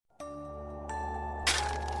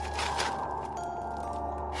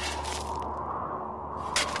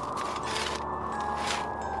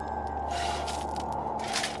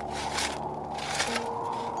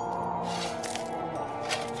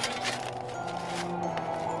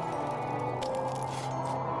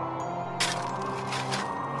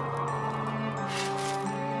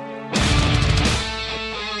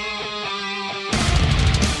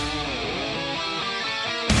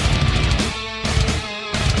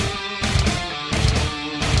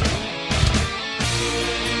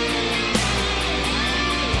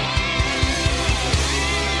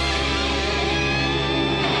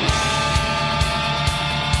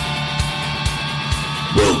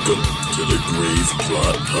Grave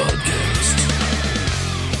Plot Podcast.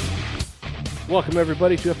 Welcome,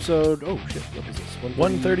 everybody, to episode... Oh, shit. What is this?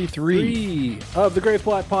 133 of the Grave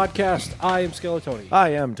Plot Podcast. I am Skeletoni. I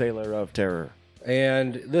am Taylor of Terror.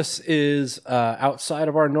 And this is outside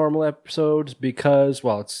of our normal episodes because,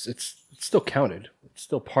 well, it's still counted. It's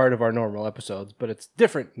still part of our normal episodes, but it's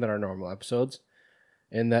different than our normal episodes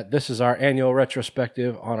in that this is our annual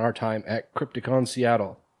retrospective on our time at Crypticon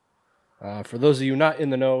Seattle. For those of you not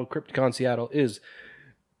in the know, Crypticon Seattle is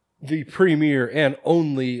the premier and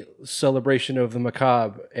only celebration of the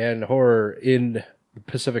macabre and horror in the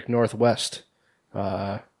Pacific Northwest.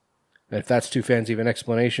 If that's too fancy of an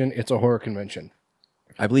explanation, it's a horror convention.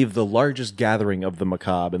 I believe the largest gathering of the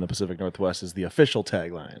macabre in the Pacific Northwest is the official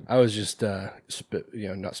tagline. I was just not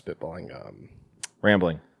spitballing.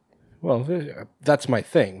 Rambling. Well, that's my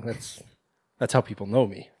thing. That's how people know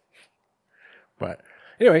me. But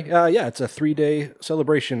anyway, it's a 3-day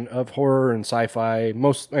celebration of horror and sci-fi.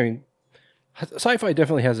 Sci-fi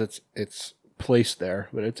definitely has its place there,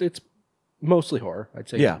 but it's mostly horror. I'd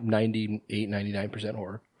say 98-99%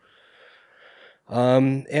 horror.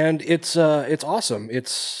 And it's awesome.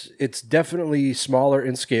 It's definitely smaller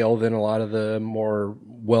in scale than a lot of the more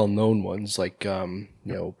well-known ones, like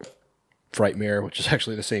Frightmare, which is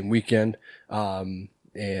actually the same weekend,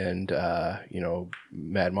 and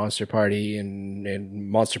Mad Monster Party and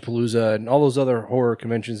Monsterpalooza and all those other horror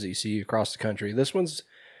conventions that you see across the country. This one's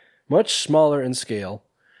much smaller in scale,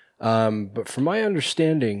 but from my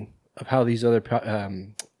understanding of how these other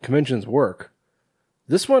conventions work,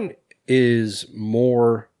 this one is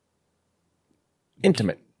more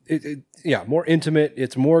intimate. More intimate.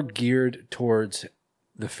 It's more geared towards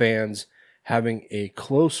the fans having a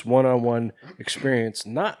close one-on-one experience,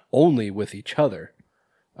 not only with each other,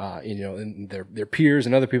 and their peers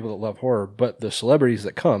and other people that love horror, but the celebrities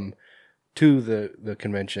that come to the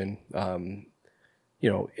convention.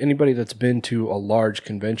 Anybody that's been to a large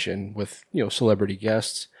convention with celebrity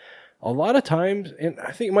guests, a lot of times, and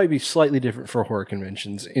I think it might be slightly different for horror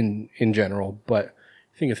conventions in general, but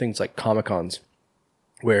think of things like Comic-Cons,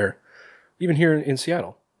 where even here in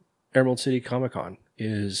Seattle, Emerald City Comic-Con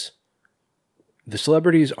is, the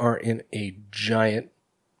celebrities are in a giant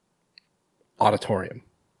auditorium.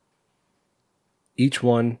 Each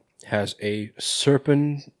one has a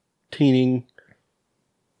serpentining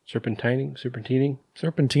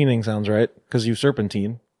Sounds right, because you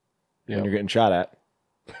serpentine when you're getting shot at.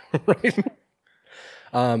 Right.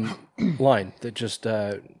 Line that just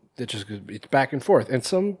it's back and forth, and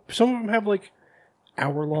some of them have like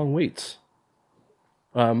hour-long waits.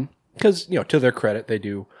 Because to their credit, they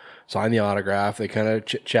do sign the autograph. They kind of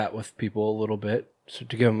chit chat with people a little bit, so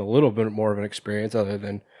to give them a little bit more of an experience, other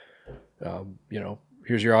than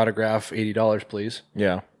here's your autograph, $80, please.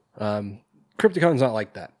 Yeah. Crypticon's not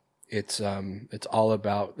like that. It's all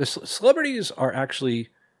about the celebrities are actually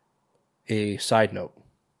a side note.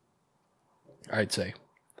 I'd say.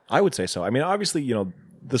 I would say so. I mean, obviously,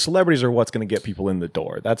 the celebrities are what's going to get people in the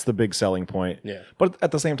door. That's the big selling point. Yeah. But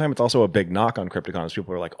at the same time, it's also a big knock on Crypticons.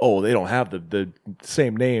 People are like, oh, they don't have the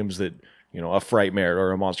same names that, a Frightmare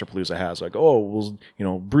or a Monsterpalooza has. Like, oh,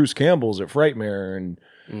 well, Bruce Campbell's at Frightmare.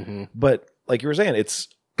 And But like you were saying, it's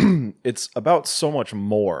about so much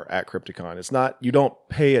more at Crypticon. It's not, you don't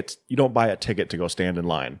buy a ticket to go stand in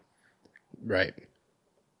line. Right.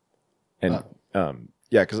 And,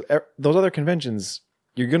 because those other conventions,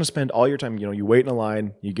 you're going to spend all your time, you wait in a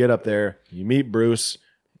line, you get up there, you meet Bruce.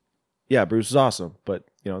 Yeah, Bruce is awesome. But,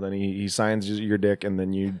 then he signs your dick, and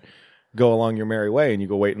then you go along your merry way and you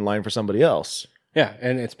go wait in line for somebody else. Yeah,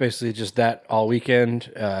 and it's basically just that all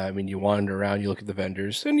weekend. You wander around, you look at the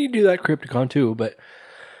vendors, and you do that at Crypticon too. But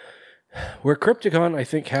where Crypticon, I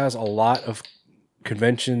think, has a lot of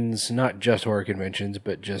conventions, not just horror conventions,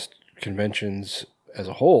 but just conventions as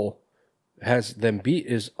a whole, has them beat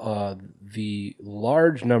is the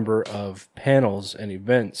large number of panels and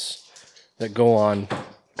events that go on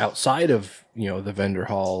outside of the vendor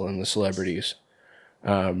hall and the celebrities,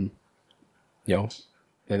 and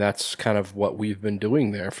that's kind of what we've been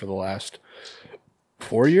doing there for the last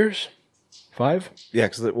 4 years, 5. Yeah,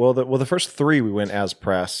 because the first 3 we went as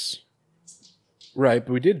press, right?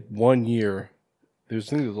 But we did 1 year. I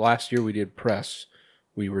think the last year we did press,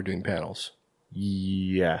 we were doing panels.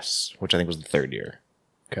 Yes, which I think was the 3rd year.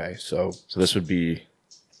 Okay, so this would be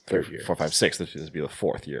 3rd year. 4, 5, 6. This would be the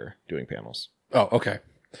 4th year doing panels. Oh, okay.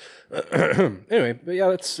 Anyway, but yeah,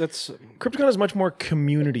 that's Crypticon is much more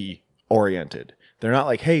community oriented. They're not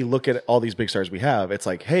like, hey, look at all these big stars we have. It's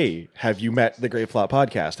like, hey, have you met the Grave Plot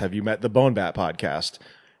podcast? Have you met the Bone Bat podcast?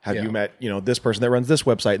 Have you met, this person that runs this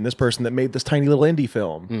website and this person that made this tiny little indie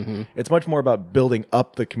film? Mm-hmm. It's much more about building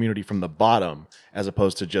up the community from the bottom as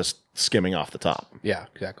opposed to just skimming off the top. Yeah,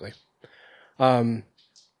 exactly. And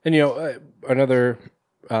another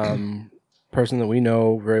person that we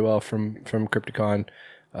know very well from Crypticon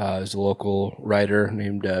is a local writer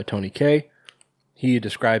named Tony K. He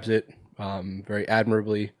describes it very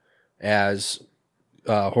admirably as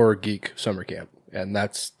horror geek summer camp. And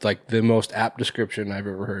that's like the most apt description I've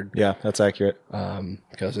ever heard. Yeah, that's accurate.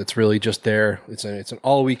 Because it's really just there. It's an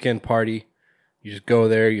all weekend party. You just go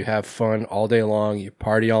there, you have fun all day long, you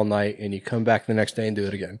party all night, and you come back the next day and do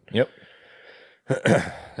it again. Yep.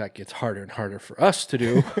 That gets harder and harder for us to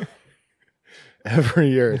do. Every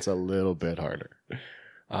year it's a little bit harder.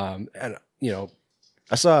 I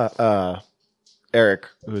saw Eric,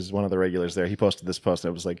 who's one of the regulars there, he posted this post. And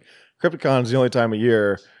it was like, Crypticon is the only time of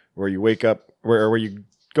year where you wake up, where you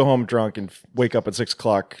go home drunk and wake up at 6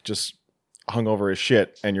 o'clock just hungover as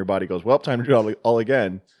shit, and your body goes, well, time to do it all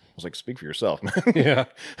again. I was like, speak for yourself, man. Yeah.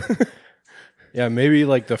 Yeah, maybe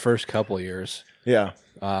like the first couple of years. Yeah.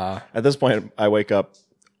 At this point, I wake up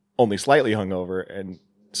only slightly hungover and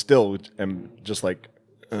still am just like,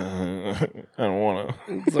 I don't want to.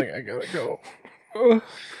 It's like, I gotta go.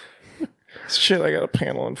 Shit, I got a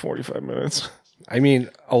panel in 45 minutes. I mean,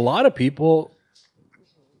 a lot of people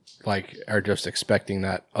are just expecting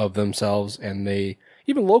that of themselves, and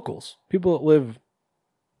even locals, people that live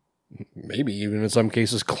maybe even in some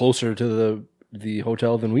cases closer to the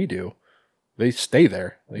hotel than we do, they stay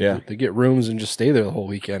there. They get rooms and just stay there the whole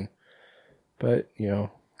weekend. But and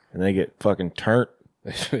they get fucking turnt.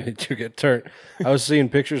 They do get turnt. I was seeing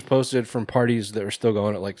pictures posted from parties that were still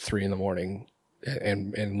going at like 3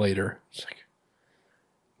 a.m. and later. It's like,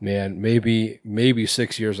 man, maybe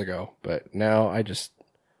 6 years ago, but now I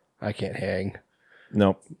can't hang.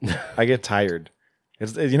 No, I get tired.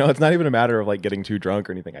 It's not even a matter of like getting too drunk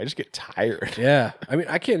or anything. I just get tired. Yeah. I mean,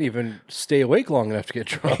 I can't even stay awake long enough to get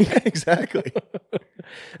drunk. Exactly.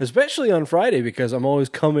 Especially on Friday because I'm always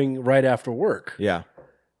coming right after work. Yeah.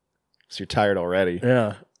 So you're tired already.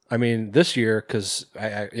 Yeah. I mean, this year, because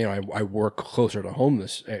I work closer to home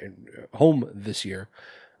this year.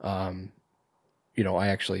 I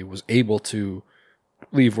actually was able to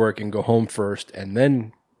leave work and go home first and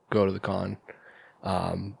then go to the con.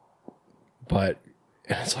 But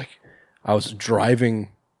it's like I was driving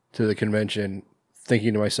to the convention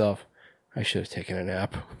thinking to myself, I should have taken a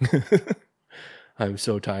nap. I'm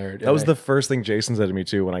so tired. That was the first thing Jason said to me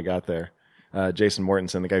too when I got there. Jason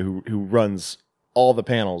Mortensen, the guy who runs all the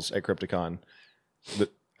panels at Crypticon.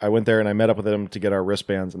 I went there and I met up with him to get our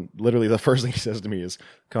wristbands, and literally the first thing he says to me is,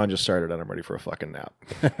 "Con just started and I'm ready for a fucking nap."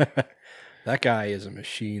 That guy is a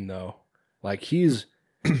machine, though. Like he's,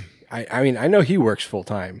 I mean, I know he works full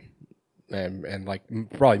time, and like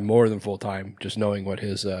probably more than full time, just knowing what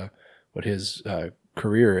his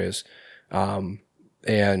career is,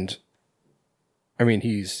 and I mean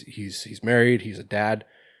he's married, he's a dad.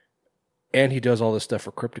 And he does all this stuff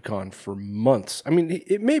for Crypticon for months. I mean,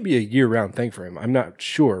 it may be a year-round thing for him. I'm not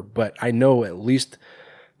sure, but I know at least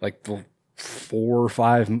like the 4 or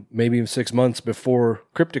 5, maybe even 6 months before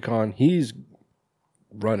Crypticon, he's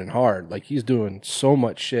running hard. Like he's doing so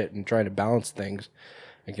much shit and trying to balance things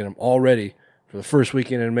and get them all ready for the first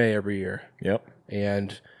weekend in May every year. Yep.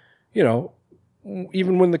 And,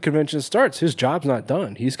 even when the convention starts, his job's not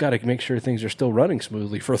done. He's got to make sure things are still running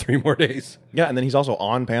smoothly for 3 more days. Yeah, and then he's also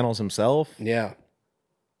on panels himself. Yeah.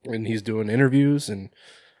 And he's doing interviews, and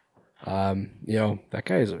that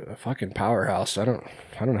guy is a fucking powerhouse. I don't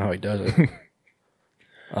know how he does it.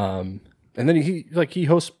 And then he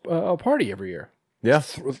hosts a party every year. Yeah.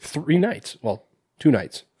 3 nights. Well, 2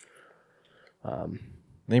 nights. Then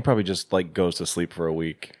he probably just like goes to sleep for a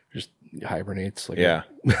week. Just hibernates like a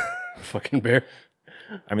fucking bear.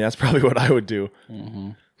 I mean, that's probably what I would do.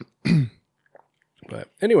 Mm-hmm. But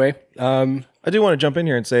anyway, I do want to jump in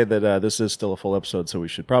here and say that this is still a full episode, so we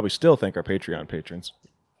should probably still thank our Patreon patrons.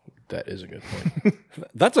 That is a good point.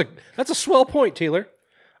 That's a swell point, Taylor.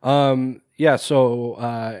 So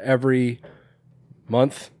every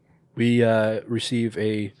month we receive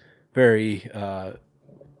a very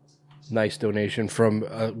nice donation from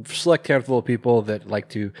a select handful of people that like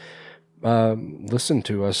to listen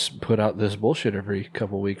to us put out this bullshit every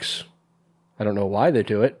couple weeks. I don't know why they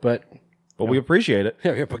do it, but we appreciate it.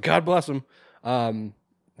 Yeah, but God bless them.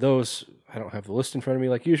 Those, I don't have the list in front of me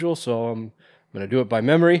like usual, so I'm going to do it by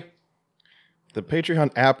memory. The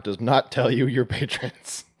Patreon app does not tell you your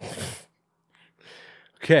patrons.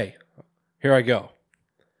 Okay, here I go.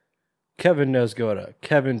 Kevin Nesgoda,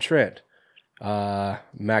 Kevin Trent,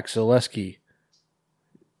 Max Zaleski,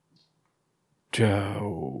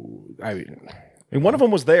 I mean, And one of them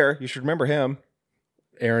was there. You should remember him.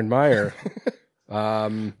 Aaron Meyer.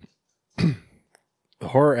 Horror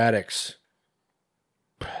Addicts.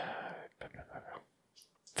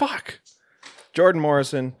 Fuck. Jordan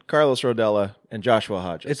Morrison, Carlos Rodella, and Joshua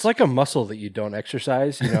Hodges. It's like a muscle that you don't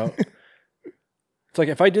exercise, you know. It's like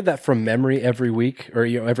if I did that from memory every week or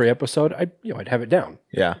every episode, I'd have it down.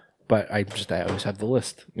 Yeah. But I always have the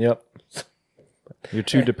list. Yep. You're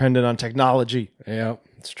too dependent on technology. Yeah,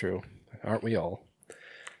 it's true. Aren't we all?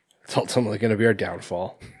 It's ultimately going to be our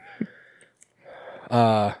downfall.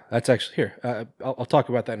 That's actually here. I'll talk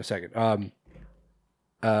about that in a second.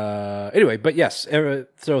 Anyway, but yes.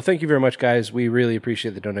 So thank you very much, guys. We really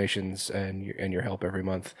appreciate the donations and your help every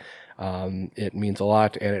month. It means a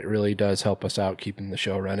lot, and it really does help us out keeping the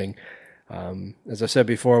show running. As I said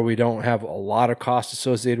before, we don't have a lot of costs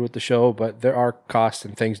associated with the show, but there are costs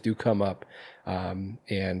and things do come up.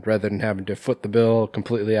 And rather than having to foot the bill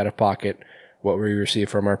completely out of pocket, what we receive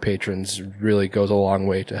from our patrons really goes a long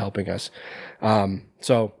way to helping us.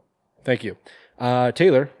 So thank you.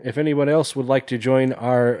 Taylor, if anyone else would like to join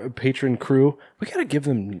our patron crew, we got to give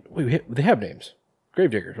them, they have names.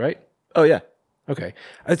 Gravediggers, right? Oh, yeah. Okay.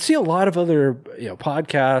 I see a lot of other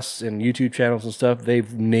podcasts and YouTube channels and stuff.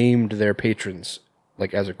 They've named their patrons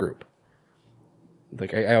like as a group.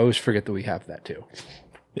 Like I always forget that we have that too.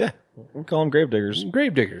 Yeah. We call them Gravediggers.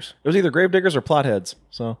 Gravediggers. It was either Gravediggers or Plotheads.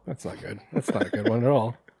 So That's not good. That's not a good one at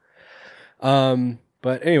all.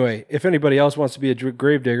 But anyway, if anybody else wants to be a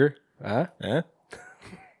gravedigger,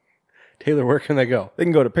 Taylor, where can they go? they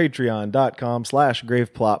can go to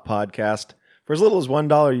patreon.com/graveplot podcast. For as little as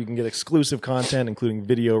 $1, you can get exclusive content, including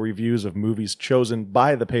video reviews of movies chosen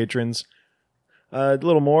by the patrons. A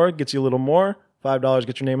little more gets you a little more. $5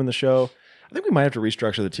 gets your name in the show. I think we might have to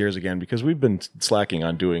restructure the tiers again because we've been slacking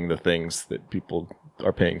on doing the things that people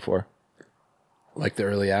are paying for. Like the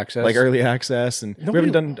early access? Like early access. And we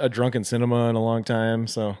haven't done a drunken cinema in a long time.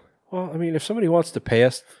 So, well, I mean, if somebody wants to pay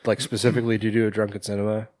us like specifically to do a drunken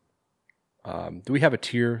cinema, do we have a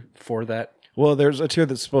tier for that? Well, there's a tier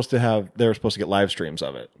that's supposed to have, they're supposed to get live streams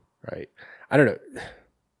of it. Right. I don't know.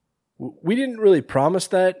 We didn't really promise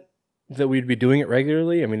that we'd be doing it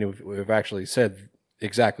regularly. I mean, we've actually said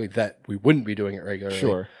exactly that we wouldn't be doing it regularly.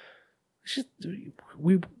 Sure.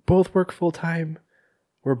 We both work full time.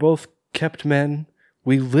 We're both kept men.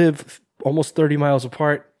 We live almost 30 miles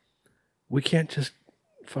apart. We can't just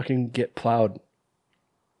fucking get plowed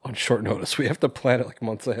on short notice. We have to plan it like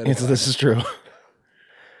months ahead. This is true.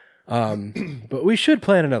 But we should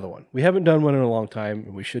plan another one. We haven't done one in a long time,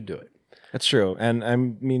 and we should do it. That's true. And I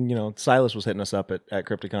mean, Silas was hitting us up at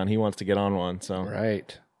Crypticon. He wants to get on one. So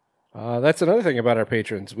Right. That's another thing about our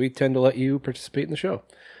patrons. We tend to let you participate in the show.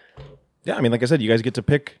 Yeah, I mean, like I said, you guys get to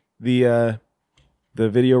pick the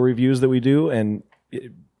video reviews that we do, and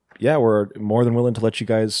we're more than willing to let you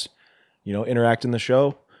guys, interact in the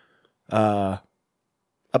show.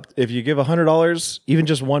 If you give $100, even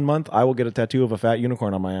just 1 month, I will get a tattoo of a fat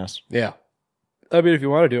unicorn on my ass. Yeah. I mean, if you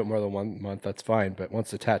want to do it more than 1 month, that's fine. But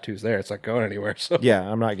once the tattoo's there, it's not going anywhere. So yeah,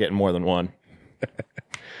 I'm not getting more than one.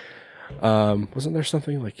 Wasn't there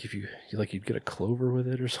something like if you'd get a clover with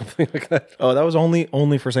it or something like that? Oh, that was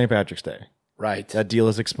only for St. Patrick's Day. Right. That deal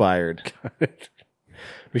is expired.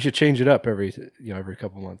 We should change it up every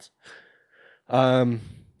couple months.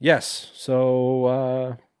 Yes.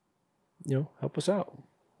 So help us out.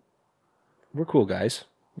 We're cool guys.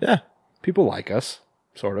 Yeah. People like us,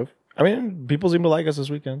 sort of. I mean, people seem to like us this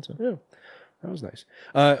weekend. So. Yeah. That was nice.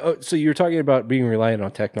 So you were talking about being reliant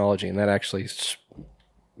on technology, and that actually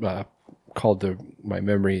called to my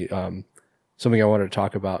memory something I wanted to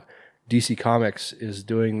talk about. DC Comics is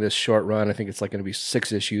doing this short run. I think it's like going to be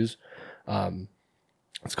 6 issues.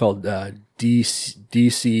 It's called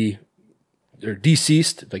DC or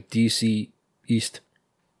Deceased, like DC East.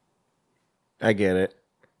 I get it.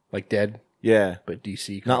 Like dead. Yeah. But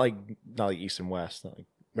DC. Not like East and West. Not like,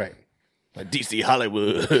 right. Like DC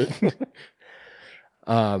Hollywood.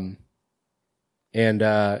 And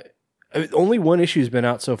only one issue's been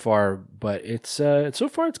out so far, but it's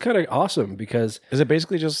kind of awesome because is it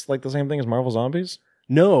basically just like the same thing as Marvel Zombies?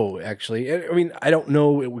 No, actually. I mean, I don't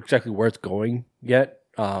know exactly where it's going yet.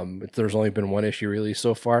 There's only been 1 issue released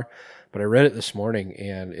so far, but I read it this morning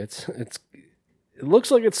and it looks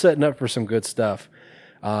like it's setting up for some good stuff.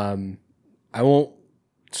 I won't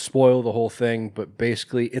spoil the whole thing, but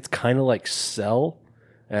basically it's kind of like Cell.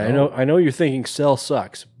 And I know you're thinking Cell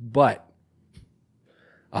sucks, but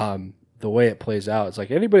the way it plays out, it's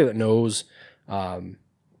like anybody that knows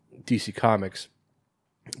DC Comics,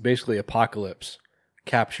 basically Apocalypse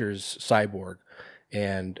captures Cyborg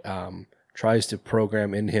and tries to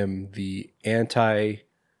program in him the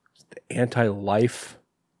anti-life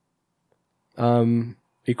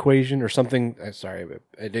equation or something. Sorry,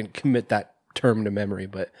 I didn't commit that term to memory,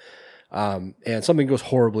 but and something goes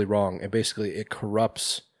horribly wrong, and basically it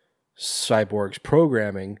corrupts Cyborg's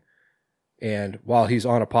programming. And while he's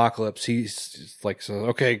on Apocalypse, he's like, says,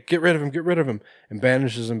 okay, get rid of him, and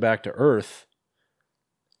banishes him back to Earth.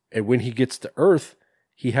 And when he gets to Earth,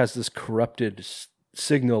 he has this corrupted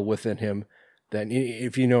signal within him that,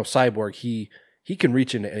 if you know Cyborg, he can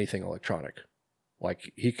reach into anything electronic.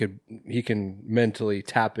 Like he can mentally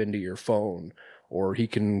tap into your phone, or he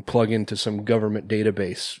can plug into some government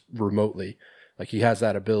database remotely. Like he has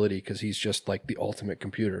that ability because he's just like the ultimate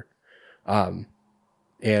computer. And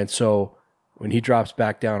so when he drops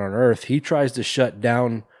back down on Earth, he tries to shut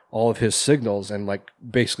down all of his signals and like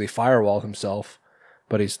basically firewall himself,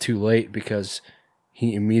 but he's too late because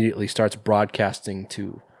he immediately starts broadcasting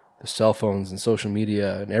to the cell phones and social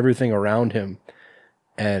media and everything around him.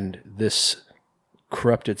 And this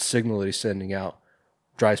corrupted signal that he's sending out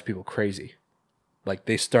drives people crazy. Like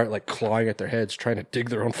they start like clawing at their heads, trying to dig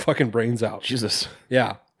their own fucking brains out. Jesus.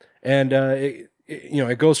 Yeah. And,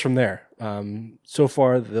 it goes from there. So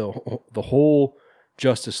far, the whole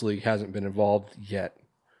Justice League hasn't been involved yet.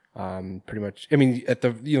 Pretty much. I mean, at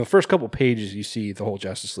the first couple pages, you see the whole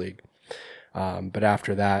Justice League. But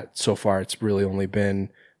after that, so far, it's really only been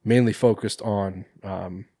mainly focused on,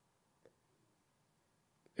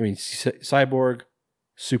 Cyborg,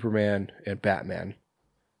 Superman, and Batman.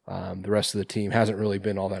 The rest of the team hasn't really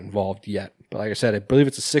been all that involved yet. But like I said, I believe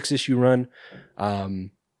it's a 6-issue run.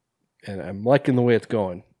 And I'm liking the way it's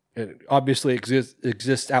going. It obviously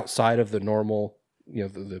exists outside of the normal,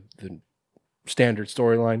 the standard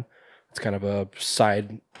storyline. It's kind of a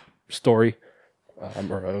side story,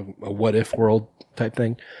 or a what if world type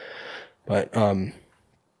thing. But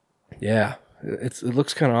yeah, it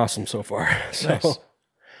looks kind of awesome so far. So,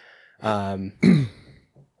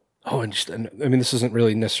 nice. This isn't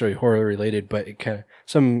really necessarily horror related, but it kind of,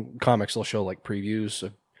 some comics will show like previews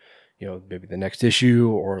of, maybe the next issue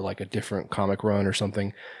or like a different comic run or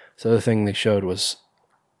something. So the thing they showed was,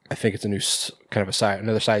 I think it's a new kind of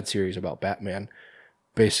another side series about Batman.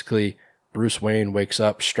 Basically, Bruce Wayne wakes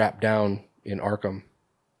up strapped down in Arkham,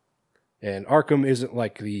 and Arkham isn't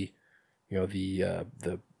like the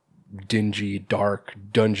dingy, dark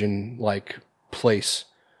dungeon-like place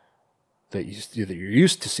that you're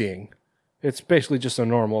used to seeing. It's basically just a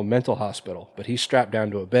normal mental hospital, but he's strapped down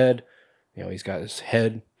to a bed. He's got his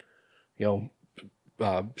head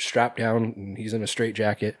strapped down, and he's in a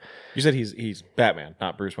straitjacket. You said he's Batman,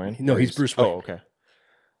 not Bruce Wayne? No, he's Bruce Wayne. Oh, okay.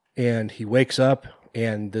 And he wakes up,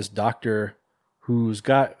 and this doctor who's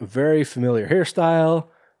got a very familiar hairstyle,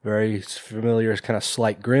 very familiar kind of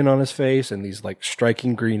slight grin on his face, and these like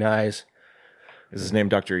striking green eyes. Is his name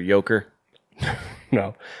Dr. Yoker?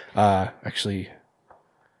 No. Actually,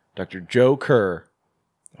 Dr. Joe Kerr.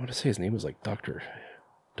 I want to say his name was like Dr.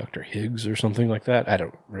 Higgs or something like that. I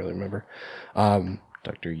don't really remember.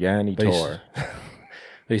 Dr. Yanni Tor. But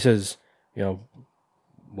he says,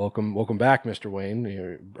 welcome back, Mr. Wayne,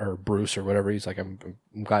 or Bruce or whatever. He's like, I'm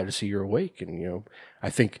glad to see you're awake. And, I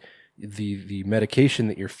think the medication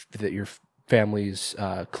that your family's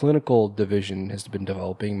clinical division has been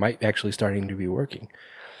developing might actually starting to be working.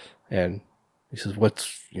 And he says,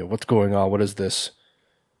 what's going on? What is this?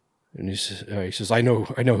 And he says, I know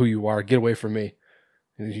who you are. Get away from me.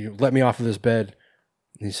 And you let me off of this bed.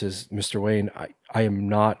 And he says, Mr. Wayne, I am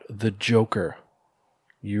not the Joker.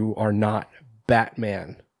 You are not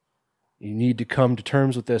Batman. You need to come to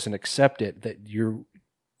terms with this and accept it, that who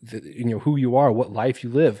you are, what life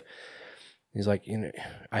you live. He's like,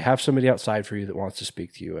 I have somebody outside for you that wants to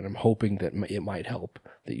speak to you, and I'm hoping that it might help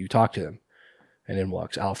that you talk to them. And in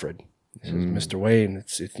walks Alfred. He says, Mr. Wayne,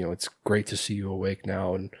 it's great to see you awake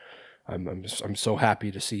now, and I'm so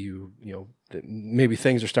happy to see you. That maybe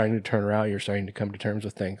things are starting to turn around. You're starting to come to terms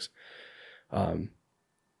with things. And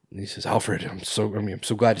he says, Alfred, I'm so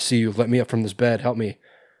glad to see you. Let me up from this bed. Help me.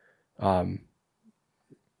 And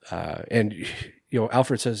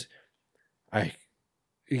Alfred says,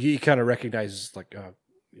 he kind of recognizes like,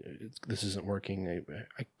 this isn't working.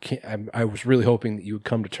 I can't. I was really hoping that you would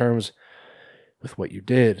come to terms with what you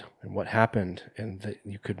did and what happened, and that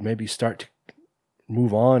you could maybe start to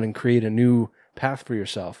move on and create a new path for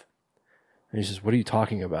yourself. And he says, what are you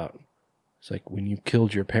talking about? It's like, when you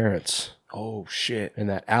killed your parents. Oh, shit. In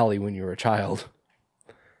that alley when you were a child.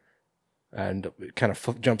 And it kind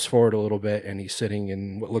of jumps forward a little bit, and he's sitting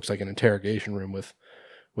in what looks like an interrogation room with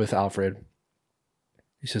Alfred.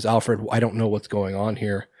 He says, Alfred, I don't know what's going on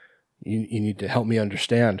here. You need to help me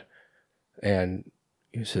understand. And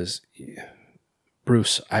he says,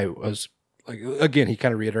 Bruce, I was like, again, he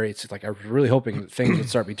kind of reiterates, like, I was really hoping that things would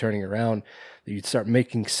start be turning around, that you'd start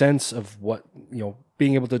making sense of what,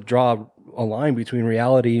 being able to draw a line between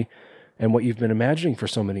reality and what you've been imagining for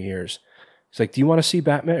so many years. He's like, do you want to see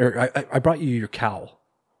Batman? Or I brought you your cowl.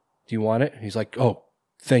 Do you want it? And he's like, oh,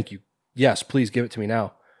 thank you. Yes, please give it to me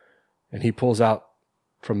now. And he pulls out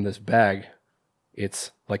from this bag,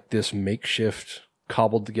 it's like this makeshift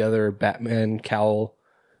cobbled together Batman cowl,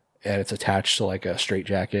 and it's attached to like a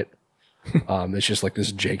straitjacket. It's just like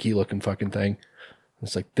this janky looking fucking thing.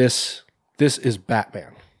 It's like, this is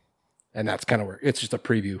Batman. And that's kind of where it's just a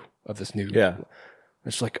preview of this new. Yeah.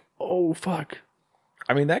 It's like, oh, fuck.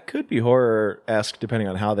 I mean, that could be horror-esque depending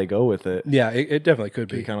on how they go with it. Yeah, it definitely could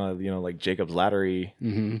be. Kind of, like Jacob's Ladder-y.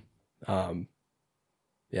 Mm-hmm.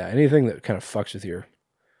 Yeah, anything that kind of fucks with your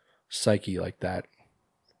psyche like that,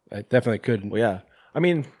 it definitely could. Well, yeah. I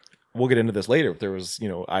mean, we'll get into this later. There was,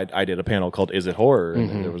 I did a panel called Is It Horror? And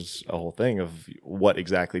then there was a whole thing of what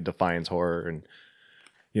exactly defines horror. And,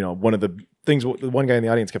 one of the things one guy in the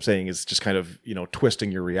audience kept saying is just kind of,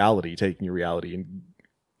 twisting your reality, taking your reality and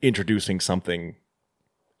introducing something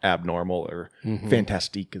abnormal or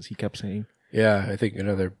fantastique, as he kept saying. Yeah, I think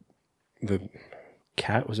the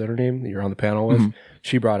Kat, was that her name that you're on the panel with?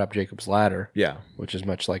 She brought up Jacob's Ladder. Yeah. Which is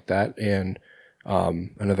much like that. And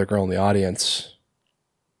another girl in the audience,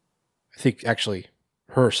 I think actually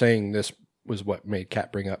her saying this was what made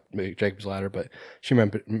Kat bring up Jacob's Ladder, but she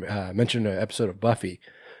mentioned an episode of Buffy,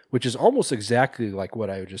 which is almost exactly like what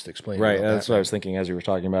I just explained. Right, that's what I was thinking as you were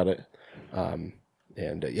talking about it.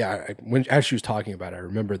 And as she was talking about it, I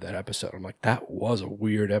remembered that episode. I'm like, that was a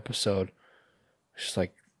weird episode. It's just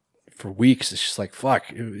like, for weeks, it's just like, fuck,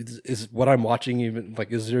 is what I'm watching even,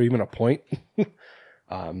 like, is there even a point?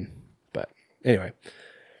 But anyway,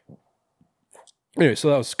 so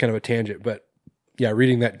that was kind of a tangent. But yeah,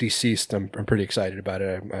 reading that Deceased, I'm pretty excited about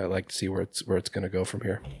it. I like to see where it's going to go from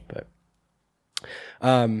here. But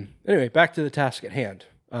anyway, back to the task at hand.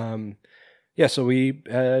 Yeah, so we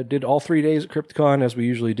did all 3 days at Crypticon as we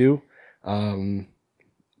usually do.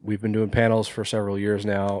 We've been doing panels for several years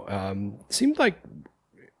now. Seemed like,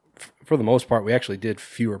 for the most part, we actually did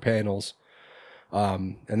fewer panels.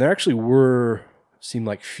 And there actually seemed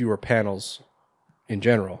like fewer panels in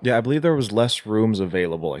general. Yeah, I believe there was less rooms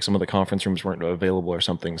available. Like some of the conference rooms weren't available or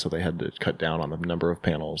something, so they had to cut down on the number of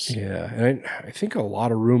panels. Yeah, and I think a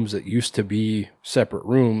lot of rooms that used to be separate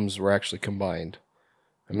rooms were actually combined.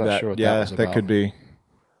 I'm not sure what that was about. Yeah, that could be.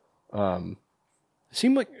 It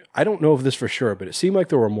seemed like, I don't know of this for sure, but it seemed like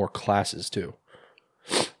there were more classes too.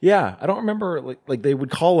 Yeah, I don't remember, like they would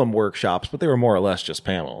call them workshops, but they were more or less just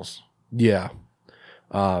panels. Yeah.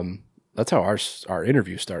 That's how our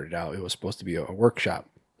interview started out. It was supposed to be a workshop.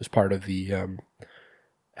 It was part of the,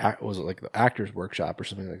 was it like the actors workshop or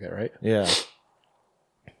something like that, right? Yeah.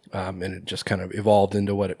 And it just kind of evolved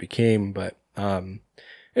into what it became. But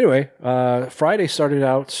anyway, Friday started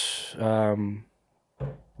out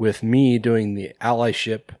with me doing the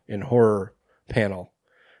allyship in horror panel.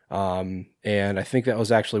 And I think that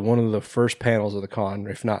was actually one of the first panels of the con,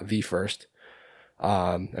 if not the first.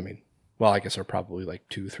 I guess there are probably like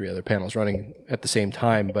 2-3 other panels running at the same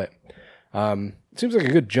time, but it seems like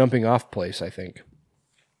a good jumping off place, I think.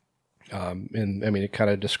 It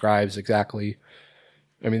kind of describes exactly,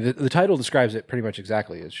 the title describes it pretty much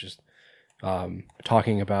exactly. It's just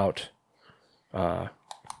talking about kind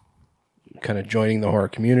of joining the horror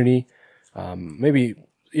community, maybe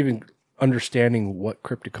even understanding what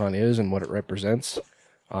Crypticon is and what it represents.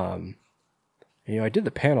 I did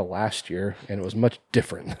the panel last year, and it was much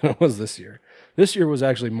different than it was this year. This year was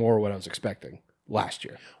actually more what I was expecting last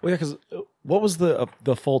year. Well, yeah, because what was the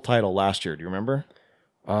full title last year? Do you remember?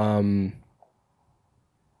 No.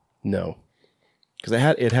 Because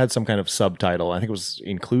it had some kind of subtitle. I think it was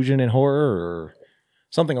Inclusion in Horror or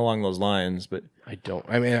something along those lines. But I don't.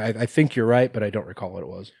 I think you're right, but I don't recall what it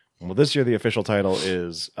was. Well, this year the official title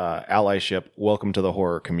is Allyship, Welcome to the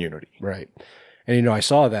Horror Community. Right. And, I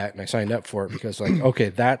saw that and I signed up for it because, okay,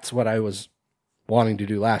 that's what I was wanting to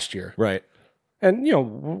do last year. Right. And,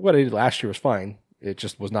 what I did last year was fine. It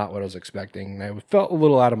just was not what I was expecting. And I felt a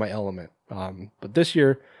little out of my element. But this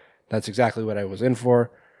year, that's exactly what I was in for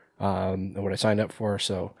and what I signed up for.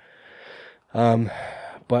 So,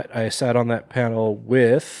 but I sat on that panel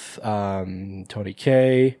with Tony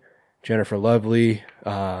Kaye, Jennifer Lovely,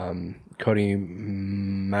 Cody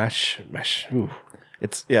Mash. Ooh.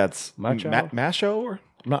 It's Macho? Masho, or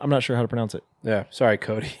I'm not sure how to pronounce it. Yeah, sorry,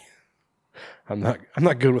 Cody. I'm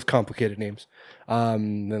not good with complicated names.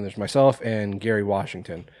 Then there's myself and Gary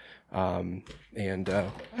Washington. And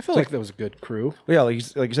I feel like that was a good crew. Well, yeah,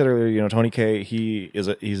 like you said earlier, Tony Kaye, he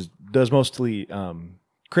does mostly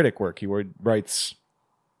critic work. He writes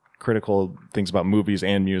critical things about movies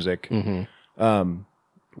and music. Mm-hmm.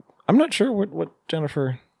 I'm not sure what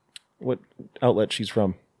outlet she's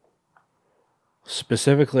from.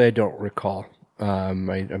 Specifically, I don't recall.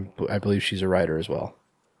 I believe she's a writer as well.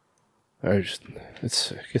 It's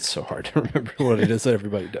so hard to remember what it is that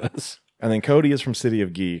everybody does. And then Cody is from City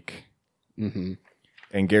of Geek. Mm-hmm.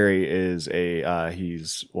 And Gary is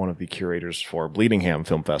he's one of the curators for Bleedingham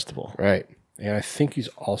Film Festival. Right. And I think he's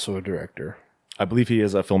also a director. I believe he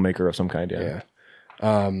is a filmmaker of some kind, yeah.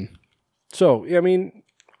 So, I mean,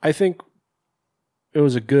 I think it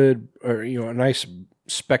was a good, or, a nice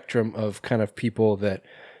spectrum of kind of people that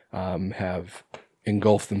have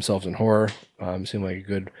engulfed themselves in horror. Seemed like a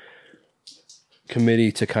good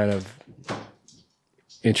committee to kind of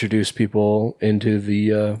introduce people into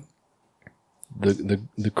the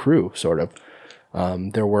crew, sort of.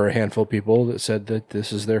 There were a handful of people that said that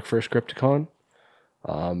this is their first Crypticon.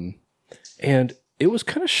 And it was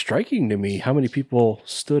kind of striking to me how many people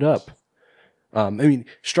stood up.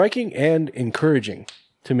 Striking and encouraging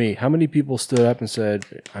to me. How many people stood up and said,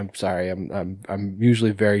 "I'm sorry, I'm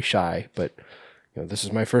usually very shy, but this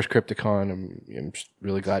is my first Crypticon. I'm just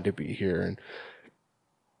really glad to be here." And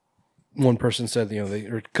one person said,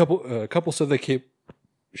 a couple said they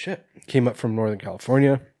came up from Northern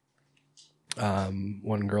California.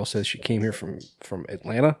 One girl says she came here from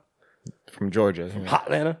Atlanta, from Georgia, hot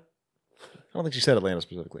Atlanta. I don't think she said Atlanta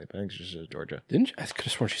specifically, but I think she said Georgia. Didn't she? I could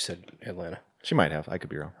have sworn she said Atlanta. She might have. I could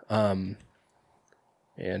be wrong.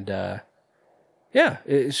 It's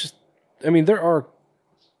just, there are,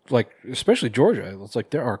 especially Georgia, it's like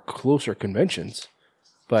there are closer conventions,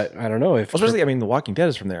 but I don't know if... Especially, The Walking Dead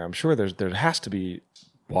is from there. I'm sure there has to be...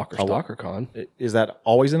 WalkerCon. Is that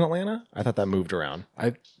always in Atlanta? I thought that moved around.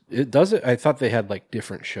 I thought they had,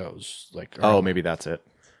 different shows. Maybe that's it.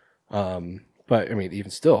 But,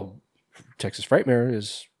 even still, Texas Frightmare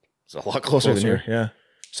is... It's a lot closer than here, yeah.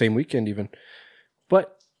 Same weekend, even.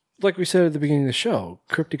 But... like we said at the beginning of the show,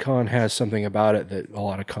 Crypticon has something about it that a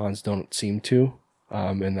lot of cons don't seem to,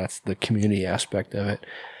 and that's the community aspect of it.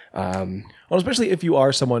 Well, especially if you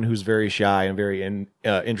are someone who's very shy and very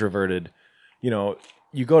introverted,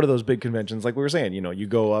 you go to those big conventions, like we were saying, you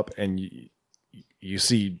go up and you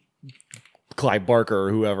see Clive Barker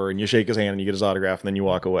or whoever, and you shake his hand and you get his autograph, and then you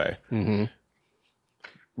walk away. Mm-hmm.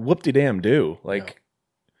 Whoop-de-damn-do.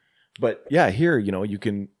 But yeah, here, you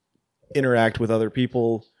can interact with other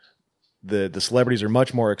people. The celebrities are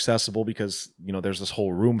much more accessible because, there's this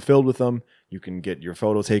whole room filled with them. You can get your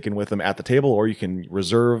photo taken with them at the table, or you can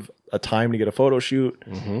reserve a time to get a photo shoot.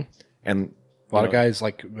 Mm-hmm. And a lot of guys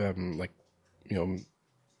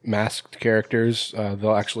masked characters,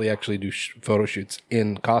 they'll actually do photo shoots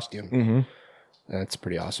in costume. Mm-hmm. That's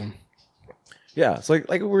pretty awesome. Yeah, it's like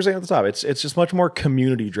we were saying at the top. It's just much more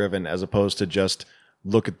community driven as opposed to just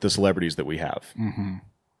look at the celebrities that we have. Mm-hmm.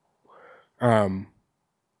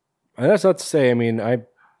 And that's not to say, I'm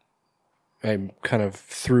kind of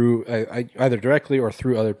through, I either directly or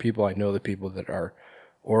through other people, I know the people that are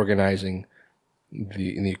organizing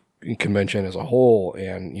the convention as a whole,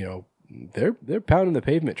 and, they're pounding the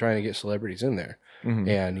pavement trying to get celebrities in there. Mm-hmm.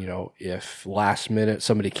 And, if last minute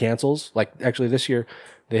somebody cancels, actually this year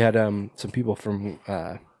they had some people from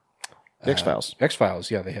X-Files. X-Files,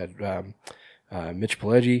 yeah, they had Mitch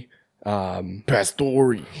Pileggi,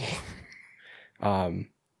 Pastori,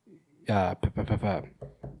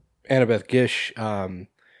 Annabeth Gish,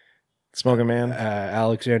 Smoking Man,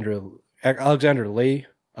 Alexander Lee,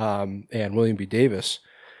 and William B. Davis,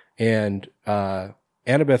 and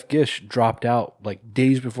Annabeth Gish dropped out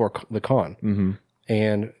days before the con, mm-hmm.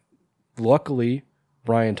 and luckily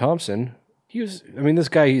Brian Thompson, this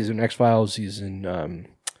guy, he's in X-Files, he's in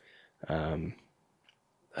he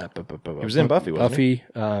was in Buffy, wasn't he?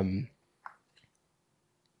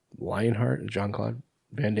 Lionheart, Jean-Claude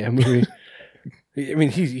Van Damme movie.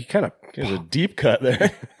 He kind of... There's a deep cut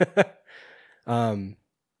there.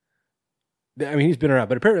 He's been around,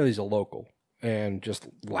 but apparently he's a local. And just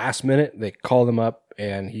last minute, they called him up,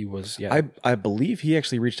 and he was... Yeah. I believe he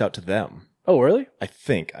actually reached out to them. Oh, really? I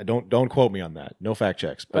think. I don't quote me on that. No fact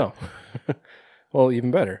checks. But. Oh. Well,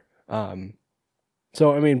 even better.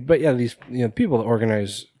 These people that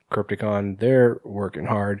organize Crypticon, they're working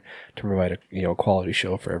hard to provide a quality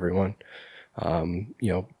show for everyone.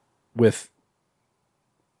 With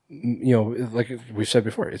like we've said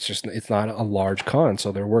before, it's not a large con,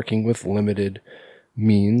 so they're working with limited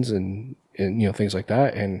means and things like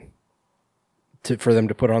that, and for them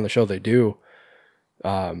to put on the show they do,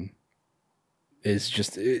 is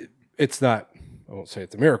just it's not, I won't say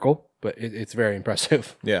it's a miracle, but it's very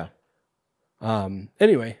impressive. Yeah.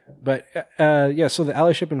 Anyway, but yeah, so the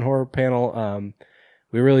Allyship and Horror panel,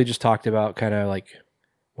 we really just talked about kind of like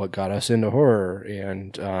what got us into horror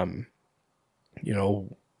and, you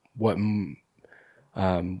know, what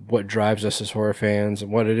drives us as horror fans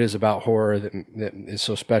and what it is about horror that is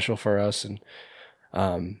so special for us. And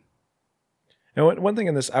one thing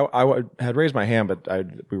in this, I had raised my hand, but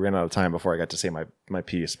we ran out of time before I got to say my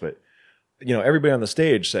piece. But you know, everybody on the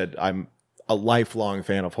stage said I'm a lifelong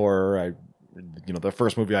fan of horror. You know, the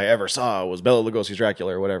first movie I ever saw was Bela Lugosi's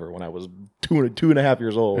Dracula or whatever when I was two and a half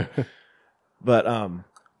years old. But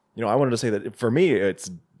you know, I wanted to say that for me, it's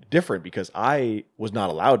different because I was not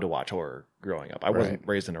allowed to watch horror growing up. I wasn't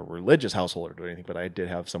raised in a religious household or anything, but I did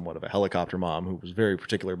have somewhat of a helicopter mom who was very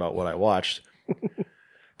particular about what I watched.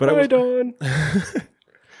 But Hi, Dawn.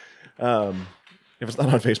 If it's not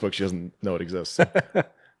on Facebook, she doesn't know it exists.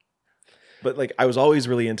 But like, I was always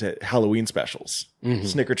really into Halloween specials. Mm-hmm.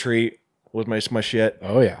 Snicker Treat was my shit.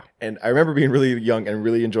 Oh yeah. And I remember being really young and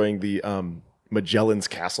really enjoying the Magellan's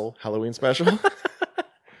Castle Halloween special.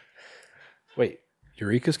 Wait,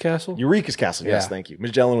 Eureka's Castle? Eureka's Castle, yes, thank you.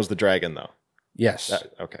 Magellan was the dragon, though. Yes.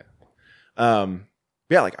 Okay.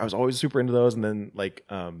 Yeah, like I was always super into those, and then like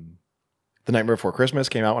The Nightmare Before Christmas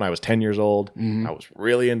came out when I was 10 years old. Mm-hmm. I was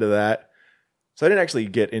really into that. So I didn't actually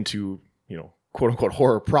get into, you know, quote unquote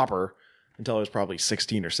horror proper until I was probably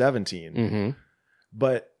 16 or 17. Mm-hmm.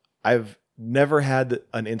 But I've never had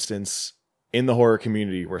an instance in the horror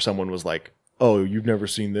community where someone was like, "Oh, you've never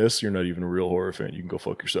seen this? You're not even a real horror fan. You can go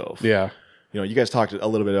fuck yourself." Yeah. You know, you guys talked a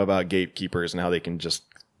little bit about gatekeepers and how they can just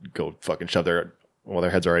go fucking shove their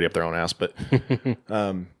heads already up their own ass. But,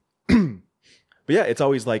 but yeah, it's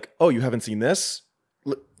always like, "Oh, you haven't seen this?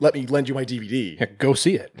 Let me lend you my DVD. Yeah, go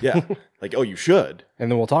see it." Yeah. Like, "Oh, you should."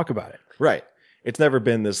 And then we'll talk about it. Right. It's never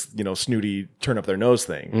been this, you know, snooty turn up their nose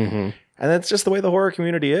thing. Mm-hmm. And that's just the way the horror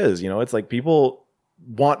community is. You know, it's like people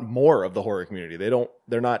want more of the horror community.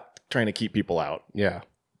 They're not trying to keep people out. Yeah.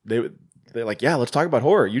 They're like, "Yeah, let's talk about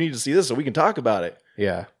horror. You need to see this so we can talk about it."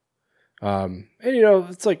 Yeah. And you know,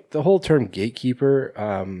 it's like the whole term gatekeeper,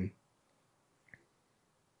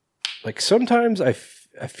 like sometimes I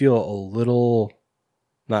feel a little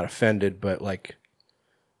not offended, but like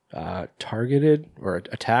targeted or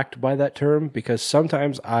attacked by that term, because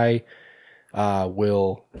sometimes I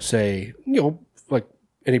will say, you know, like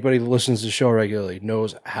anybody that listens to the show regularly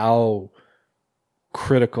knows how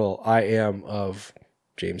critical I am of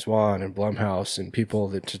James Wan and Blumhouse and people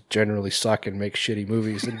that just generally suck and make shitty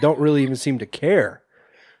movies and don't really even seem to care.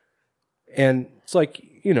 And it's like,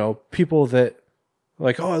 you know, people that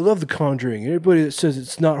like, "Oh, I love The Conjuring." Anybody that says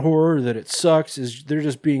it's not horror, that it sucks, they're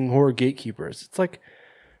just being horror gatekeepers. It's like,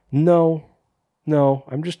 no,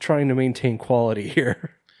 I'm just trying to maintain quality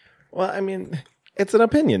here. Well, I mean, it's an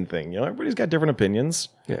opinion thing. You know, everybody's got different opinions.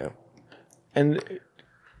 Yeah. And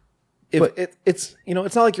it's you know,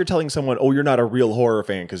 it's not like you're telling someone, "Oh, you're not a real horror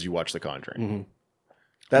fan because you watch The Conjuring." Mm-hmm.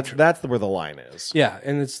 That's where the line is. Yeah,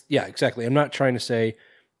 and exactly. I'm not trying to say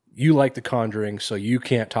you like The Conjuring, so you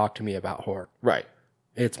can't talk to me about horror. Right.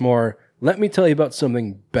 It's more, let me tell you about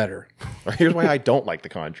something better. Or here's why I don't like The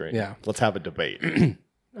Conjuring. Yeah. Let's have a debate. I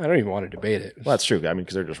don't even want to debate it. Well, that's true. I mean,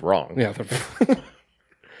 because they're just wrong. Yeah.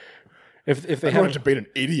 if they want to debate an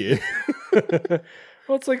idiot.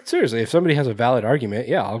 Well, it's like, seriously, if somebody has a valid argument,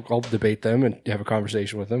 yeah, I'll debate them and have a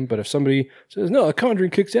conversation with them. But if somebody says, "No, The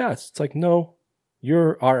Conjuring kicks ass," it's like, no,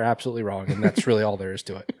 you are absolutely wrong. And that's really all there is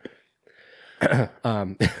to it.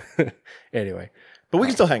 Anyway. But we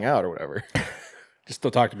can still hang out or whatever. Just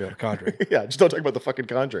don't talk to me about The Conjuring. Yeah, just don't talk about the fucking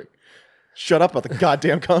Conjuring. Shut up about the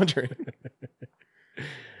goddamn Conjuring.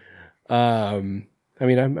 I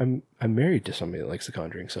mean, I'm married to somebody that likes The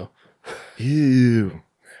Conjuring, so. Ew.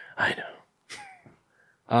 I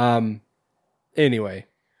know. Anyway,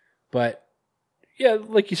 but yeah,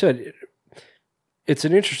 like you said, it's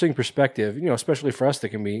an interesting perspective, you know, especially for us that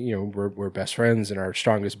can be, you know, we're best friends and our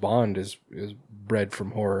strongest bond is bred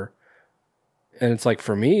from horror. And it's like,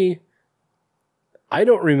 for me, I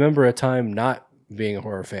don't remember a time not being a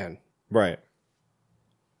horror fan. Right.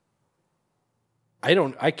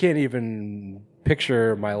 I can't even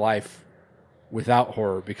picture my life without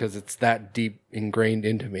horror because it's that deep ingrained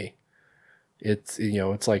into me. It's, you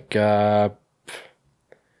know, it's like, you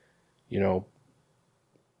know,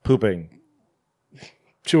 pooping.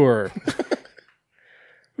 Sure. I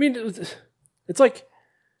mean, it's like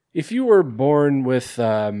if you were born with,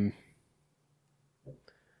 I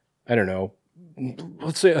don't know,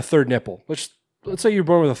 let's say a third nipple. Let's say you're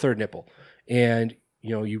born with a third nipple, and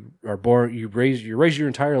you know you raise your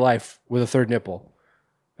entire life with a third nipple,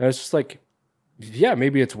 and it's just like yeah,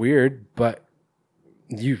 maybe it's weird, but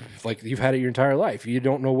you've had it your entire life. You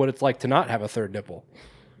don't know what it's like to not have a third nipple.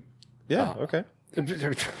 Yeah. Okay.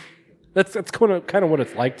 That's kind of what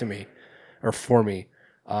it's like to me, or for me.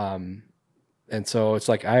 And so it's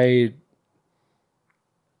like I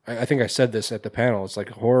think I said this at the panel. It's like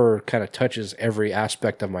horror kind of touches every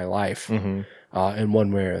aspect of my life in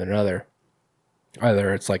one way or another.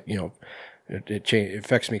 Either it's like, it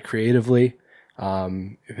affects me creatively.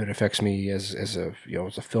 If it affects me as a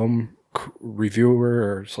film reviewer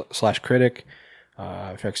or slash critic,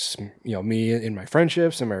 affects me in my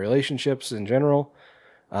friendships and my relationships in general.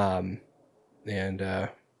 I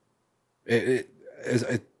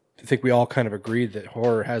think we all kind of agreed that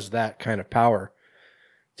horror has that kind of power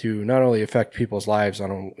to not only affect people's lives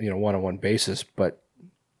on a one-on-one basis, but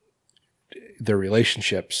their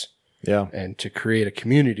relationships. Yeah. And to create a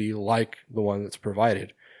community like the one that's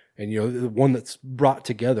provided, and the one that's brought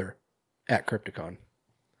together at Crypticon.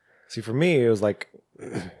 See, for me, it was like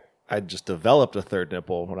I just developed a third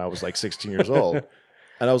nipple when I was like 16 years old,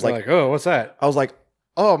 and I was like, "Oh, what's that?" I was like,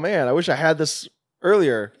 "Oh man, I wish I had this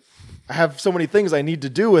earlier. I have so many things I need to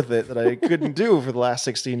do with it that I couldn't do for the last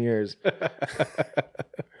 16 years."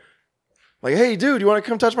 Like, hey, dude, you want to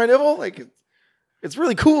come touch my nipple? Like, it's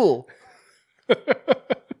really cool.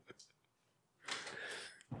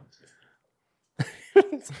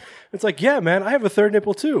 It's like, yeah, man, I have a third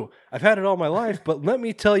nipple too. I've had it all my life, but let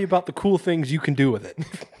me tell you about the cool things you can do with it.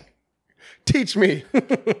 Teach me.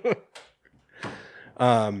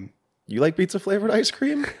 You like pizza flavored ice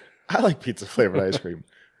cream? I like pizza flavored ice cream.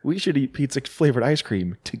 We should eat pizza flavored ice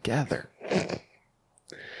cream together.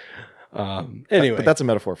 Anyway, but that's a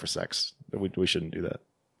metaphor for sex. We shouldn't do that.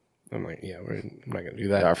 I'm like, yeah, I'm not gonna do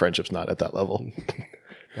that. Our friendship's not at that level.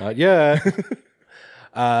 Not yet.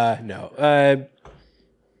 No.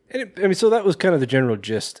 So that was kind of the general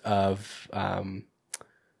gist of the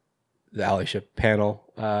Allyship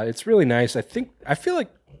panel. It's really nice. I feel like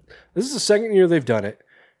this is the second year they've done it,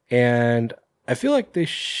 and I feel like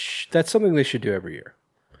that's something they should do every year.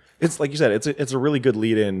 It's like you said, it's a really good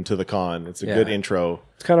lead in to the con. It's a good intro.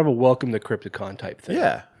 It's kind of a welcome to Crypticon type thing.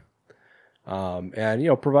 Yeah.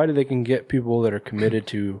 And provided they can get people that are committed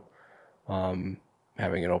to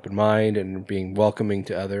having an open mind and being welcoming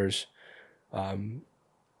to others. I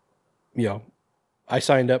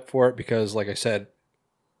signed up for it because, like I said,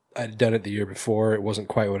 I'd done it the year before. It wasn't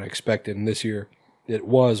quite what I expected. And this year, it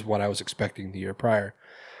was what I was expecting the year prior.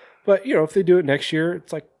 But, if they do it next year,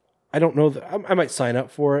 it's like, I don't know that I might sign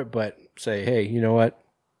up for it, but say, hey, you know what?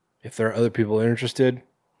 If there are other people interested.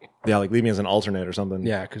 Yeah, like leave me as an alternate or something.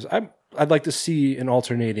 Yeah, because I'd like to see an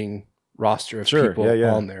alternating roster of people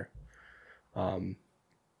on there. And,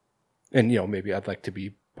 maybe I'd like to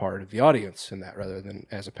be part of the audience in that rather than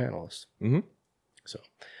as a panelist. Mm-hmm. So,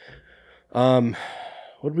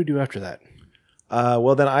 what did we do after that?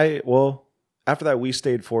 After that, we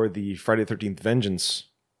stayed for the Friday the 13th Vengeance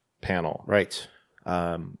panel. Right.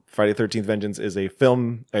 Friday the 13th Vengeance is a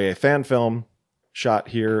fan film shot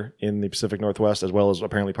here in the Pacific Northwest, as well as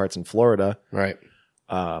apparently parts in Florida. Right.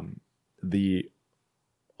 The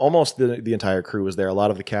entire crew was there. A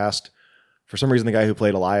lot of the cast. For some reason, the guy who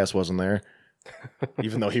played Elias wasn't there,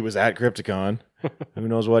 even though he was at Crypticon. Who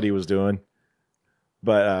knows what he was doing?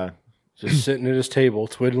 But just sitting at his table,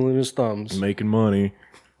 twiddling his thumbs, making money,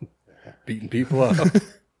 beating people up.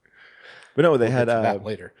 But no, they had that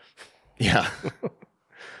later. Yeah,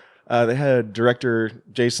 they had director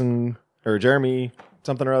Jeremy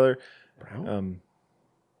something or other. Brown.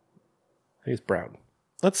 I think it's Brown.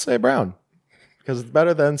 Let's say Brown because it's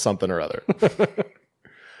better than something or other.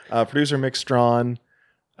 Producer Mick Strawn,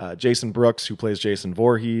 Jason Brooks, who plays Jason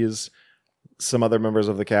Voorhees, some other members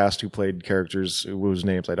of the cast who played characters whose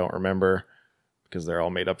names I don't remember because they're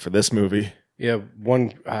all made up for this movie. Yeah,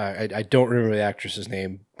 one I don't remember the actress's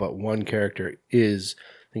name, but one character is,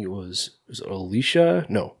 I think was it Alicia?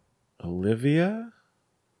 No. Olivia?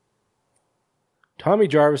 Tommy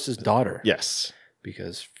Jarvis's daughter. Yes.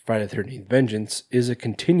 Because Friday the 13th Vengeance is a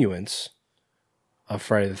continuance of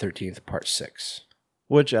Friday the 13th Part 6.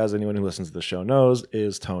 Which, as anyone who listens to the show knows,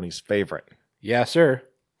 is Tony's favorite. Yeah, sir.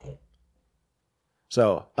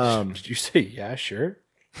 So, did you say yeah, sure?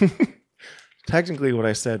 Technically, what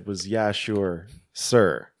I said was yeah, sure,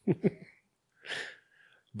 sir.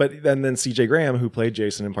 But then CJ Graham, who played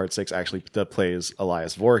Jason in Part 6, actually plays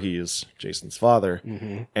Elias Voorhees, Jason's father,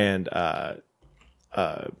 and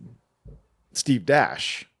Steve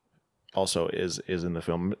Dash also is in the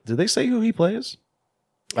film. Did they say who he plays?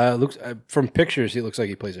 Looks from pictures, he looks like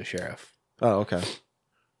he plays a sheriff. Oh, okay.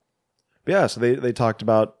 But yeah, so they talked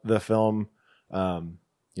about the film.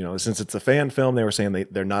 since it's a fan film, they were saying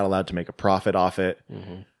they're not allowed to make a profit off it.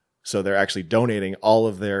 Mm-hmm. So they're actually donating all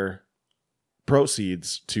of their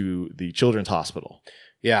proceeds to the children's hospital.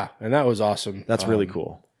 Yeah, and that was awesome. That's really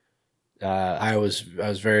cool. I was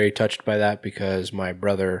very touched by that because my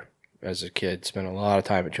brother, as a kid, spent a lot of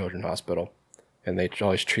time at Children's Hospital, and they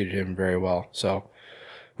always treated him very well. So,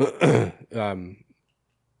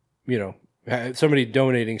 somebody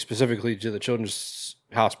donating specifically to the Children's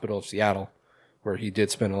Hospital of Seattle, where he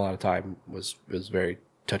did spend a lot of time, was very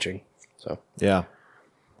touching. So yeah.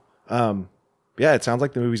 It sounds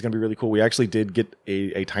like the movie's going to be really cool. We actually did get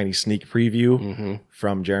a tiny sneak preview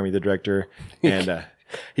from Jeremy, the director. And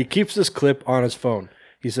he keeps this clip on his phone.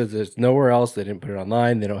 He says there's nowhere else. They didn't put it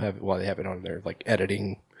online. They don't have it. Well, they have it on their like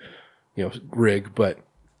editing, rig, but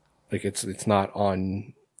like it's not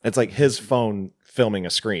on. It's like his phone filming a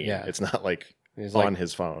screen. Yeah. It's not like He's on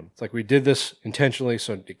his phone. It's like we did this intentionally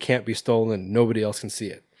so it can't be stolen. Nobody else can see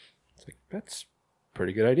it. It's like, that's a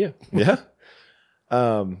pretty good idea. Yeah.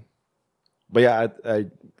 But yeah, I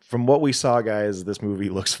from what we saw, guys, this movie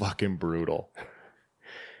looks fucking brutal.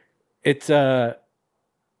 It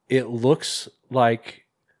looks like,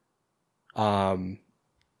 it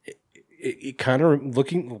kind of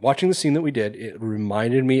watching the scene that we did. It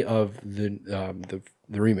reminded me of the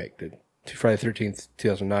remake, the Friday the 13th,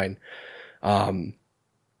 2009.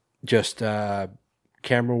 Just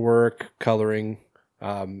camera work, coloring.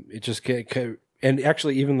 It just and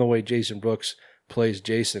actually even the way Jason Brooks plays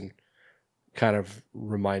Jason kind of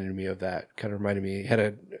reminded me of that. Kind of reminded me, it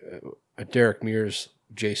had a Derek Mears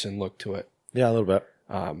Jason look to it. Yeah, a little bit.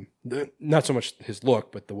 Not so much his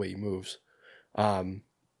look, but the way he moves. But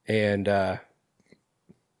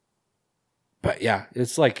yeah,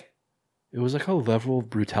 it's like, it was like a level of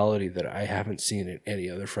brutality that I haven't seen in any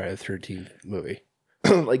other Friday the 13th movie.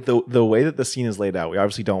 Like the way that the scene is laid out, we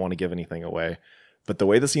obviously don't want to give anything away, but the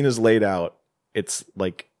way the scene is laid out, it's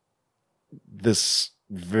like this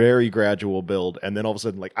very gradual build, and then all of a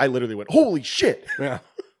sudden, like, I literally went, holy shit. Yeah.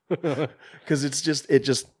 Because it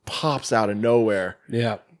just pops out of nowhere.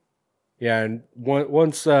 Yeah. Yeah. And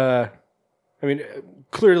once,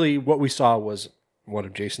 clearly what we saw was one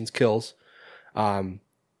of Jason's kills. When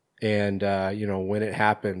it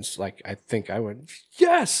happens, like, I think I went,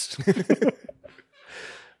 yes,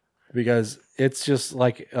 because it's just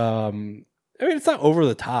like, it's not over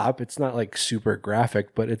the top. It's not like super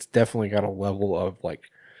graphic, but it's definitely got a level of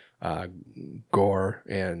like, gore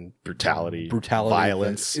and brutality,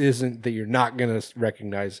 violence that you're not going to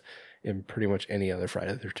recognize in pretty much any other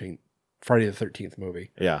Friday the 13th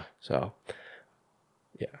movie. Yeah. So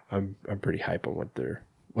yeah, I'm pretty hype on what they're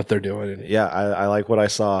doing. And yeah, I like what I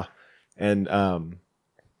saw. And,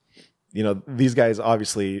 these guys,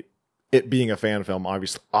 obviously, it being a fan film,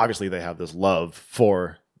 obviously they have this love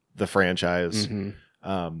for the franchise. Mm-hmm.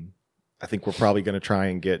 I think we're probably going to try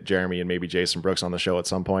and get Jeremy and maybe Jason Brooks on the show at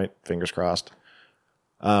some point. Fingers crossed.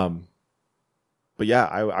 But yeah,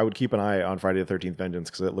 I would keep an eye on Friday the 13th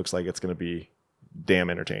Vengeance because it looks like it's going to be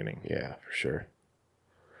damn entertaining. Yeah, for sure.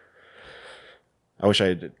 I wish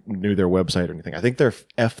I knew their website or anything. I think they're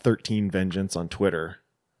F13 Vengeance on Twitter.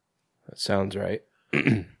 That sounds right.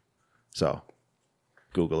 So,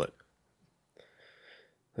 Google it.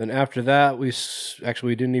 Then after that, we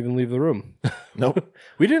didn't even leave the room. Nope.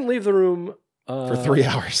 We didn't leave the room for 3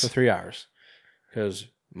 hours. For 3 hours. Because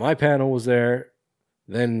my panel was there.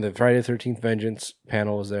 Then the Friday the 13th Vengeance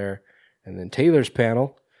panel was there. And then Taylor's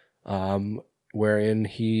panel, wherein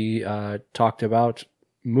he talked about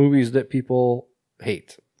movies that people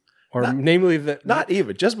hate. Or namely that... Not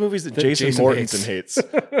even. Just movies that Jason Mortensen hates.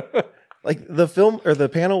 Like the film or the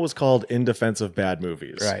panel was called In Defense of Bad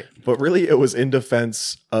Movies. Right. But really it was in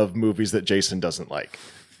defense of movies that Jason doesn't like.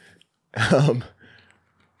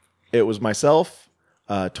 It was myself,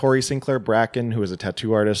 Tori Sinclair Bracken, who is a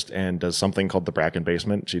tattoo artist and does something called the Bracken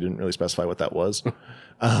Basement. She didn't really specify what that was.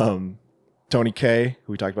 Tony Kay,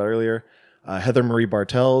 who we talked about earlier. Heather Marie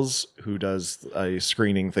Bartels, who does a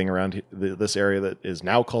screening thing around this area that is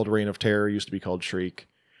now called Reign of Terror, used to be called Shriek.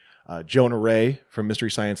 Jonah Ray from Mystery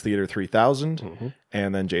Science Theater 3000, mm-hmm.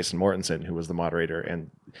 and then Jason Mortensen, who was the moderator.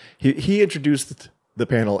 And he introduced the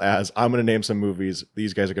panel as, I'm going to name some movies.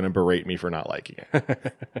 These guys are going to berate me for not liking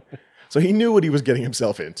it. So he knew what he was getting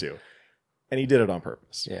himself into. And he did it on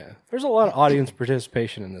purpose. Yeah. There's a lot of audience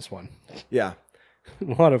participation in this one. Yeah. A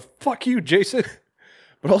lot of, fuck you, Jason.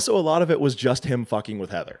 But also a lot of it was just him fucking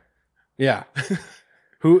with Heather. Yeah.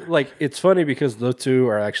 Who, like, it's funny because those two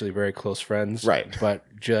are actually very close friends. Right. But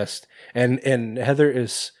just, and Heather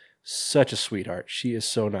is such a sweetheart. She is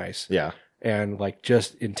so nice. Yeah. And, like,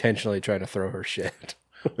 just intentionally trying to throw her shit.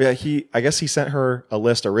 Yeah, I guess he sent her a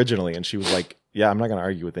list originally, and she was like, "Yeah, I'm not going to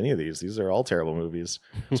argue with any of these. These are all terrible movies."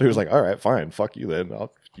 So he was like, "All right, fine, fuck you then.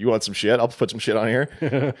 You want some shit? I'll put some shit on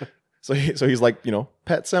here." So he's like,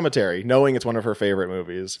 Pet Sematary, knowing it's one of her favorite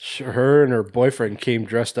movies. Her and her boyfriend came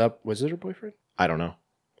dressed up. Was it her boyfriend? I don't know.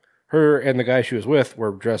 Her and the guy she was with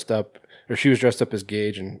were dressed up, or she was dressed up as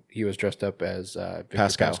Gage, and he was dressed up as Victor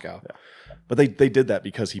Pascal. Yeah. But they did that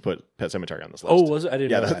because he put Pet Sematary on this list. Oh, was it? I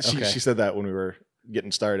didn't know that. She said that when we were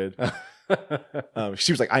getting started.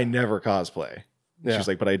 She was like, I never cosplay. Yeah. She was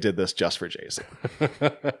like, but I did this just for Jason.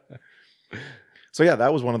 So yeah,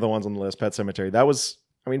 that was one of the ones on the list, Pet Sematary. That was,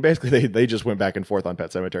 basically they just went back and forth on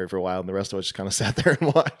Pet Sematary for a while, and the rest of us just kind of sat there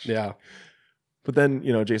and watched. Yeah. But then,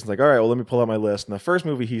 Jason's like, all right, well, let me pull out my list. And the first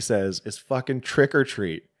movie he says is fucking Trick or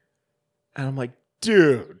Treat. And I'm like,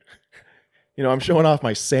 dude, I'm showing off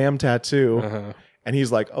my Sam tattoo. Uh-huh. And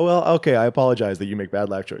he's like, oh, well, okay, I apologize that you make bad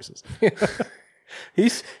life choices.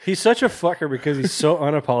 He's such a fucker because he's so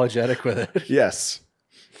unapologetic with it. Yes.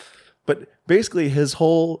 But basically his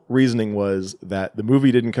whole reasoning was that the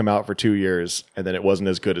movie didn't come out for 2 years and then it wasn't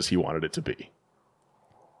as good as he wanted it to be.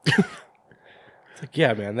 It's like,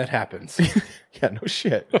 yeah, man, that happens. Yeah, no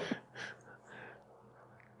shit.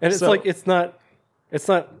 And it's like, it's not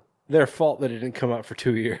their fault that it didn't come out for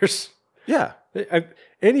 2 years. Yeah.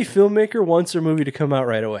 Any filmmaker wants their movie to come out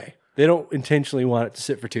right away. They don't intentionally want it to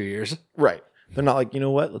sit for 2 years. Right. They're not like, you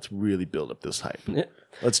know what? Let's really build up this hype.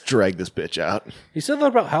 Let's drag this bitch out. He said that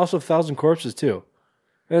about House of 1,000 Corpses too.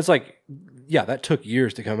 And it's like, yeah, that took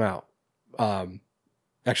years to come out.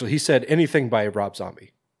 Actually, he said anything by Rob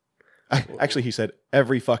Zombie. Actually, he said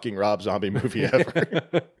every fucking Rob Zombie movie ever.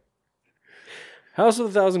 House of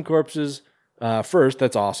 1,000 Corpses, first,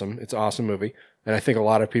 that's awesome. It's an awesome movie. And I think a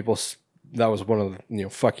lot of people, that was one of the,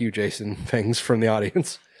 fuck you, Jason things from the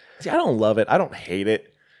audience. See, I don't love it. I don't hate it.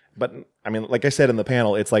 But, like I said in the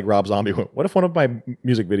panel, it's like Rob Zombie. What if one of my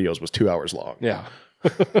music videos was 2 hours long? Yeah.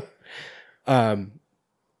 But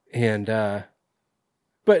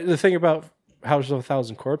the thing about House of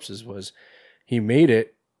 1,000 Corpses was he made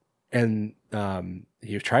it and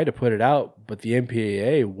he tried to put it out, but the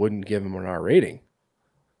MPAA wouldn't give him an R rating.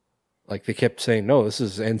 Like they kept saying, no, this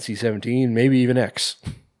is NC-17, maybe even X.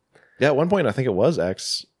 Yeah, at one point I think it was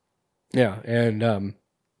X. Yeah, and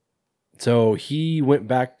so he went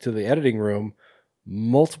back to the editing room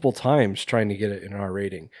multiple times trying to get it an R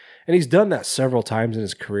rating. And he's done that several times in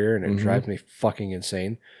his career, and it drives me fucking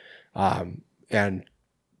insane. And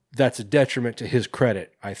that's a detriment to his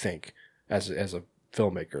credit, I think, as a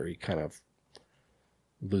filmmaker. He kind of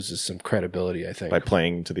loses some credibility, I think. By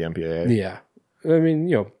playing to the MPAA? Yeah.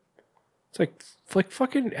 It's like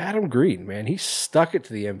fucking Adam Green, man. He stuck it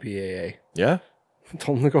to the MPAA. Yeah?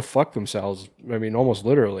 Told them to go fuck themselves. Almost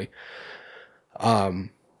literally.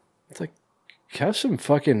 It's like, have some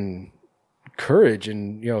fucking courage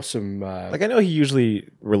and, some... I know he usually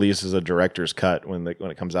releases a director's cut when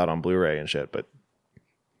it comes out on Blu-ray and shit, but...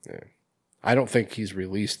 Yeah. I don't think he's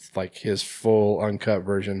released, his full uncut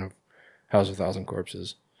version of House of 1,000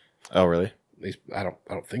 Corpses. Oh, really? At least, I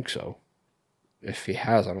don't think so. If he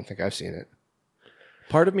has, I don't think I've seen it.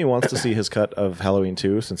 Part of me wants to see his cut of Halloween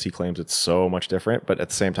 2 since he claims it's so much different, but at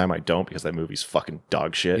the same time I don't because that movie's fucking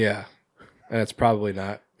dog shit. Yeah. And it's probably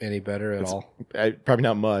not any better at all. Probably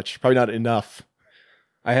not much. Probably not enough.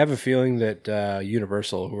 I have a feeling that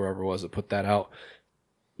Universal, whoever was that put that out,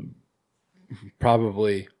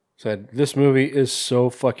 probably said, this movie is so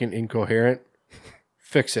fucking incoherent,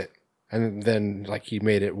 fix it. And then he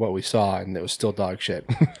made it what we saw and it was still dog shit.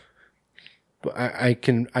 But I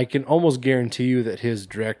can almost guarantee you that his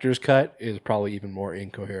director's cut is probably even more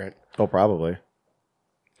incoherent. Oh, probably.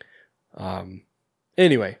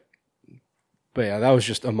 Anyway, but yeah, that was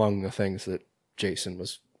just among the things that Jason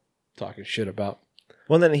was talking shit about.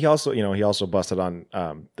 Well, and then he also busted on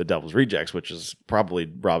The Devil's Rejects, which is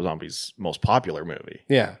probably Rob Zombie's most popular movie.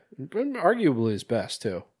 Yeah, arguably his best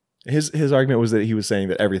too. His argument was that he was saying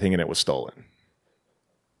that everything in it was stolen.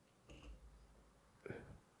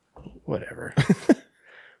 Whatever. What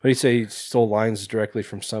do you say? He stole lines directly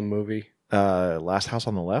from some movie? Last House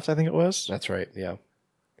on the Left, I think it was. That's right. Yeah.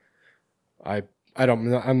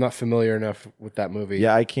 I'm not familiar enough with that movie.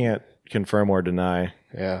 Yeah, I can't confirm or deny.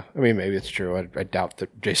 Yeah, maybe it's true. I doubt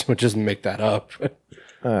that Jason would just make that up.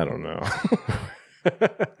 I don't know.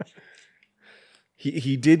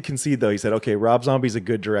 He did concede though. He said, "Okay, Rob Zombie's a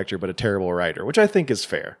good director, but a terrible writer," which I think is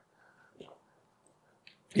fair.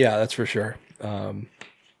 Yeah, that's for sure.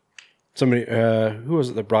 Somebody, who was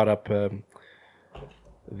it that brought up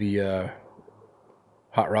the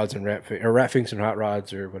Hot Rods and Rat Finks and Hot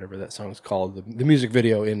Rods or whatever that song's called, the music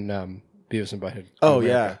video in Beavis and Butthead. Oh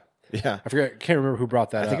yeah, Yeah. Can't remember who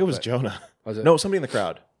brought that up. I think it was Jonah. Was it? No, somebody in the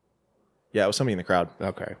crowd. Yeah, it was somebody in the crowd.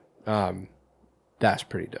 Okay. That's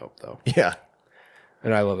pretty dope, though. Yeah.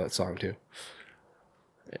 And I love that song, too.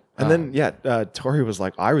 And then, Tori was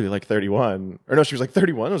like, I really like 31. Or no, she was like,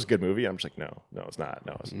 31 was a good movie. I'm just like, no, it's not.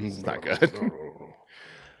 No, it's not good.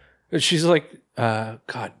 And she's like,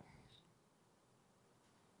 God.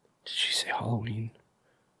 Did she say Halloween?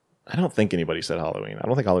 I don't think anybody said Halloween. I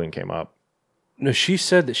don't think Halloween came up. No, she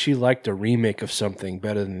said that she liked a remake of something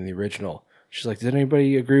better than the original. She's like, did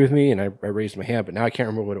anybody agree with me? And I raised my hand, but now I can't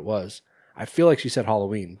remember what it was. I feel like she said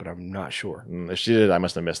Halloween, but I'm not sure. If she did, I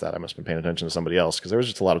must have missed that. I must have been paying attention to somebody else because there was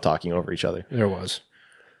just a lot of talking over each other. There was.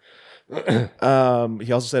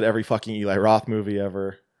 He also said every fucking Eli Roth movie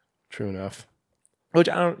ever. True enough. Which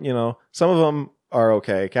I don't, some of them are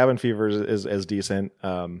okay. Cabin Fever is decent.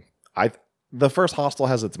 The first Hostel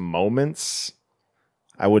has its moments.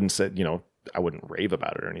 I wouldn't say, I wouldn't rave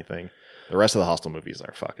about it or anything. The rest of the Hostel movies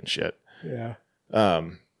are fucking shit. Yeah.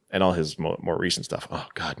 And all his more recent stuff. Oh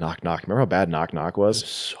God, Knock Knock. Remember how bad Knock Knock was? It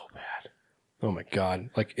was so bad. Oh my God.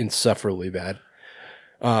 Like insufferably bad.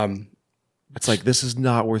 It's like, this is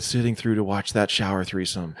not worth sitting through to watch that shower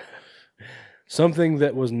threesome. Something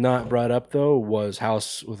that was not brought up though was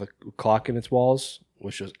House with a Clock in its Walls,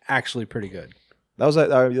 which was actually pretty good. That was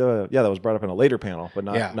that was brought up in a later panel, but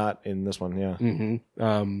not in this one. Yeah.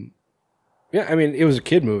 Mm-hmm. Yeah, I mean, it was a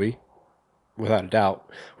kid movie, without a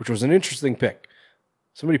doubt, which was an interesting pick.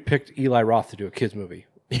 Somebody picked Eli Roth to do a kids movie.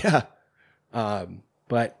 Yeah.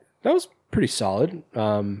 But that was pretty solid.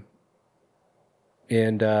 And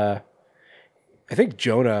I think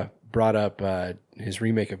Jonah brought up his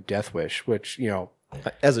remake of Death Wish, which,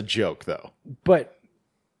 as a joke, though. But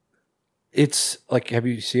it's like, have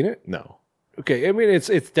you seen it? No. Okay, I mean, it's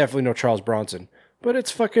definitely no Charles Bronson, but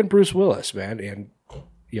it's fucking Bruce Willis, man. And,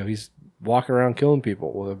 he's walking around killing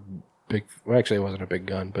people with a big, well, actually, it wasn't a big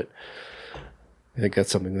gun, but I think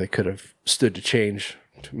that's something they could have stood to change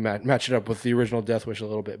to match it up with the original Death Wish a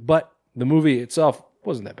little bit. But the movie itself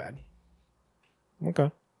wasn't that bad.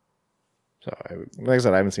 Okay. So, like I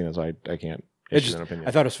said, I haven't seen it, so I can't issue an opinion.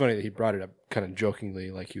 I thought it was funny that he brought it up kind of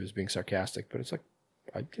jokingly, like he was being sarcastic, but it's like,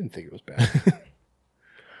 I didn't think it was bad.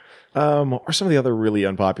 What are some of the other really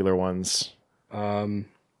unpopular ones? Well,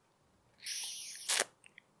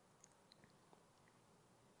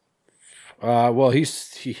 he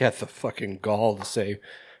had the fucking gall to say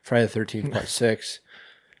Friday the 13th Part 6.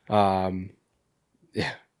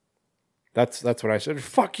 Yeah. That's when I said,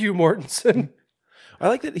 fuck you, Mortensen. I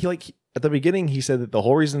like that he at the beginning he said that the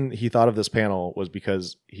whole reason he thought of this panel was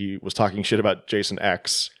because he was talking shit about Jason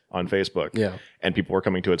X on Facebook. Yeah. And people were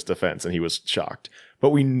coming to its defense and he was shocked. But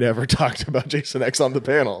we never talked about Jason X on the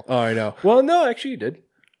panel. Oh, I know. Well, no, actually you did.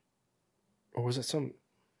 Or was it some...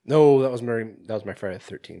 No, that was my Friday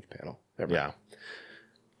the 13th panel. Never mind. Yeah.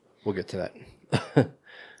 We'll get to that.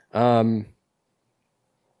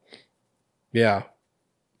 Yeah.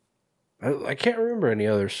 I can't remember any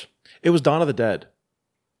others. It was Dawn of the Dead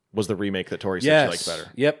was the remake that Tori said she liked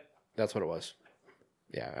better. Yep. That's what it was.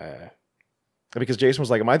 Yeah. Because Jason was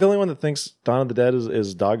like, am I the only one that thinks Dawn of the Dead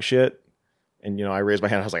is dog shit? And, I raised my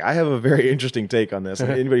hand. I was like, I have a very interesting take on this.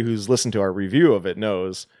 And anybody who's listened to our review of it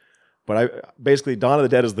knows. But basically, Dawn of the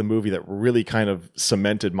Dead is the movie that really kind of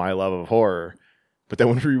cemented my love of horror. But then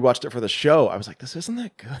when we rewatched it for the show, I was like, this isn't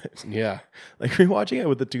that good. Yeah. Like rewatching it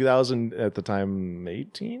with the 2000, at the time,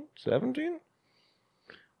 18, 17?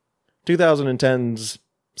 2010's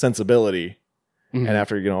sensibility. Mm-hmm. And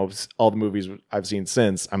after, all the movies I've seen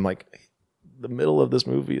since, I'm like, the middle of this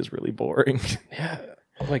movie is really boring. Yeah.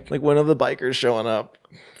 Like one of the bikers showing up.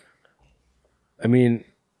 I mean...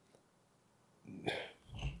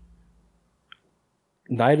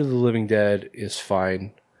 Night of the Living Dead is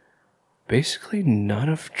fine. Basically, none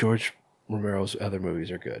of George Romero's other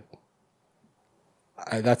movies are good.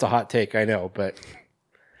 That's a hot take, I know, but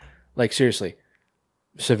like seriously,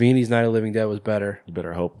 Savini's Night of the Living Dead was better. You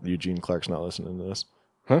better hope Eugene Clark's not listening to this.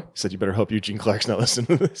 Huh? He said you better hope Eugene Clark's not listening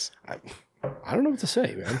to this. I don't know what to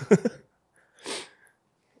say,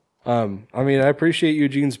 man. I mean, I appreciate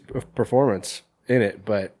Eugene's performance in it,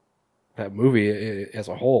 but that movie as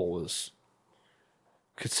a whole was...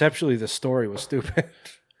 Conceptually, the story was stupid.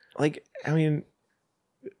 Like, I mean,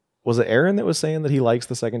 was it Aaron that was saying that he likes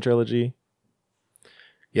the second trilogy?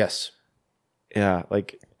 Yes. Yeah,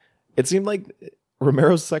 like, it seemed like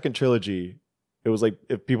Romero's second trilogy, it was like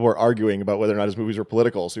if people were arguing about whether or not his movies were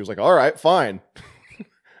political. So he was like, all right, fine.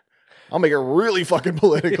 I'll make it really fucking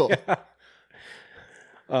political.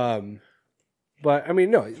 Yeah. But, I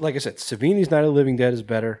mean, no, like I said, Savini's Night of the Living Dead is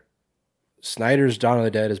better. Snyder's Dawn of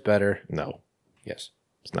the Dead is better. No. Yes.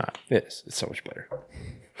 It's not. It is. It's so much better.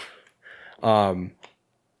 And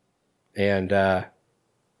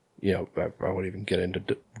you know, I won't even get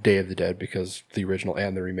into Day of the Dead because the original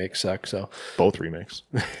and the remake suck. So Both remakes.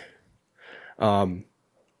 But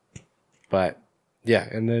yeah,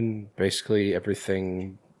 and then basically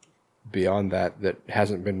everything beyond that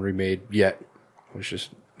hasn't been remade yet was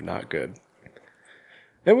just not good.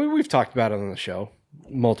 And we've talked about it on the show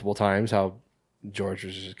multiple times how George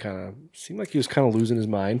was just kind of seemed like he was kind of losing his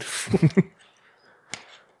mind.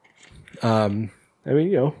 I mean,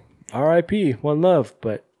 you know, R.I.P. One love,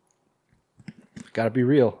 but gotta be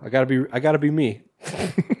real. I gotta be me.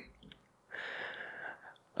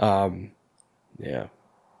 Yeah.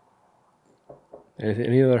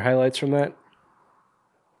 Any other highlights from that?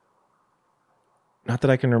 Not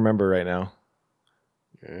that I can remember right now.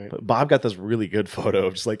 All right. But Bob got this really good photo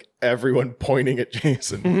of just like everyone pointing at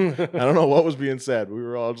Jason. I don't know what was being said. We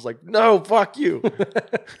were all just like, no, fuck you.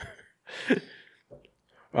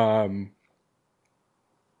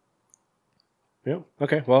 Yeah.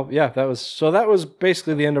 Okay. Well, yeah, that was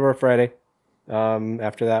basically the end of our Friday.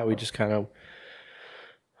 After that, we just kind of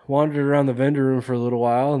wandered around the vendor room for a little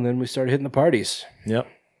while, and then we started hitting the parties. Yep.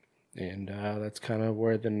 And that's kind of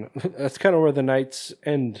where the nights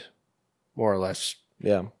end, more or less.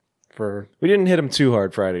 Yeah. We didn't hit him too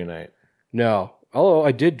hard Friday night. No, although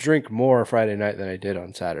I did drink more Friday night than I did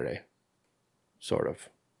on Saturday. Sort of.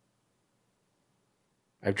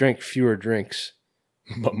 I've drank fewer drinks.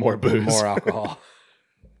 But more booze. More alcohol.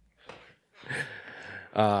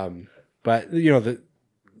 But, you know, the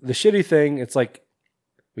shitty thing, it's like,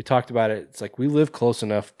 we talked about it, it's like we live close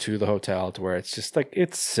enough to the hotel to where it's just like,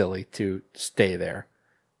 it's silly to stay there.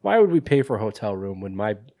 Why would we pay for a hotel room when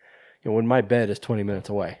my bed is 20 minutes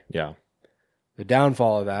away? Yeah. The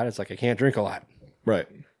downfall of that is like I can't drink a lot. Right.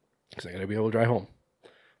 Because I got to be able to drive home.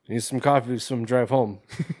 I need some coffee, some drive home.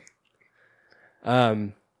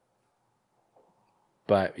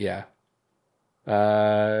 But yeah.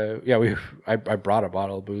 I brought a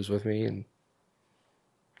bottle of booze with me and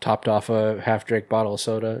topped off a half-drink bottle of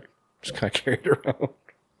soda. Just kind of carried it around.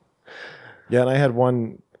 Yeah, and I had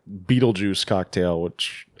one Beetlejuice cocktail,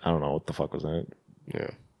 which I don't know what the fuck was in it. Yeah.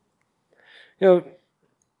 You know,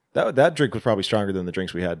 that drink was probably stronger than the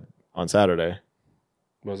drinks we had on Saturday.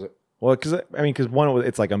 Was it? Well, because one,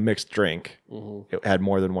 it's like a mixed drink. Mm-hmm. It had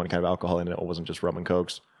more than one kind of alcohol in it. It wasn't just rum and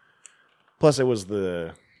cokes. Plus, it was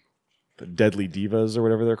the Deadly Divas or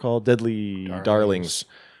whatever they're called, Deadly Darlings,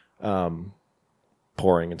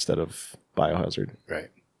 pouring instead of Biohazard. Right.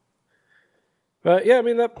 But yeah, I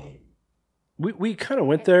mean that we kind of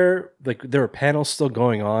went there. Like there were panels still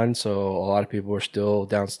going on, so a lot of people were still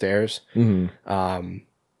downstairs. Mm-hmm.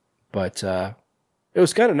 But it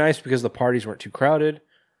was kind of nice because the parties weren't too crowded,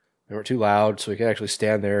 they weren't too loud, so we could actually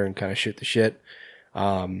stand there and kind of shoot the shit.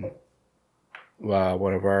 One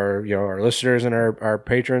of our our listeners and our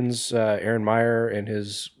patrons, Aaron Meyer and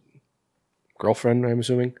his girlfriend, I'm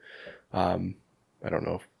assuming. I don't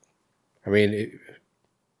know.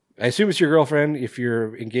 I assume it's your girlfriend. If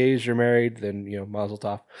you're engaged or married, then mazel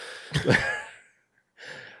tov.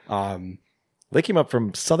 They came up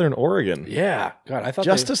from Southern Oregon. Yeah, God, I thought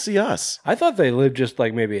just to see us. I thought they lived just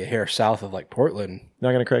like maybe a hair south of like Portland.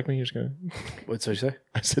 Not gonna correct me. You're just gonna. What'd you say?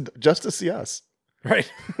 I said just to see us.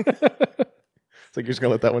 Right. It's like you're just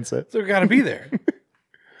gonna let that one sit. So we gotta be there.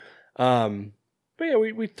 But yeah,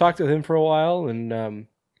 we talked to him for a while, and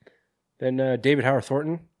then David Howard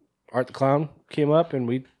Thornton, Art the Clown, came up, and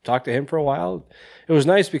we talked to him for a while. It was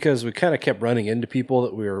nice because we kind of kept running into people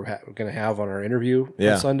that we were going to have on our interview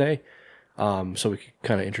on Sunday, so we could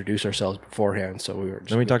kind of introduce ourselves beforehand. So we were.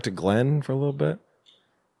 Then we talked to Glenn for a little bit.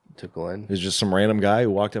 To Glenn, he's just some random guy who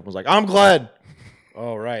walked up and was like, "I'm Glenn."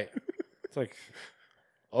 Oh right, it's like,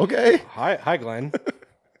 okay, hi Glenn.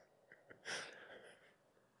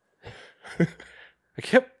 I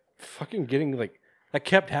kept fucking getting that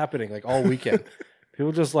kept happening all weekend.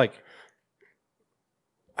 People just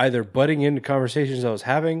either butting into conversations I was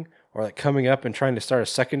having or coming up and trying to start a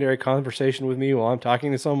secondary conversation with me while I'm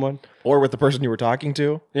talking to someone. Or with the person you were talking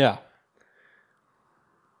to. Yeah.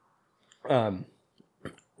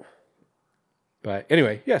 But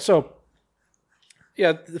anyway, yeah, so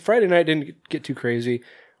yeah, the Friday night didn't get too crazy,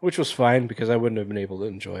 which was fine because I wouldn't have been able to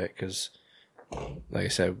enjoy it because, like I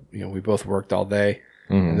said, we both worked all day,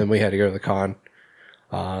 and then we had to go to the con,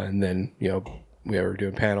 and then we were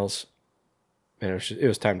doing panels, and it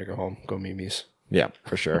was time to go home, go memes. Yeah,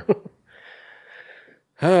 for sure.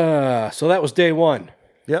 So that was day one.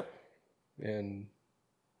 Yep. And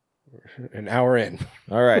an hour in.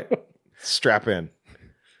 All right, strap in.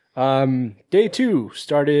 Day two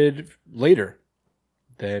started later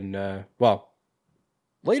than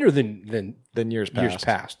later than years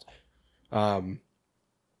past.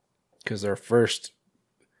 Because their first,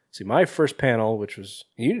 my first panel, which was,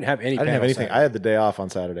 you didn't have any. I didn't have anything. I had the day off on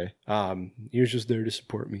Saturday. You were just there to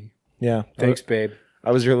support me. Yeah. Thanks, babe.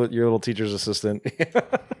 I was your little teacher's assistant.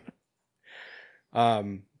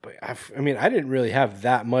 But I mean, I didn't really have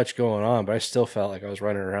that much going on, but I still felt like I was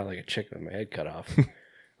running around like a chicken with my head cut off.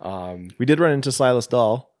 We did run into Silas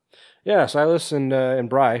Dahl. Yeah, Silas and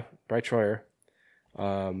Bry Troyer.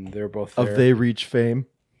 They were both there. Of They Reach fame.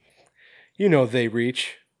 You know, They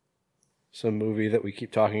Reach. Some movie that we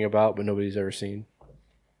keep talking about, but nobody's ever seen.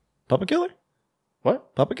 Puppet Killer?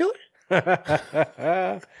 What? Puppet Killer?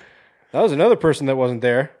 That was another person that wasn't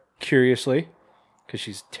there, curiously, because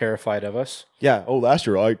she's terrified of us. Yeah. Oh, last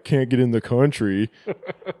year, I can't get in the country.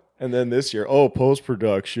 And then this year,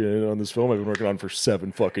 post-production on this film I've been working on for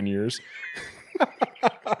 7 fucking years.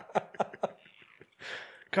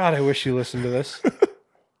 God, I wish you listened to this.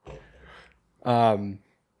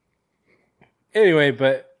 Anyway,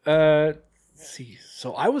 but let's see.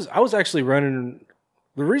 So I was actually running.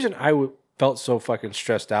 The reason I felt so fucking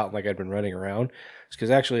stressed out, like I'd been running around, is because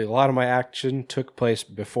actually a lot of my action took place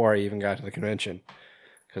before I even got to the convention.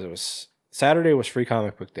 Because it was Saturday was Free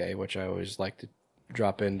Comic Book Day, which I always like to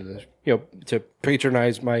drop into the to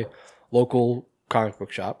patronize my local comic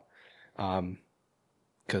book shop.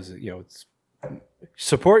 Because it's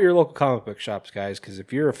support your local comic book shops, guys. Because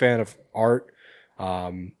if you're a fan of art,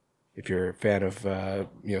 if you're a fan of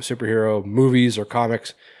superhero movies or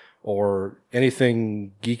comics or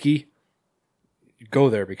anything geeky, go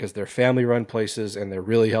there because they're family-run places and they're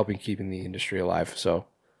really helping keeping the industry alive. So,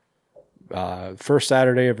 first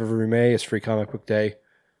Saturday of every May is Free Comic Book Day.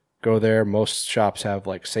 Go there. Most shops have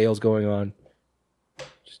like sales going on.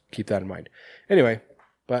 Just keep that in mind. Anyway,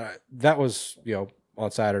 but that was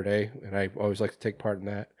on Saturday, and I always like to take part in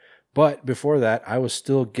that. But before that, I was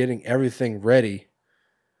still getting everything ready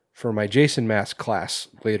for my Jason mask class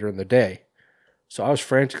later in the day. So I was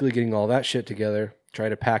frantically getting all that shit together,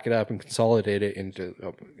 trying to pack it up and consolidate it into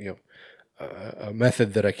a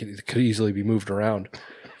method that I could easily be moved around.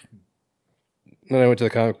 Then I went to the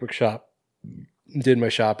comic book shop, did my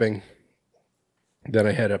shopping, then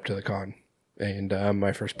I head up to the con. And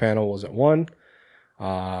my first panel was at 1.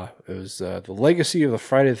 It was the legacy of the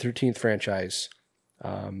Friday the 13th franchise,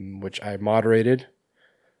 which I moderated.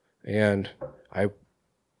 And I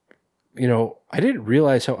didn't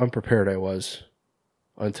realize how unprepared I was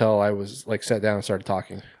until I was sat down and started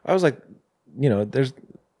talking. I was like, there's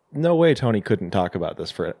no way Tony couldn't talk about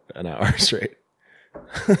this for an hour straight.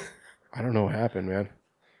 I don't know what happened, man.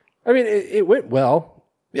 I mean, it went well.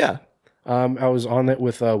 Yeah. I was on it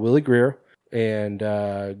with Willie Greer and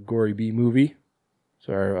Gory B Movie.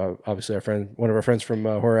 So obviously one of our friends from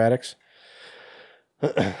Horror Addicts.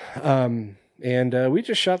 And we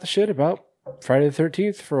just shot the shit about Friday the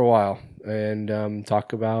 13th for a while and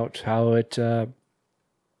talk about how it, how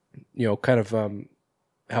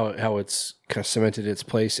it's kind of cemented its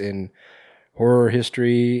place in horror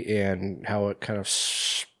history and how it kind of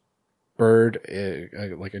spurred a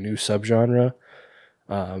new subgenre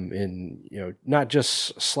in, not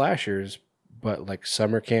just slashers, but like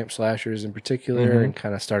summer camp slashers in particular, and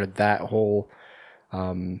kind of started that whole, I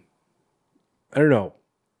don't know.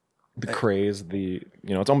 The craze,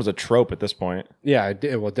 it's almost a trope at this point. Yeah, it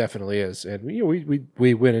definitely is. And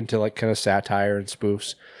we went into like kind of satire and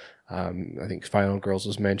spoofs. I think Final Girls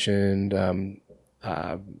was mentioned.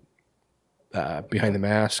 Behind the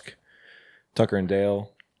Mask. Tucker and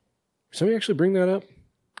Dale. Somebody actually bring that up?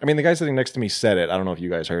 I mean, the guy sitting next to me said it. I don't know if you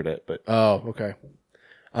guys heard it, but oh, okay.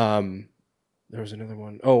 There was another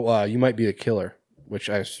one. Oh, You Might Be the Killer, which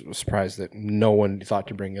I was surprised that no one thought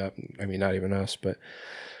to bring up. I mean, not even us, but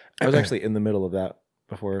I was actually in the middle of that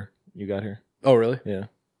before you got here. Oh, really? Yeah.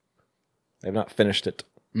 I have not finished it.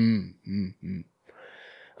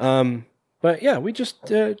 But yeah, we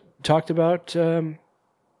just talked about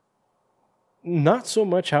not so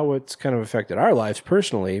much how it's kind of affected our lives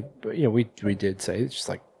personally, but we did say it's just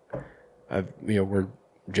like we're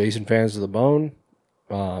Jason fans to the bone.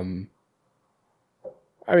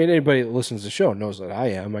 I mean, anybody that listens to the show knows that I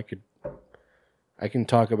am. I can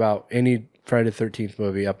talk about any Friday the 13th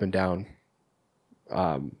movie up and down,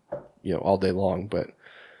 all day long. But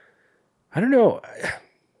I don't know.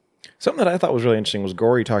 Something that I thought was really interesting was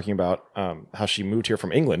Gory talking about how she moved here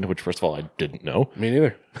from England, which first of all I didn't know. Me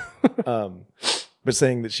neither. But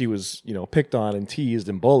saying that she was, picked on and teased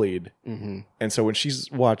and bullied. Mm-hmm. And so when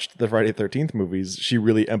she's watched the Friday the 13th movies, she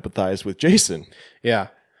really empathized with Jason. Yeah.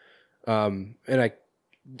 And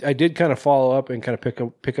I did kind of follow up and kind of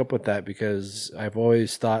pick up with that because I've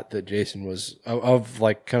always thought that Jason was of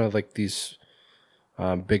like kind of like these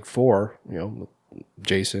big four,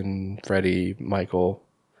 Jason, Freddy, Michael,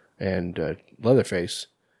 and Leatherface,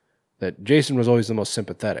 that Jason was always the most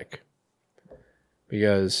sympathetic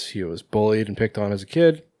because he was bullied and picked on as a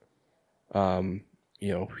kid.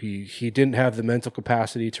 He didn't have the mental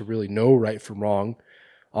capacity to really know right from wrong.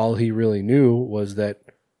 All he really knew was that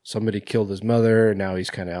somebody killed his mother, and now he's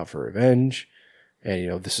kind of out for revenge.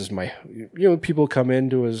 And this is my, people come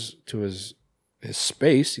into his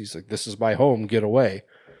space. He's like, this is my home. Get away.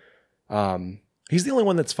 He's the only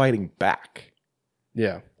one that's fighting back.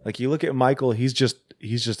 Yeah. Like you look at Michael, he's just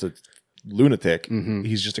a lunatic. Mm-hmm.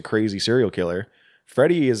 He's just a crazy serial killer.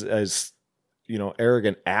 Freddy is as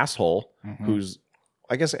arrogant asshole who's,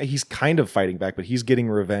 I guess he's kind of fighting back, but he's getting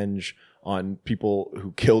revenge on people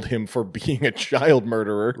who killed him for being a child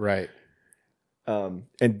murderer. Right.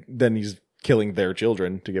 And then he's killing their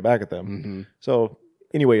children to get back at them. Mm-hmm. So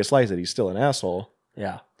anyway you slice it, he's still an asshole.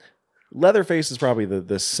 Yeah. Leatherface is probably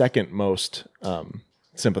the second most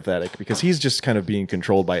sympathetic because he's just kind of being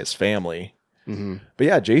controlled by his family. Mm-hmm. But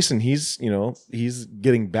yeah, Jason, he's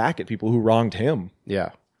getting back at people who wronged him. Yeah.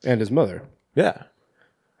 And his mother. Yeah.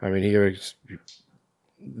 I mean, he was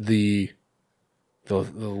the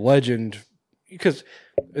legend, because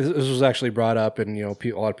this was actually brought up, and a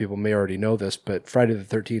lot of people may already know this, but Friday the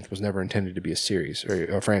 13th was never intended to be a series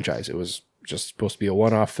or a franchise. It was just supposed to be a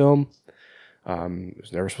one-off film. It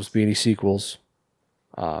was never supposed to be any sequels,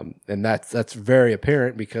 and that's very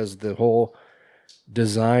apparent because the whole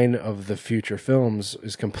design of the future films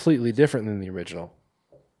is completely different than the original.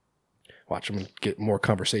 Watch, I'm going to get more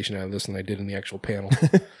conversation out of this than I did in the actual panel.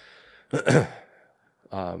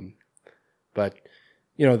 But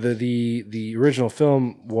the original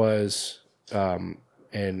film was a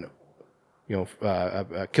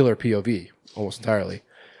killer POV almost entirely,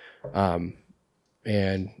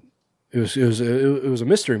 and it was a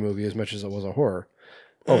mystery movie as much as it was a horror.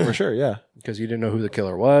 Oh, for sure, yeah. Because you didn't know who the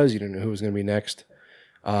killer was, you didn't know who was going to be next,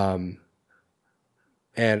 and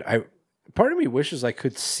part of me wishes I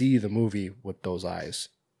could see the movie with those eyes.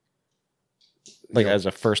 Like as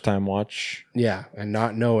a first time watch? Yeah, and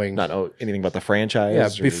not know anything about the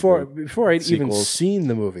franchise. Yeah, before I'd even sequels. seen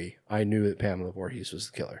the movie, I knew that Pamela Voorhees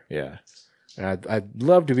was the killer. Yeah. And I'd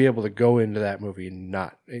love to be able to go into that movie and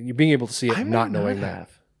being able to see it not knowing that.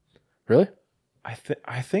 Really? I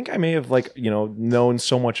think I may have known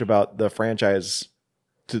so much about the franchise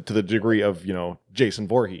to the degree of, Jason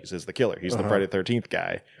Voorhees is the killer. He's the Friday the 13th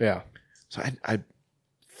guy. Yeah. So I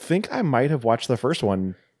think I might have watched the first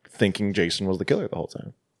one thinking Jason was the killer the whole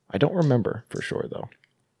time. I don't remember for sure, though.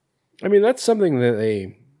 I mean, that's something that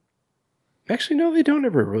they... Actually, no, they don't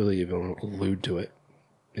ever really even allude to it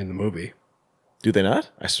in the movie. Do they not?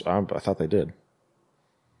 I thought they did.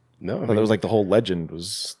 No. I thought it was like the whole legend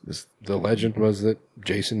was this. The legend was that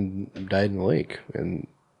Jason died in the lake, and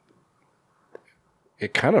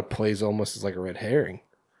it kind of plays almost as like a red herring.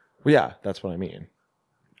 Well, yeah, that's what I mean.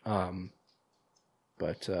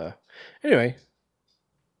 But anyway,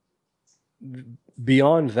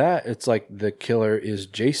 beyond that, it's like the killer is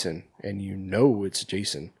Jason, and it's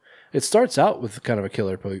Jason. It starts out with kind of a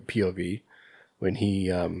killer POV when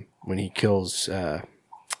he kills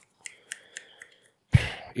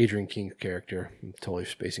Adrian King's character. I'm totally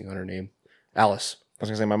spacing on her name, Alice. I was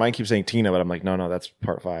gonna say my mind keeps saying Tina, but I'm like, no, that's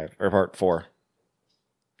part 5 or part 4,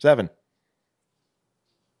 7,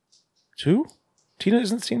 2.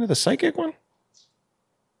 Isn't Tina the psychic one?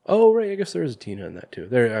 Oh, right. I guess there is a Tina in that too.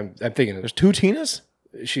 I'm thinking there's 2 Tinas.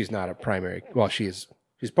 She's not a primary. Well, she's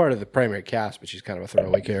part of the primary cast, but she's kind of a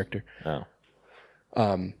throwaway character. Oh.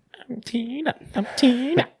 I'm Tina.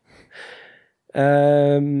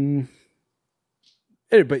 But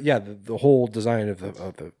yeah, the whole design of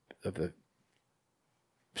the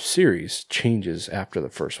series changes after the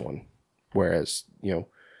first one. Whereas, it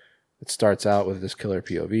starts out with this killer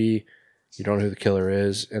POV. You don't know who the killer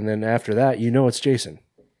is, and then after that, it's Jason.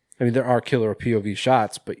 I mean, there are killer POV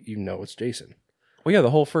shots, but it's Jason. Well, yeah,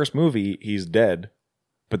 the whole first movie, he's dead,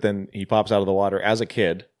 but then he pops out of the water as a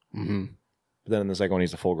kid. Mm-hmm. But then in the second one,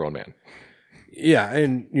 he's a full-grown man. Yeah,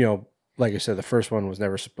 and like I said, the first one was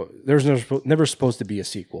never supposed. There was never supposed to be a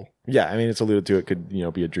sequel. Yeah, I mean, it's alluded to. It could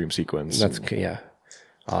be a dream sequence. Yeah.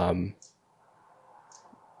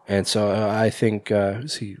 And so I think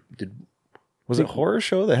was it Horror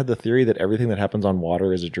Show that had the theory that everything that happens on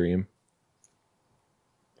water is a dream?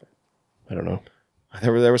 I don't know.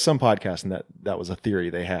 There was some podcast, and that was a theory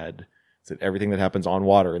they had, that everything that happens on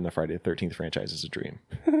water in the Friday the 13th franchise is a dream.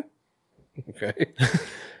 Okay.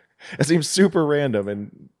 It seems super random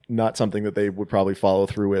and not something that they would probably follow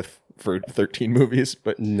through with for 13 movies,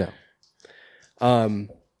 but no. Or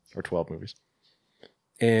 12 movies.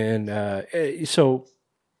 And so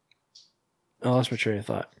I lost my train of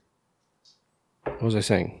thought. What was I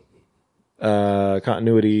saying?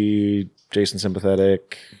 Continuity, Jason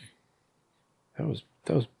sympathetic. That was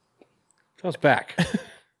back. What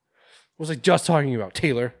was I just talking about,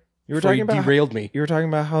 Taylor? You were talking about derailed me. You were talking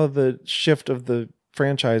about how the shift of the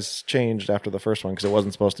franchise changed after the first one because it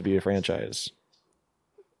wasn't supposed to be a franchise.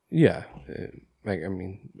 Yeah, I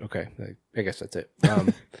mean, okay. I guess that's it.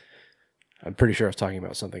 I'm pretty sure I was talking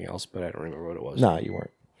about something else, but I don't remember what it was. Nah, you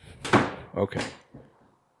weren't. Okay.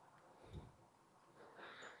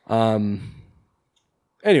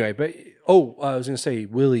 Anyway, but I was gonna say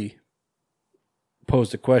Willie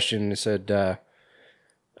posed a question and said, oh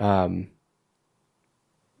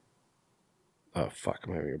fuck,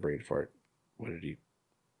 I'm having a brain fart. What did he?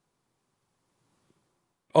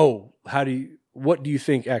 Oh, what do you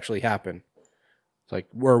think actually happened? It's like,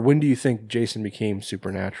 or when do you think Jason became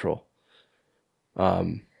supernatural?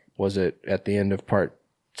 Was it at the end of part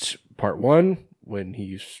one when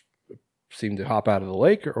he seemed to hop out of the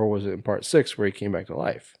lake, or was it in part 6 where he came back to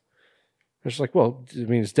life? It's like, well, I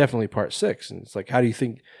mean, it's definitely part 6. And it's like, how do you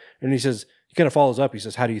think? And he says, he kind of follows up. He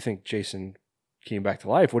says, how do you think Jason came back to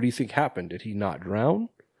life? What do you think happened? Did he not drown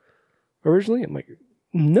originally? I'm like,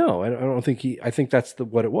 no, I don't think I think that's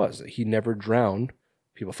what it was. That he never drowned.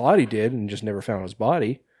 People thought he did and just never found his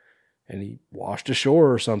body. And he washed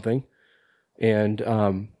ashore or something.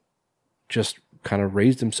 And just kind of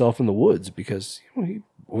raised himself in the woods because he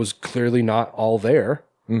was clearly not all there.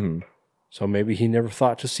 Mm-hmm. So maybe he never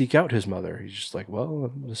thought to seek out his mother. He's just like,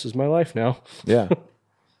 well, this is my life now. Yeah.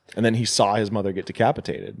 And then he saw his mother get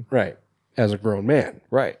decapitated. Right. As a grown man.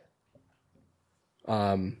 Right.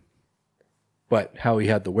 But how he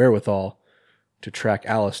had the wherewithal to track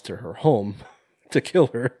Alice to her home to kill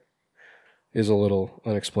her is a little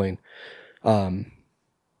unexplained.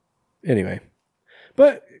 Anyway.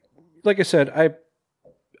 But like I said, I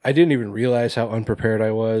didn't even realize how unprepared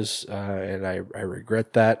I was, and I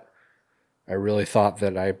regret that. I really thought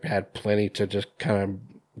that I had plenty to just kind of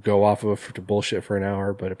go off of to bullshit for an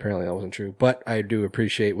hour, but apparently that wasn't true. But I do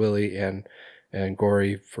appreciate Willie and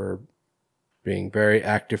Gory for being very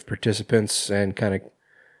active participants and kind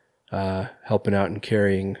of helping out and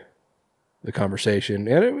carrying the conversation.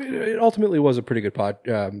 And it ultimately was a pretty good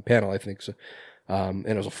panel, I think. So, and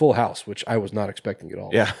it was a full house, which I was not expecting at all.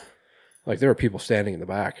 Yeah. Like there were people standing in the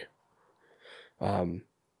back,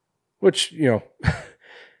 which, you know,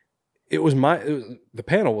 the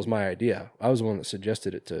panel was my idea. I was the one that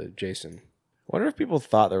suggested it to Jason. I wonder if people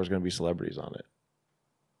thought there was going to be celebrities on it.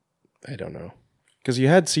 I don't know. Because you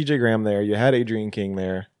had CJ Graham there, you had Adrian King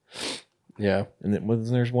there. Yeah. And then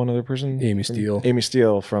there's one other person? Amy Steele. Amy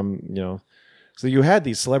Steele from, you know. So you had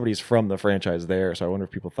these celebrities from the franchise there. So I wonder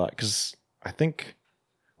if people thought, because I think,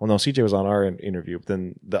 well, no, CJ was on our interview, but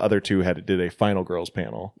then the other two did a Final Girls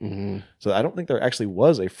panel. Mm-hmm. So I don't think there actually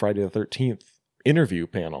was a Friday the 13th interview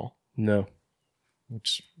panel. No.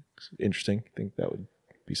 Which is interesting. I think that would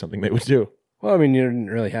be something they would do. Well, I mean, you didn't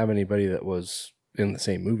really have anybody that was in the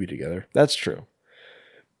same movie together. That's true.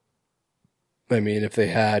 I mean, if they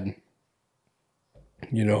had,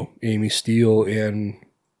 you know, Amy Steele and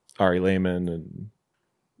Ari Lehman and...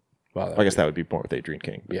 Well, I guess that would be more with Adrian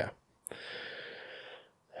King. But. Yeah.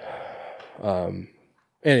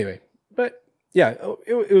 Anyway, but yeah,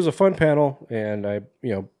 it was a fun panel, and I,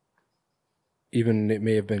 you know, even though it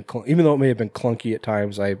may have been clunky at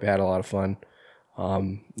times, I had a lot of fun,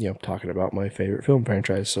 you know, talking about my favorite film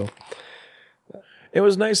franchise. So it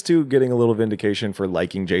was nice too, getting a little vindication for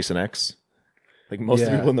liking Jason X. Like most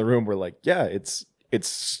of the people in the room were like, yeah, it's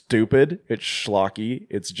stupid, it's schlocky,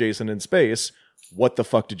 it's Jason in space. What the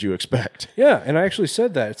fuck did you expect? Yeah, and I actually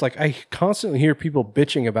said that. It's like I constantly hear people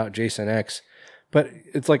bitching about Jason X, but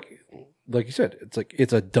it's like you said, it's like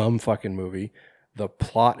it's a dumb fucking movie. The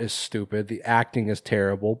plot is stupid, the acting is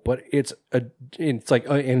terrible, but it's like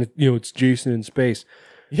and you know, it's Jason in space.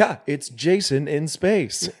 Yeah, it's Jason in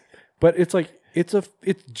space. But it's like it's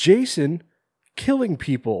Jason killing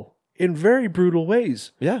people in very brutal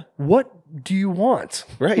ways. Yeah. What do you want?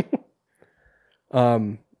 Right.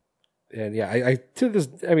 And yeah, I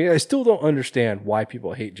still don't understand why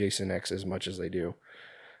people hate Jason X as much as they do.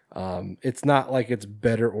 It's not like it's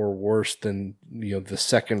better or worse than, you know, the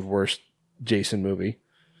second worst Jason movie.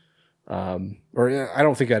 Or I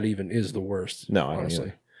don't think that even is the worst. No,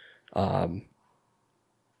 honestly. But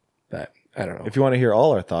I don't know. If you want to hear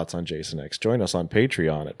all our thoughts on Jason X, join us on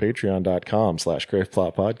Patreon at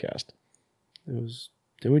patreon.com/CravePlot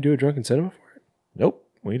Didn't we do a drunken cinema for it? Nope.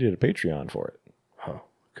 We did a Patreon for it. Oh,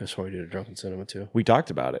 because we did a drunken cinema too. We talked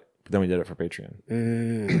about it, but then we did it for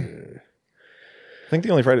Patreon. I think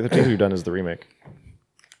the only Friday the 13th we've done is the remake.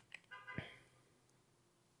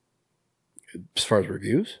 As far as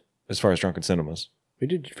reviews, as far as Drunken Cinemas. we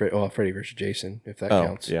did Freddy versus Jason, if that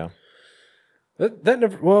counts. Yeah. That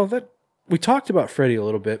never. Well, we talked about Freddy a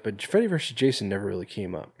little bit, but Freddy versus Jason never really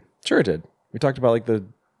came up. Sure it did. We talked about like the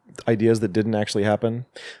ideas that didn't actually happen.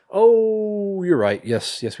 Oh, you're right.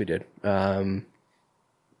 Yes, we did. Yeah.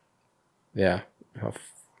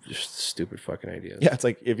 Just stupid fucking ideas. Yeah, it's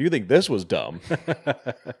like, if you think this was dumb.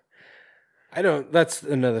 I don't. That's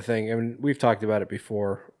another thing. I mean, we've talked about it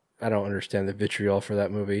before. I don't understand the vitriol for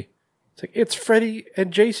that movie. It's like, it's Freddy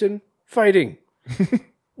and Jason fighting.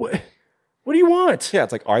 What do you want? Yeah,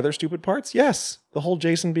 it's like, are there stupid parts? Yes. The whole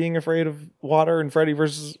Jason being afraid of water and Freddy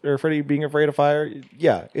being afraid of fire.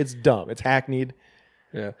 Yeah, it's dumb. It's hackneyed.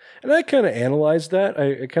 Yeah. And I kind of analyzed that.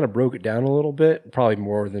 I kind of broke it down a little bit, probably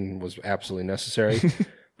more than was absolutely necessary.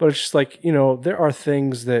 But it's just like, there are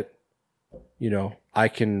things that, I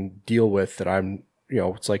can deal with that I'm,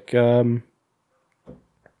 it's like, being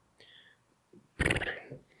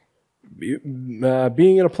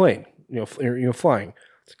in a plane, flying.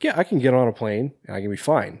 It's like, yeah, I can get on a plane and I can be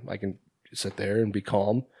fine. I can sit there and be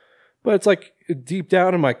calm. But it's like deep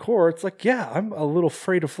down in my core, it's like, yeah, I'm a little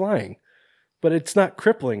afraid of flying, but it's not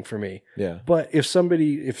crippling for me. Yeah. But if some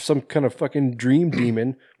kind of fucking dream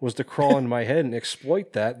demon was to crawl in my head and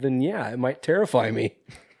exploit that, then yeah, it might terrify me.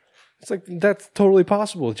 It's like, that's totally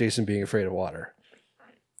possible with Jason being afraid of water.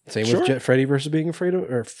 Same with Freddy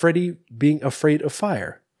Freddy being afraid of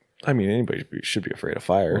fire. I mean, anybody should be afraid of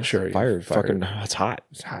fire. Well, sure. Fire. Fucking, it's hot.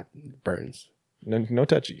 It's hot. It burns. No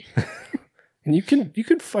touchy. And you can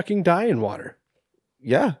fucking die in water.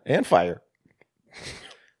 Yeah, and fire.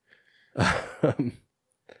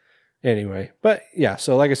 Anyway, but yeah,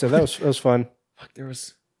 so like I said, that was fun. Fuck,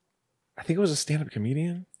 I think it was a stand-up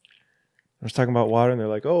comedian. I was talking about water, and they're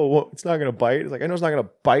like, "Oh, well, it's not gonna bite." It's like, I know it's not gonna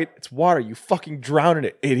bite. It's water. You fucking drown in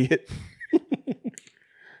it, idiot.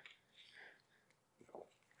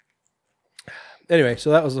 Anyway, so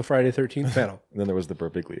that was the Friday 13th panel. And then there was the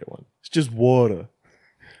Berbiglia one. It's just water.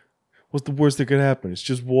 What's the worst that could happen? It's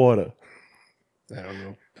just water. I don't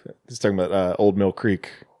know. He's talking about Old Mill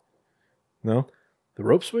Creek. No? The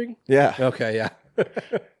rope swing? Yeah. Okay, yeah.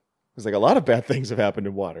 It's like, a lot of bad things have happened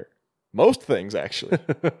in water. Most things, actually.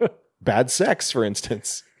 Bad sex, for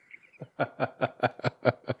instance.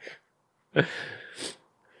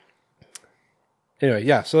 Anyway,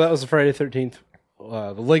 yeah, so that was the Friday 13th,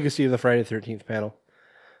 the legacy of the Friday 13th panel.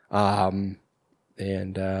 Let's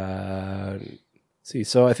see,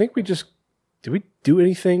 so I think did we do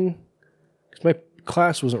anything? Because my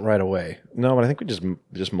class wasn't right away. No, but I think we just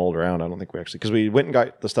mulled around. I don't think we actually, because we went and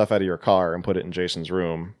got the stuff out of your car and put it in Jason's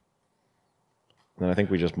room. And I think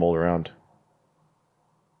we just mulled around.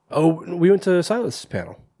 Oh, we went to Silas's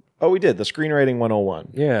panel. Oh, we did. The Screenwriting 101.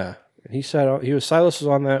 Yeah. And Silas was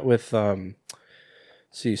on that with,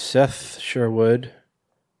 Seth Sherwood,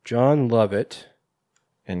 John Lovett,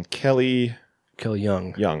 and Kelly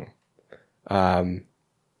Young.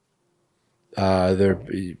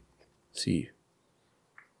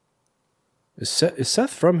 Is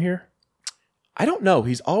Seth from here? I don't know.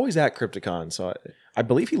 He's always at Crypticon, so I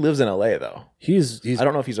believe he lives in LA though. He's I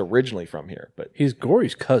don't know if he's originally from here, but he's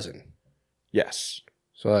Gory's cousin. Yes.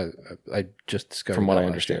 So I just discovered from what I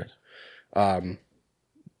understand.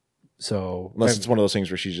 So unless it's one of those things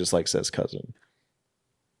where she just like says cousin.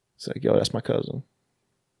 It's like, yo, that's my cousin.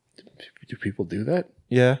 Do people do that?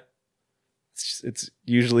 Yeah. It's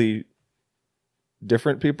usually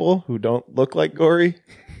different people who don't look like Gory.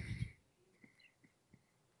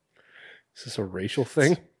 Is this a racial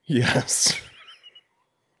thing? Yes.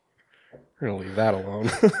 We're going to leave that alone.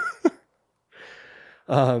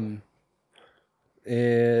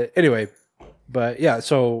 Anyway, but yeah,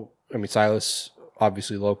 so, I mean, Silas,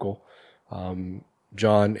 obviously local.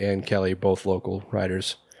 John and Kelly, both local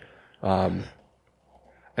writers. I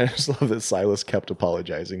just love that Silas kept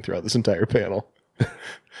apologizing throughout this entire panel.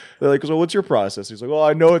 They're like, so what's your process? He's like, well,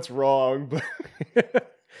 I know it's wrong, but...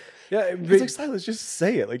 Yeah, it's like, Silas, just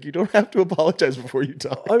say it. Like, you don't have to apologize before you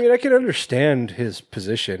talk. I mean, I can understand his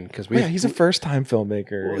position because he's a first-time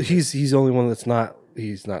filmmaker. Well, he's the only one that's not.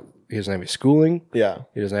 He doesn't have any schooling. Yeah,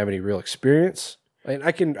 he doesn't have any real experience. And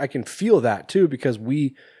I can feel that too because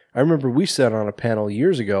I remember we sat on a panel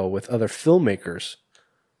years ago with other filmmakers,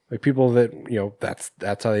 like people that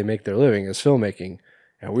that's how they make their living is filmmaking,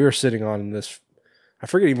 and we were sitting on this. I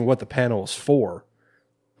forget even what the panel was for.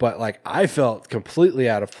 But like I felt completely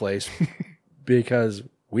out of place because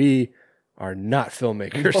we are not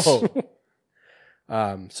filmmakers.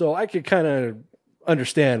 No. So I could kind of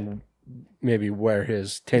understand maybe where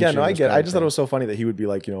his tension. Yeah, no, I get it. I just thought it was so funny that he would be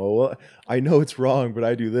like, well, I know it's wrong, but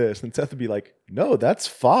I do this, and Seth would be like, no, that's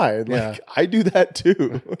fine. Like I do that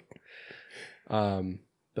too.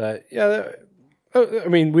 But yeah, I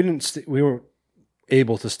mean, we weren't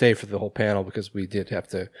able to stay for the whole panel because we did have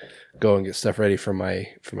to go and get stuff ready for my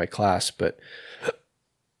class. But,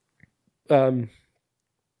 you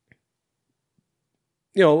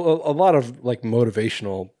know, a lot of like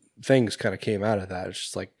motivational things kind of came out of that. It's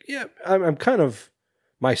just like, yeah, I'm kind of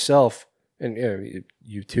myself, and you know,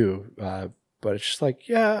 you too. But it's just like,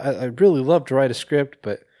 yeah, I really love to write a script,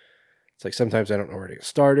 but it's like sometimes I don't know where to get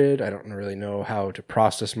started. I don't really know how to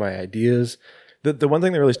process my ideas. The one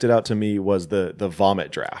thing that really stood out to me was the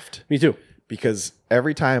vomit draft. Me too. Because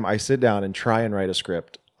every time I sit down and try and write a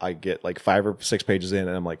script, I get like 5 or 6 pages in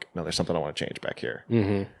and I'm like, no, there's something I want to change back here.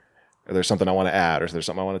 Mm-hmm. Or there's something I want to add, or there's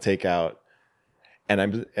something I want to take out. And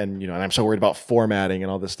I'm so worried about formatting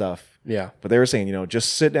and all this stuff. Yeah. But they were saying, you know,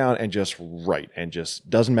 just sit down and just write, and just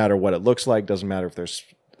doesn't matter what it looks like, doesn't matter if there's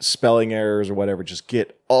spelling errors or whatever, just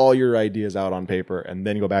get all your ideas out on paper and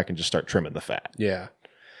then go back and just start trimming the fat. Yeah.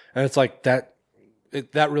 And it's like that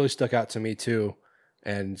really stuck out to me too.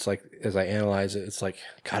 And it's like, as I analyze it, it's like,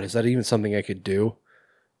 God, is that even something I could do?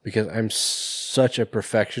 Because I'm such a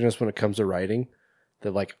perfectionist when it comes to writing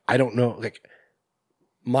that, like, I don't know, like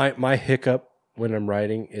my hiccup when I'm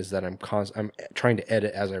writing is that I'm trying to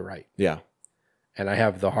edit as I write. Yeah. And I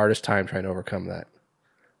have the hardest time trying to overcome that.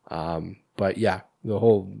 But yeah, the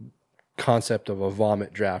whole concept of a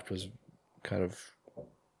vomit draft was kind of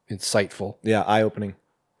insightful. Yeah, eye-opening.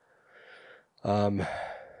 And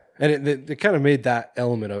it kind of made that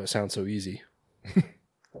element of it sound so easy.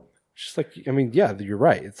 It's just like, I mean, yeah, you're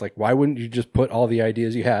right. It's like, why wouldn't you just put all the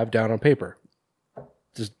ideas you have down on paper?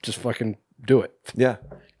 Just fucking do it. Yeah.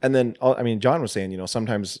 And then, I mean, John was saying, you know,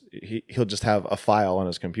 sometimes he'll just have a file on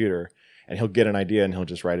his computer and he'll get an idea and he'll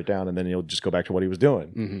just write it down and then he'll just go back to what he was doing.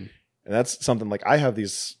 Mm-hmm. And that's something like, I have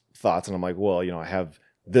these thoughts and I'm like, well, you know, I have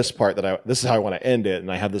this part this is how I want to end it.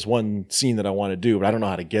 And I have this one scene that I want to do, but I don't know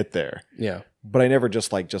how to get there. Yeah. But I never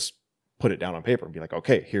just put it down on paper and be like,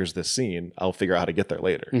 okay, here's this scene. I'll figure out how to get there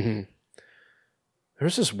later. Mm-hmm.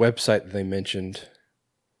 There's this website that they mentioned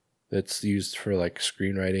that's used for like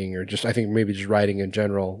screenwriting or just, I think maybe just writing in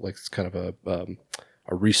general. Like it's kind of a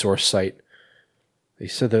resource site. They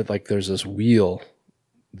said that like there's this wheel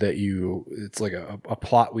that it's like a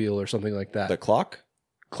plot wheel or something like that. The clock?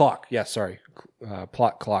 Clock. Yeah, sorry.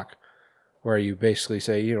 Plot clock. Where you basically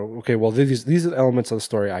say, you know, okay, well, these are the elements of the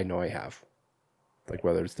story I know I have. Like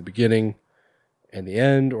whether it's the beginning and the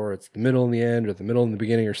end, or it's the middle and the end, or the middle and the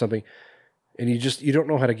beginning or something. And you don't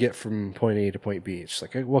know how to get from point A to point B. It's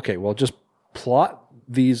like, okay, well, just plot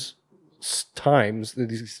these times,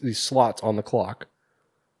 these slots on the clock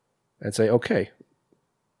and say, okay,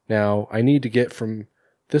 now I need to get from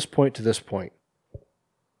this point to this point.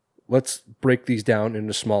 Let's break these down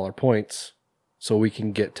into smaller points so we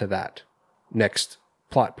can get to that next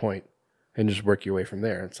plot point and just work your way from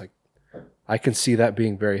there. It's like, I can see that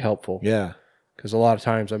being very helpful. Yeah. Because a lot of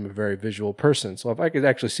times I'm a very visual person. So if I could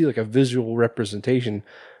actually see like a visual representation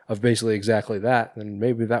of basically exactly that, then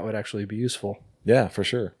maybe that would actually be useful. Yeah, for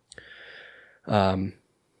sure. Anyway.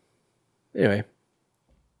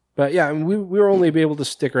 But yeah, I mean, we were only able to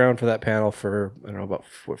stick around for that panel for, I don't know, about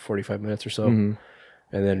 45 minutes or so. Mm-hmm.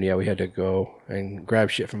 And then, yeah, we had to go and grab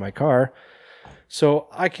shit from my car so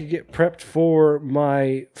I could get prepped for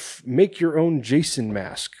my make your own Jason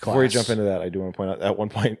mask class. Before you jump into that, I do want to point out at one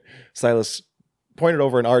point, Silas pointed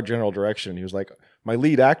over in our general direction. He was like, my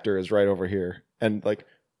lead actor is right over here. And like,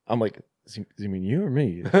 I'm like, does he mean you or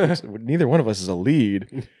me? Neither one of us is a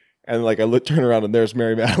lead. And like, I turn around and there's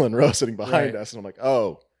Mary Madeline Rowe sitting behind us. And I'm like,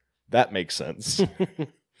 oh, that makes sense.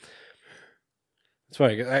 It's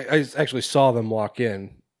funny. I actually saw them walk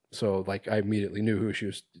in. So like, I immediately knew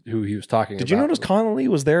who he was talking about. Did you notice Connolly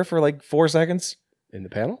was there for like 4 seconds? In the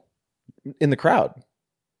panel? In the crowd.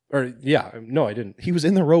 Or yeah, no, I didn't. He was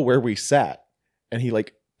in the row where we sat. And he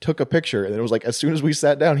like took a picture, and it was like as soon as we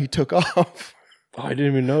sat down, he took off. Oh, I didn't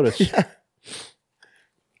even notice. Yeah.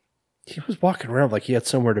 He was walking around like he had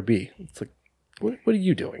somewhere to be. It's like, what are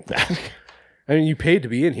you doing? I mean, you paid to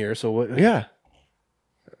be in here, so what? Yeah.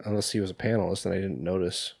 Unless he was a panelist, and I didn't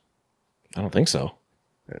notice. I don't think so.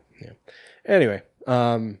 Yeah. Anyway,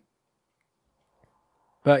 but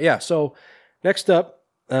yeah. So next up,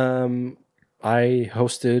 I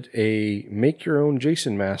hosted a make your own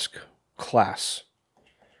Jason mask class.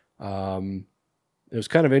 It was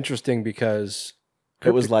kind of interesting because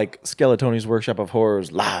it was like Skeletoni's Workshop of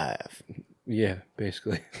Horrors live. Yeah,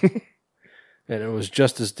 basically. And it was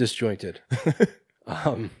just as disjointed.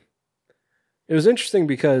 It was interesting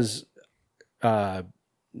because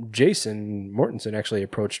Jason Mortensen actually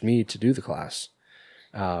approached me to do the class.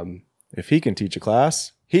 If he can teach a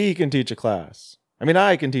class, he can teach a class. I mean,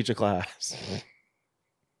 I can teach a class.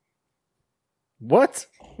 What?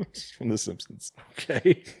 From The Simpsons.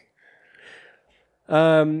 Okay.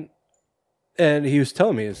 And he was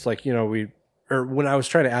telling me, it's like, when I was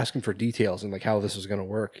trying to ask him for details and like how this was going to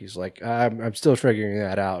work, he's like, I'm still figuring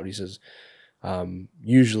that out. He says,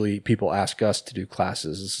 usually people ask us to do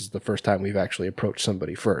classes. This is the first time we've actually approached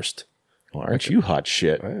somebody first. Well, aren't you hot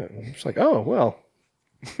shit? I'm just like, oh, well,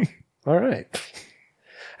 all right.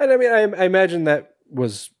 And I mean, I imagine that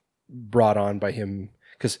was brought on by him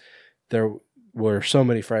because there were so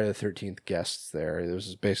many Friday the 13th guests there. It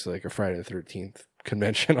was basically like a Friday the 13th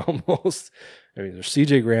convention almost. I mean, there's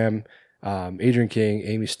CJ Graham, Adrian King,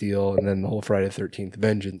 Amy Steele, and then the whole Friday the 13th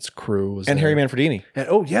Vengeance crew was and there. Harry Manfredini. And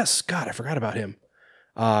oh yes, God, I forgot about him.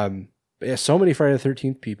 But yeah, so many Friday the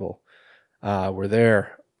 13th people were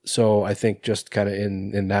there. So I think just kind of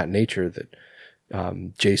in that nature that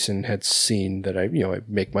Jason had seen that I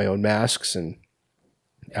make my own masks and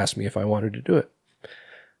asked me if I wanted to do it.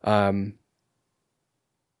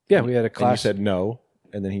 Yeah, we had a class. And you said no,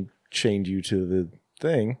 and then he chained you to the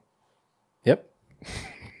thing. Yep.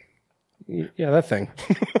 Yeah, that thing.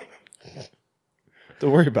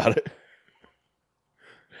 Don't worry about it.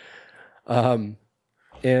 Yeah,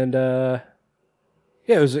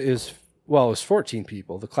 it was 14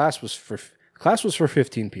 people. The class was for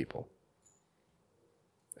 15 people.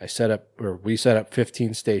 We set up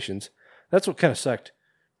 15 stations. That's what kind of sucked.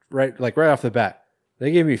 Right off the bat.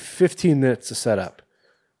 They gave me 15 minutes to set up.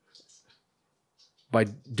 By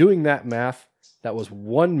doing that math, that was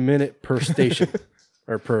 1 minute per station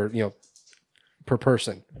or per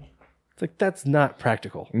person. It's like, that's not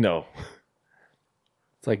practical. No.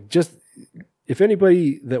 It's like, just if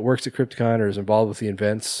anybody that works at Crypticon or is involved with the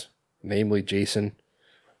events, namely Jason,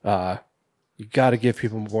 you got to give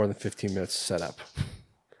people more than 15 minutes to set up,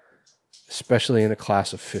 especially in a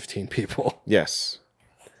class of 15 people. Yes.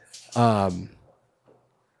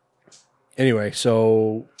 Anyway,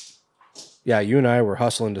 so yeah, you and I were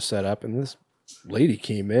hustling to set up, and this lady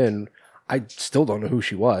came in. I still don't know who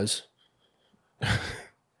she was.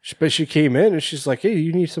 But she came in and she's like, "Hey,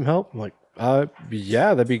 you need some help?" I'm like,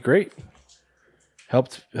 yeah, that'd be great.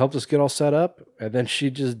 Helped us get all set up, and then she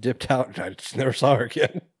just dipped out, and I just never saw her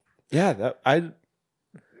again. Yeah, I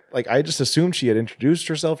just assumed she had introduced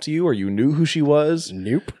herself to you, or you knew who she was.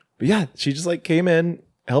 Nope. But yeah, she just came in,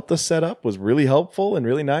 helped us set up, was really helpful and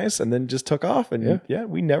really nice, and then just took off. And yeah,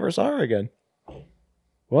 we never saw her again.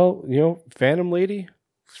 Well, Phantom Lady,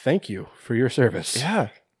 thank you for your service. Yeah.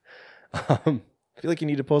 I feel like you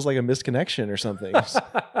need to post a misconnection or something.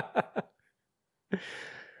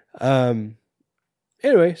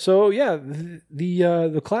 Anyway, so yeah,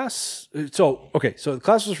 the class. So the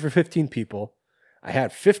class was for 15 people. I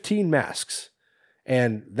had 15 masks,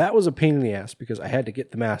 and that was a pain in the ass because I had to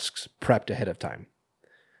get the masks prepped ahead of time.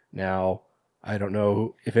 Now, I don't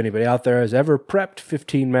know if anybody out there has ever prepped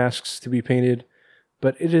 15 masks to be painted,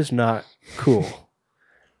 but it is not cool.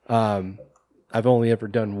 I've only ever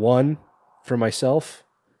done one for myself,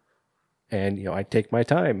 and I take my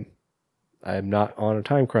time. I'm not on a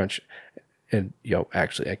time crunch. And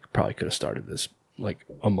actually, I probably could have started this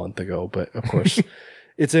a month ago, but of course,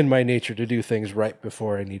 it's in my nature to do things right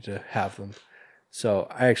before I need to have them. So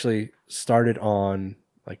I actually started on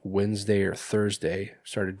Wednesday or Thursday.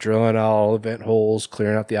 Started drilling out all the vent holes,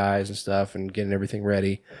 clearing out the eyes and stuff, and getting everything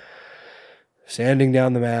ready. Sanding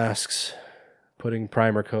down the masks, putting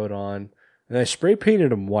primer coat on, and I spray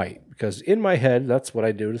painted them white because in my head, that's what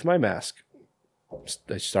I do with my mask.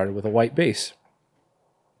 I started with a white base.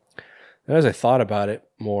 And as I thought about it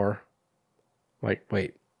more,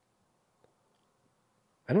 wait,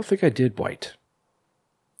 I don't think I did white.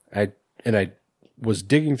 I was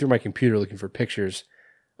digging through my computer looking for pictures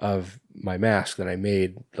of my mask that I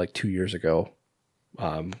made 2 years ago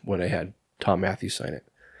when I had Tom Matthews sign it.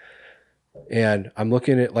 And I'm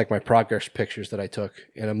looking at my progress pictures that I took,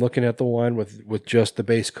 and I'm looking at the one with just the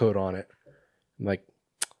base coat on it. I'm like,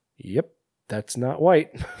 yep, that's not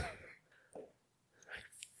white.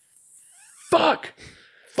 Fuck!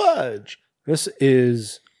 Fudge! This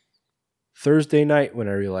is Thursday night when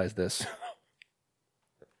I realized this.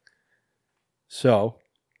 So,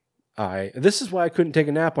 this is why I couldn't take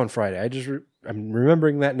a nap on Friday. I'm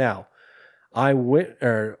remembering that now.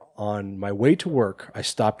 On my way to work, I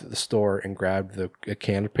stopped at the store and grabbed a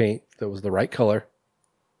can of paint that was the right color.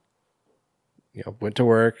 Went to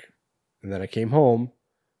work, and then I came home.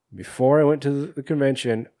 Before I went to the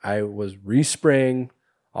convention, I was respraying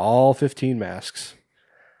all 15 masks.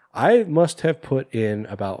 I must have put in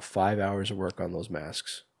about 5 hours of work on those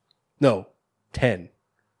masks. No, 10.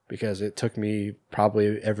 Because it took me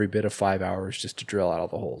probably every bit of 5 hours just to drill out all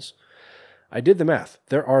the holes. I did the math.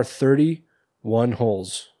 There are 31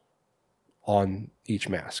 holes on each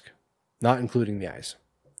mask, not including the eyes.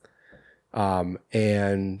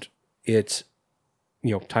 And it's,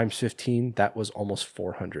 times 15, that was almost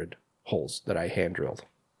 400 holes that I hand drilled.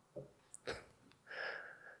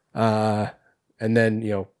 And then,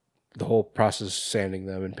 the whole process of sanding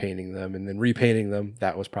them and painting them and then repainting them,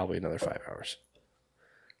 that was probably another 5 hours.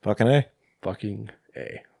 Fucking A. Fucking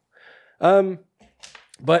A.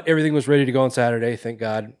 But everything was ready to go on Saturday, thank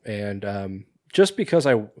God. And just because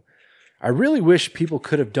I really wish people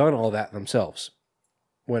could have done all that themselves.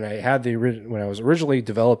 When I was originally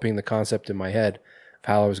developing the concept in my head of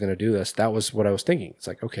how I was going to do this, that was what I was thinking. It's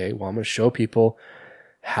like, okay, well, I'm going to show people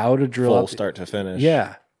how to drill full start to finish.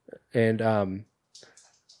 Yeah. And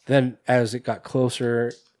then as it got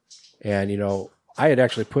closer and, I had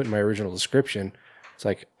actually put in my original description, it's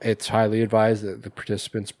like, it's highly advised that the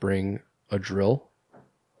participants bring a drill,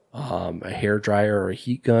 a hair dryer or a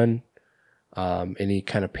heat gun, any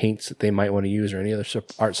kind of paints that they might want to use or any other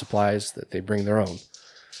art supplies that they bring their own.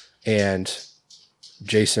 And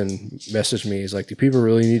Jason messaged me. He's like, do people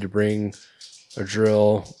really need to bring a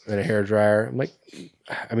drill and a hair dryer? I'm like,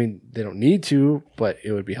 I mean, they don't need to, but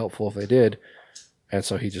it would be helpful if they did. And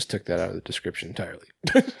so he just took that out of the description entirely.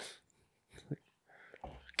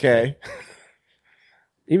 Okay.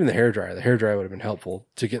 Even the hair dryer would have been helpful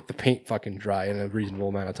to get the paint fucking dry in a reasonable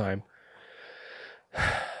amount of time.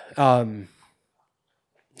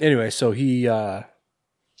 Anyway, so he, so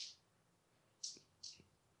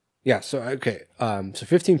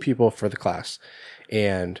 15 people for the class,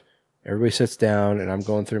 and everybody sits down, and I'm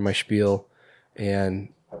going through my spiel,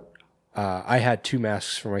 and I had 2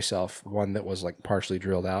 masks for myself, one that was like partially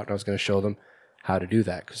drilled out, and I was going to show them how to do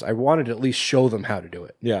that, because I wanted to at least show them how to do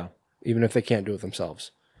it. Yeah. Even if they can't do it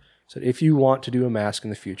themselves. So if you want to do a mask in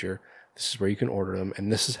the future, this is where you can order them,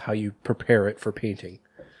 and this is how you prepare it for painting.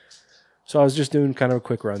 So I was just doing kind of a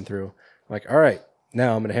quick run through. Like, all right,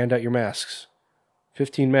 now I'm going to hand out your masks.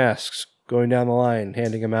 15 masks, going down the line,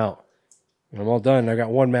 handing them out. And I'm all done. I got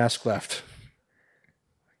 1 mask left.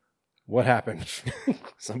 What happened?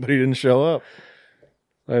 Somebody didn't show up.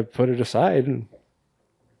 I put it aside. And,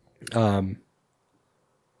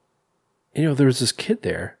 there was this kid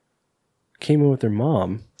there. Came in with their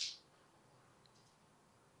mom.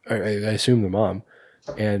 I assume the mom.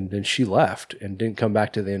 And then she left and didn't come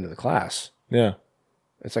back to the end of the class. Yeah.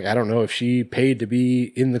 It's like, I don't know if she paid to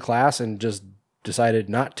be in the class and just decided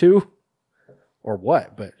not to or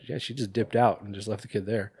what, but yeah, she just dipped out and just left the kid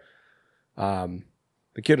there. The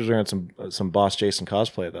kid was wearing some Boss Jason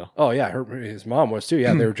cosplay though. Oh yeah, his mom was too.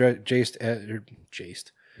 Yeah, they were dressed as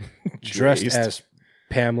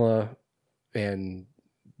Pamela and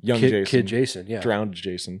young kid Jason. Yeah, drowned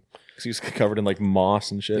Jason because he was covered in like moss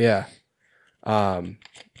and shit. Yeah. I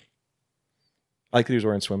like that he was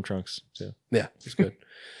wearing swim trunks too. Yeah, it's good.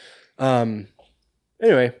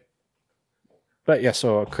 Anyway. But yeah,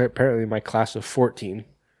 so apparently my class of 14.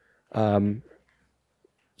 So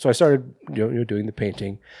I started doing the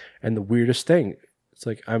painting, and the weirdest thing, it's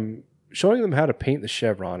like I'm showing them how to paint the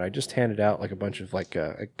chevron. I just handed out like a bunch of I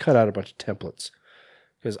cut out a bunch of templates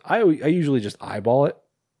because I usually just eyeball it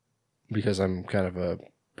because I'm kind of a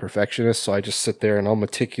perfectionist. So I just sit there and I'll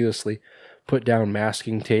meticulously put down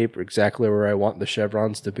masking tape exactly where I want the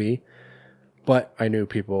chevrons to be. But I knew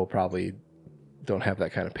people probably don't have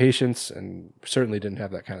that kind of patience and certainly didn't have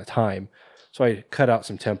that kind of time. So I cut out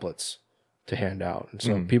some templates to hand out. And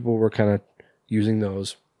so people were kind of using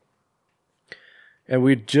those. And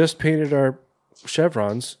we just painted our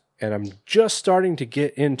chevrons, and I'm just starting to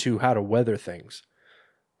get into how to weather things.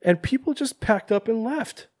 And people just packed up and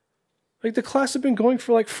left. Like the class had been going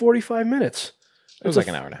for like 45 minutes. It was like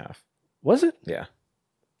an hour and a half. Was it? Yeah.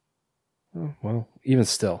 Oh, well, even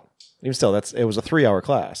still, it was a 3-hour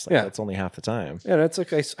class. Yeah. That's only half the time. Yeah, that's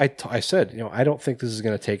like I said, I don't think this is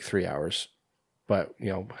going to take 3 hours, but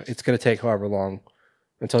it's going to take however long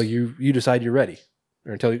until you decide you're ready,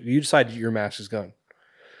 or until you decide your mask is gone.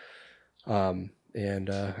 And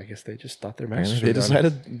I guess they just thought their masks were they done.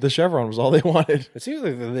 decided the chevron was all they wanted. It seems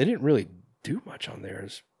like they didn't really do much on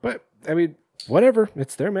theirs, but I mean, whatever.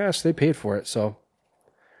 It's their mask; they paid for it, so.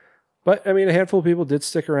 But I mean, a handful of people did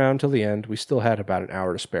stick around till the end. We still had about an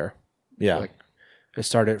hour to spare. Yeah, it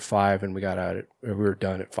started at 5, and we were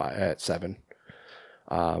done at 7.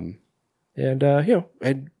 And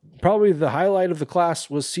probably the highlight of the class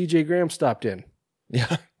was CJ Graham stopped in.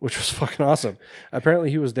 Yeah, which was fucking awesome. Apparently,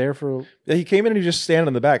 he was there for. Yeah, he came in and he just standing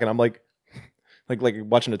in the back, and I'm like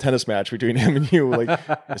watching a tennis match between him and you. Like,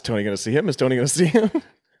 is Tony going to see him? Is Tony going to see him?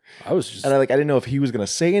 I was just, and I didn't know if he was going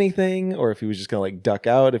to say anything or if he was just going to like duck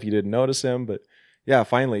out if you didn't notice him. But Yeah,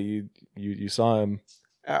 finally you saw him.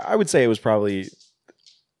 I would say it was probably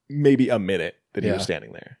maybe a minute that he was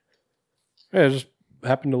standing there. Yeah, I just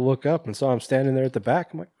happened to look up and saw him standing there at the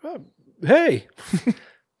back. I'm like, oh, hey.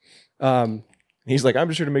 He's like, I'm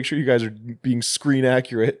just here to make sure you guys are being screen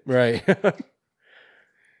accurate. Right.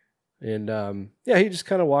 And he just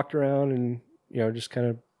kind of walked around and, just kind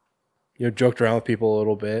of, joked around with people a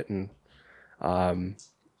little bit and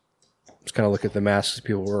just kind of look at the masks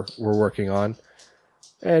people were working on.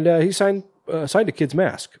 And he signed a kid's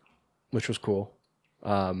mask, which was cool.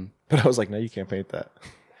 But I was like, no, you can't paint that.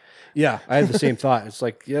 Yeah, I had the same thought. It's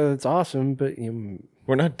like, yeah, that's awesome, but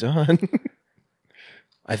we're not done.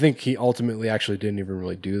 I think he ultimately actually didn't even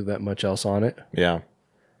really do that much else on it. Yeah.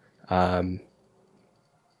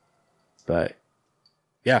 But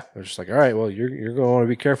yeah, I was just like, all right, well, you're going to want to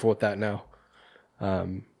be careful with that now.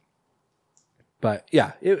 But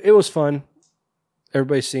yeah, it was fun.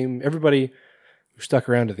 Everybody who stuck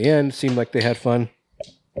around to the end seemed like they had fun.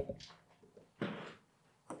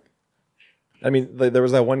 I mean, there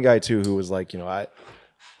was that one guy too who was like,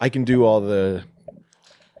 I can do all the,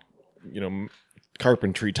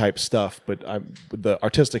 carpentry type stuff, but the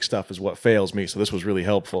artistic stuff is what fails me. So this was really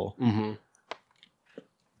helpful. Mm-hmm.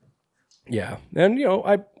 Yeah, and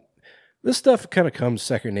this stuff kind of comes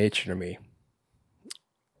second nature to me.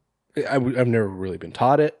 I've never really been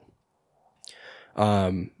taught it.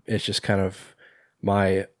 It's just kind of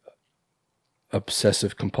my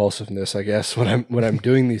obsessive compulsiveness, I guess, when I'm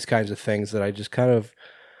doing these kinds of things, that I just kind of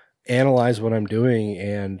analyze what I'm doing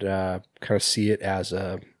and kind of see it as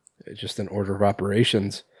just an order of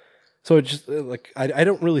operations. So it just like I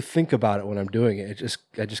don't really think about it when I'm doing it.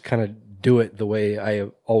 I just kind of do it the way I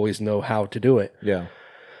always know how to do it. Yeah.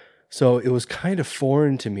 So it was kind of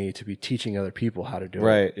foreign to me to be teaching other people how to do it.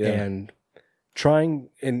 Right. Yeah. And trying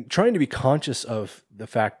to be conscious of the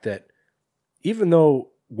fact that even though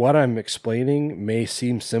what I'm explaining may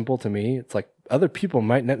seem simple to me, it's like other people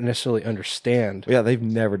might not necessarily understand. Yeah, they've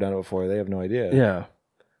never done it before. They have no idea. Yeah.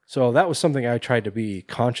 So that was something I tried to be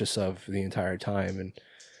conscious of the entire time. And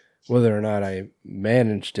whether or not I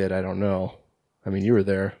managed it, I don't know. I mean, you were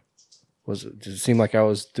there. Did it seem like I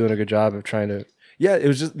was doing a good job of trying to... Yeah, it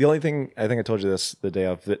was just the only thing, I think I told you this the day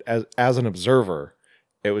of, that as an observer,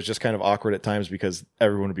 it was just kind of awkward at times because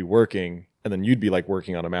everyone would be working and then you'd be like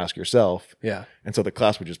working on a mask yourself. Yeah. And so the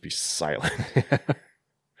class would just be silent.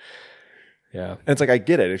 Yeah. And it's like, I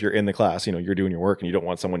get it. If you're in the class, you're doing your work and you don't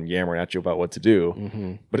want someone yammering at you about what to do.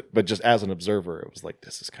 Mm-hmm. But just as an observer, it was like,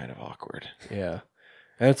 this is kind of awkward. Yeah.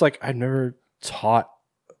 And it's like, I never taught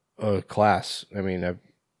a class. I mean,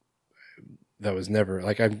 that was never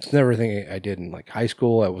like, I've never think I did in like high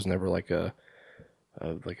school. I was never like a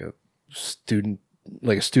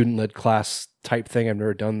student-led class type thing. I've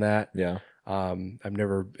never done that. Yeah. I've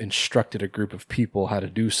never instructed a group of people how to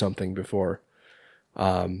do something before.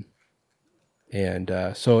 So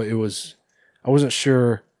it was, I wasn't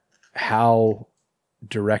sure how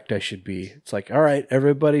direct I should be. It's like, all right,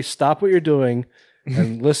 everybody stop what you're doing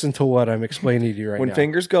and listen to what I'm explaining to you right now. When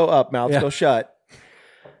fingers go up, mouths go shut.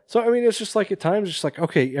 So, I mean, it's just like at times, it's just like,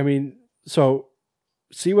 okay, I mean, so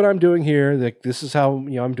see what I'm doing here. Like, this is how,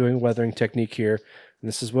 I'm doing a weathering technique here. And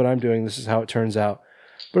this is what I'm doing. This is how it turns out.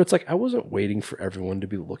 But it's like, I wasn't waiting for everyone to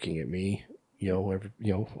be looking at me,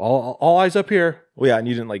 all eyes up here. Well, yeah. And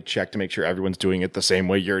you didn't like check to make sure everyone's doing it the same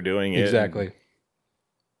way you're doing it. Exactly.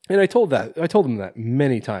 And I told them that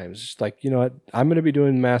many times. Just like, you know what, I'm going to be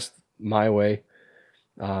doing math my way.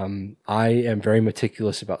 I am very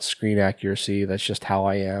meticulous about screen accuracy. That's just how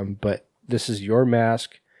I am. But this is your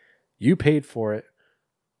mask. You paid for it.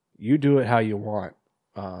 You do it how you want.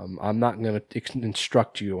 I'm not going to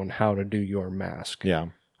instruct you on how to do your mask. Yeah.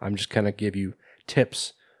 I'm just going to give you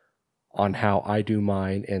tips on how I do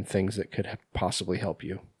mine and things that could possibly help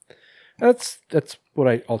you. That's what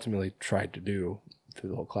I ultimately tried to do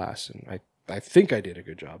through the whole class. And I think I did a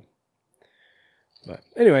good job. But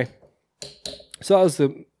anyway, so that was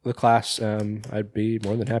the class. I'd be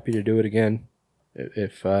more than happy to do it again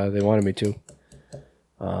if they wanted me to.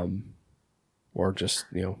 Or just,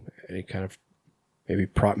 any kind of maybe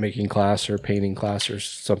prop making class or painting class or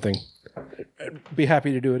something. I'd be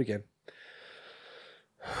happy to do it again.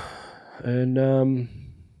 And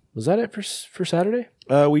was that it for Saturday?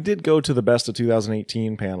 We did go to the Best of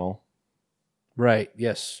 2018 panel. Right,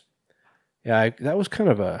 yes. Yeah, that was kind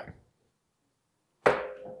of a...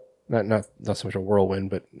 Not so much a whirlwind,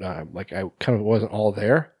 but like I kind of wasn't all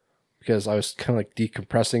there because I was kind of like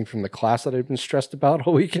decompressing from the class that I'd been stressed about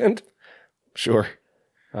all weekend. Sure.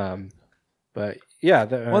 But yeah.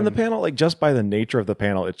 On the panel, like just by the nature of the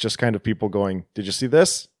panel, it's just kind of people going, "Did you see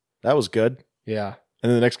this? That was good." Yeah. And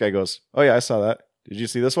then the next guy goes, "Oh yeah, I saw that. Did you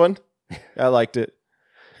see this one? I liked it.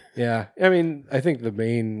 Yeah. I mean, I think the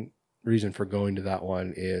main reason for going to that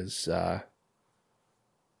one is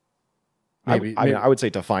maybe I would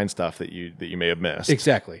say to find stuff that you may have missed.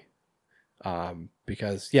 Exactly.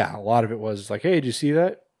 Because a lot of it was like, hey, did you see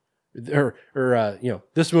that? Or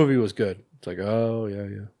this movie was good. It's like, oh yeah.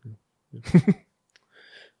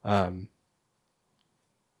 Yeah.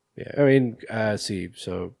 I mean, let's see.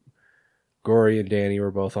 So Gory and Danny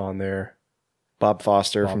were both on there. Bob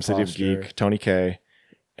Foster from City of Geek, Tony Kaye,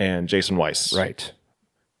 and Jason Weiss. Right.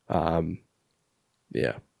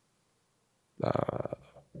 Yeah.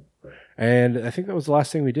 And I think that was the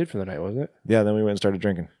last thing we did for the night, wasn't it? Yeah, then we went and started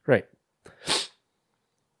drinking. Right.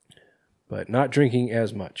 But not drinking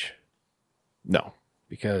as much. No.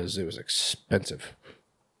 Because it was expensive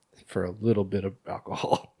for a little bit of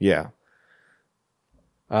alcohol. Yeah.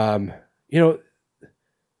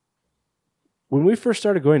 When we first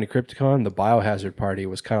started going to Crypticon, the Biohazard party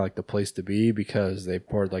was kind of like the place to be because they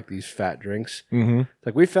poured like these fat drinks. Mm-hmm.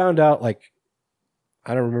 Like we found out, like,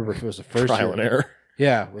 I don't remember if it was the first trial year. and error.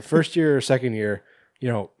 Yeah, the first year or second year,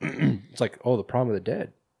 it's like, oh, the Prom of the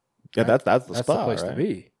Dead. Yeah, that's the spot, the place right? to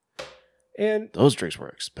be. And those drinks were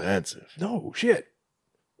expensive. No shit.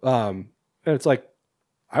 And it's like,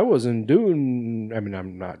 I wasn't doing. I mean,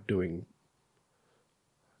 I'm not doing.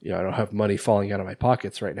 I don't have money falling out of my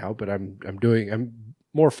pockets right now, but I'm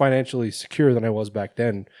more financially secure than I was back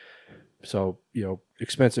then. So,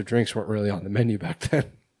 expensive drinks weren't really on the menu back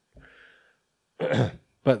then.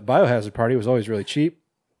 But Biohazard Party was always really cheap.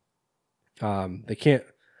 They can't.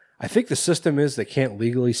 I think the system is they can't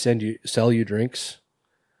legally sell you drinks,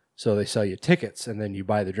 so they sell you tickets, and then you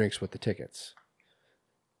buy the drinks with the tickets.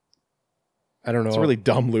 I don't know. It's a really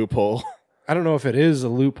dumb loophole. I don't know if it is a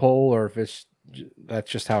loophole or if that's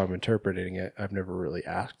just how I'm interpreting it. I've never really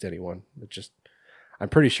asked anyone. I'm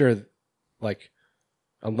pretty sure, like,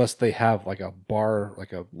 unless they have like a bar,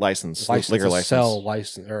 like a license liquor license, sell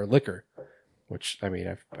license or liquor, which I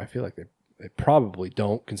mean, I feel like they probably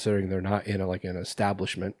don't, considering they're not in an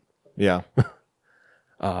establishment. Yeah.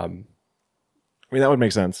 I mean, that would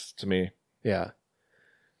make sense to me. Yeah.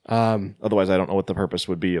 Otherwise, I don't know what the purpose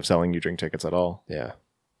would be of selling you drink tickets at all. Yeah.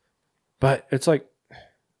 But it's like,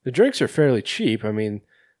 the drinks are fairly cheap. I mean,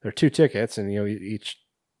 they're 2 tickets, and each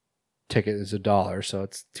ticket is $1, so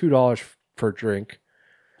it's $2 per drink.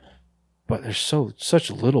 But there's such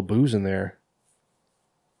little booze in there.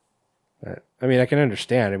 I mean, I can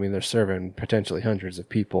understand. I mean, they're serving potentially hundreds of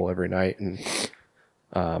people every night, and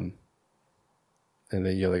then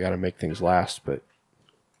they got to make things last. But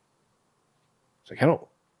it's like, I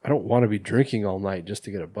don't want to be drinking all night just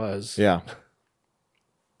to get a buzz. Yeah.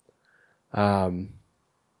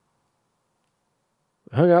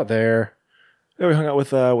 Hung out there. Yeah, we hung out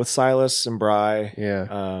with Silas and Bry.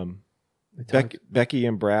 Yeah. Becky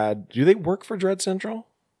and Brad. Do they work for Dread Central?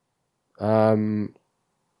 I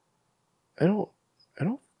don't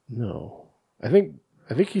know. I think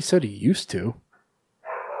he said he used to.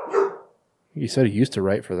 He said he used to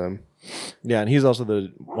write for them. Yeah, and he's also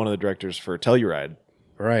one of the directors for Telluride.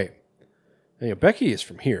 Right. And, Becky is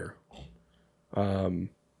from here. I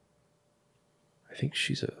think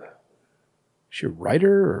she's a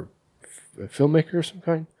writer or a filmmaker of some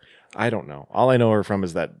kind? I don't know. All I know her from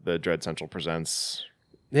is that the Dread Central Presents.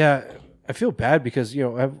 Yeah, I feel bad because,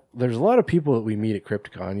 there's a lot of people that we meet at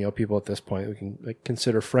Crypticon, people at this point we can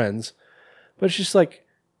consider friends. But it's just like,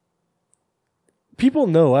 people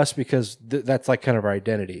know us because that's like kind of our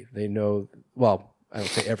identity. They know, well, I don't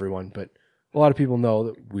say everyone, but a lot of people know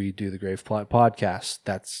that we do the Grave Plot podcast.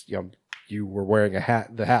 That's, you were wearing the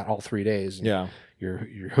hat all 3 days. And yeah.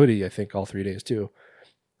 Your hoodie, I think, all 3 days too.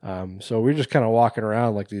 So we're just kind of walking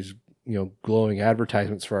around like these, glowing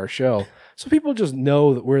advertisements for our show. So people just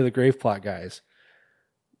know that we're the Grave Plot guys.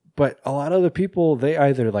 But a lot of the people, they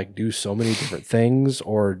either like do so many different things,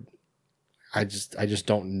 or I just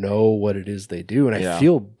don't know what it is they do. And I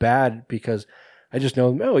feel bad because I just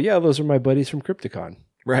know, oh yeah, those are my buddies from Crypticon.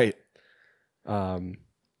 Right. But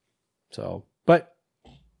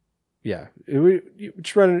yeah, you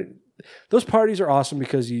just run. Those parties are awesome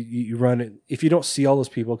because you run it. If you don't see all those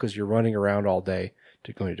people because you're running around all day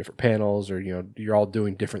to going to different panels, or you're all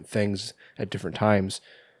doing different things at different times,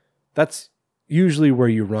 that's usually where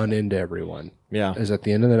you run into everyone. Yeah, is at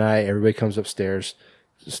the end of the night, everybody comes upstairs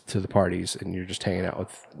to the parties, and you're just hanging out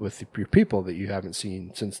with your people that you haven't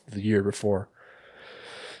seen since the year before.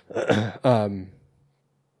 The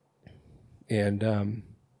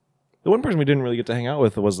one person we didn't really get to hang out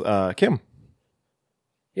with was Kim.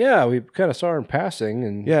 Yeah, we kind of saw her in passing,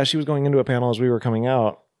 and yeah, she was going into a panel as we were coming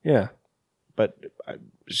out. Yeah, but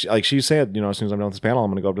she said, as soon as I'm done with this panel,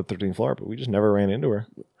 I'm going to go up to the 13th floor, but we just never ran into her.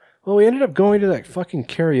 Well, we ended up going to that fucking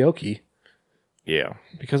karaoke. Yeah.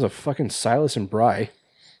 Because of fucking Silas and Bry.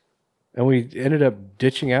 And we ended up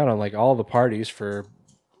ditching out on like all the parties for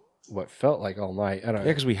what felt like all night. I don't know. Yeah,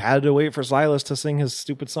 because we had to wait for Silas to sing his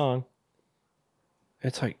stupid song.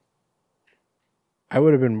 It's like, I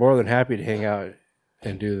would have been more than happy to hang out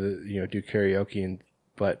and do do karaoke,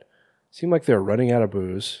 but it seemed like they were running out of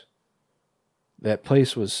booze. That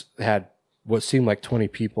place had what seemed like 20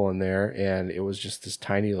 people in there, and it was just this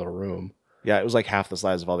tiny little room. Yeah, it was like half the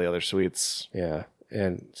size of all the other suites. Yeah,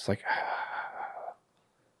 and it's like, I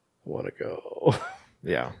want to go.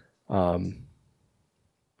 Yeah.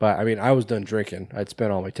 But I mean, I was done drinking. I'd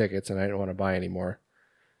spent all my tickets, and I didn't want to buy any more.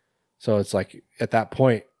 So it's like, at that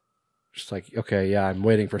point, just like, okay, yeah, I'm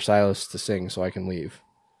waiting for Silas to sing so I can leave.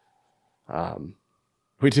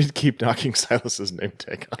 We did keep knocking Silas's name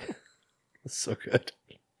tag on. It's so good.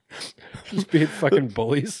 Just being fucking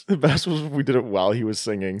bullies. The best was we did it while he was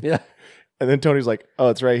singing. Yeah. And then Tony's like, oh,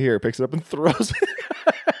 it's right here. Picks it up and throws it.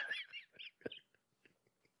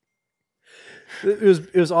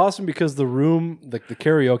 It was awesome because the room, like the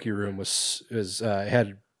karaoke room,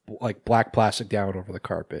 had like black plastic down over the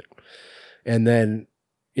carpet, and then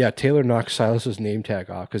Taylor knocked Silas's name tag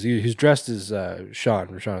off because he's dressed as Shaun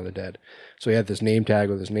from Shaun of the Dead, so he had this name tag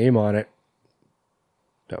with his name on it.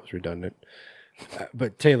 That was redundant,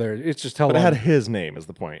 but Taylor, it's just held. But it on. had his name is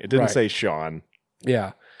the point. It didn't say Shaun.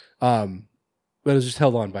 Yeah, but it was just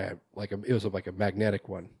held on by it was like a magnetic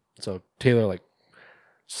one. So Taylor like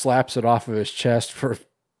slaps it off of his chest for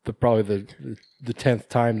probably the 10th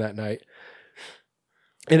time that night.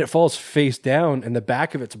 And it falls face down, and the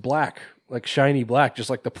back of it's black, like shiny black, just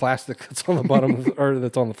like the plastic that's on the bottom or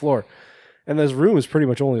that's on the floor. And this room is pretty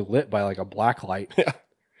much only lit by like a black light. Yeah.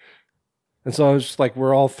 And so I was just like,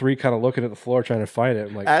 we're all three kind of looking at the floor trying to find it.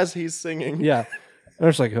 I'm like, as he's singing. Yeah. And I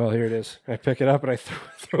was like, oh, here it is. I pick it up and I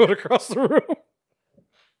throw it across the room.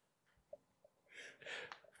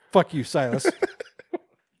 Fuck you, Silas.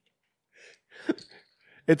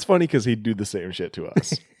 It's funny because he'd do the same shit to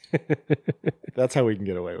us. That's how we can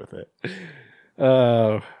get away with it.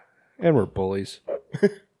 And we're bullies.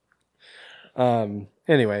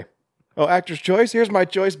 Anyway. Oh, actor's choice? Here's my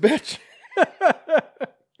choice, bitch.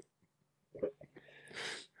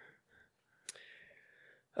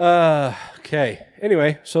 Okay.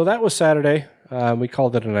 Anyway, so that was Saturday. We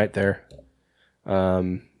called it a night there.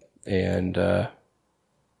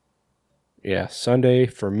 Sunday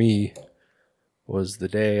for me was the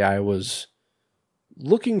day I was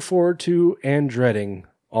looking forward to and dreading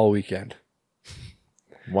all weekend.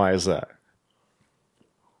 Why is that?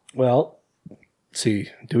 Well, see,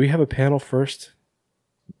 do we have a panel first?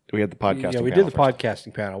 We had the podcasting. Yeah, we did the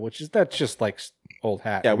podcasting panel, that's just like old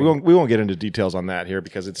hat. Yeah, we won't get into details on that here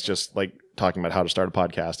because it's just like talking about how to start a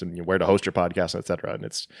podcast and where to host your podcast, etc. And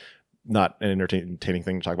it's not an entertaining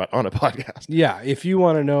thing to talk about on a podcast. Yeah, if you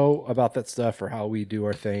want to know about that stuff or how we do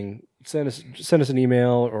our thing, send us an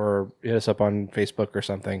email or hit us up on Facebook or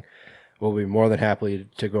something. We'll be more than happy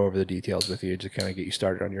to go over the details with you to kind of get you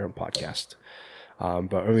started on your own podcast.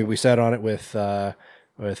 But I mean, we sat on it with the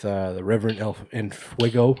Reverend El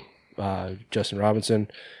Fuego, Justin Robinson,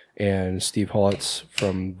 and Steve Hollitz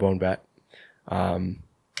from Bone Bat, and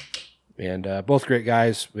both great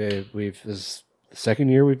guys. This is the second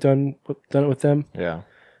year we've done it with them. Yeah,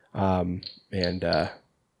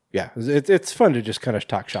 it's fun to just kind of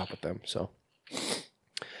talk shop with them. So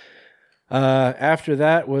after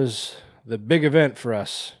that was the big event for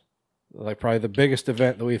us, like probably the biggest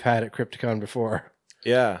event that we've had at Crypticon before.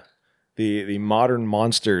 Yeah, the Modern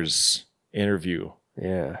Monsters interview.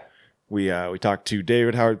 Yeah. We talked to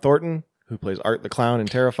David Howard Thornton, who plays Art the Clown in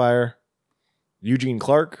Terrifier, Eugene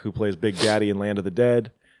Clark, who plays Big Daddy in Land of the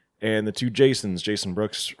Dead, and the two Jasons, Jason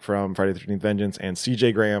Brooks from Friday the 13th Vengeance and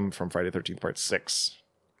CJ Graham from Friday the 13th Part 6.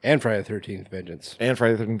 And Friday the 13th Vengeance. And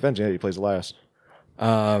Friday the 13th Vengeance, yeah, he plays Elias.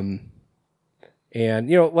 And,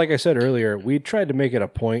 like I said earlier, we tried to make it a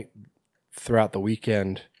point throughout the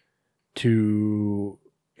weekend to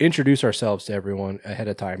introduce ourselves to everyone ahead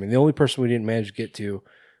of time. And the only person we didn't manage to get to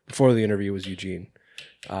before the interview was Eugene.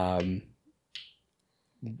 And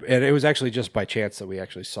it was actually just by chance that we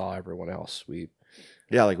actually saw everyone else. We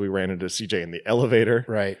ran into CJ in the elevator.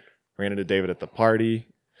 Right. Ran into David at the party.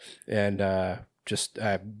 And just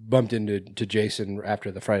bumped into Jason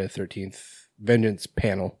after the Friday the 13th Vengeance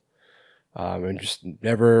panel. And just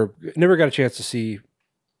never got a chance to see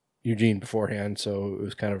Eugene beforehand. So it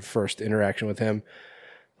was kind of first interaction with him.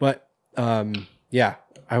 But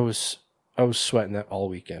I was sweating that all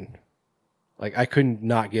weekend. Like I couldn't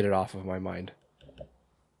not get it off of my mind.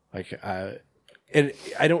 Like And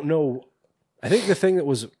I don't know. I think the thing that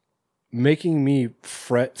was making me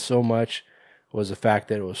fret so much was the fact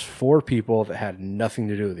that it was 4 people that had nothing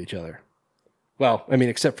to do with each other. Well, I mean,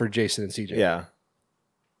 except for Jason and CJ. Yeah.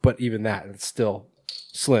 But even that, it's still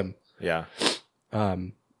slim. Yeah.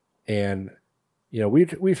 And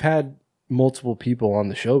we've had multiple people on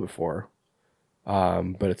the show before,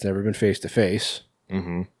 but it's never been face to face.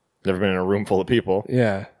 Mm-hmm. Never been in a room full of people.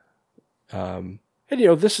 Yeah. And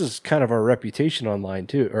this is kind of our reputation on the line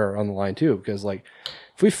too, because like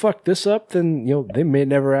if we fuck this up, then they may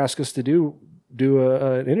never ask us to do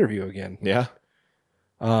an interview again. Yeah.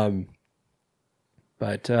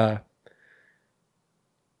 But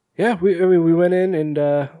we went in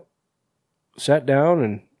and sat down,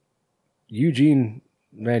 and Eugene,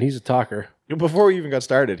 man, he's a talker. Before we even got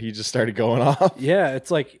started, he just started going off. Yeah,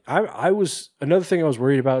 it's like another thing I was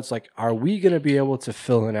worried about. It's like, are we going to be able to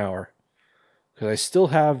fill an hour? Because I still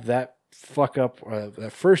have that fuck up.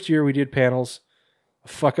 That first year we did panels, a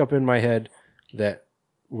fuck up in my head that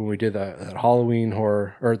when we did that Halloween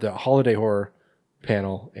horror or the holiday horror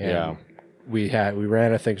panel, and we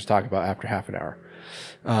ran out of things to talk about after half an hour.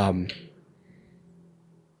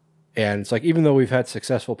 And it's like, even though we've had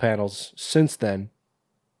successful panels since then,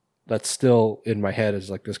 that's still in my head as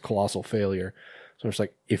like this colossal failure. So it's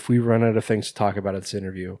like, if we run out of things to talk about at this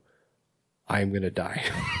interview, I'm going to die.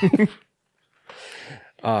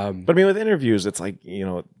 But I mean, with interviews, it's like,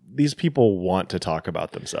 these people want to talk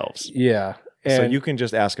about themselves. Yeah. So you can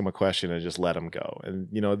just ask them a question and just let them go. And,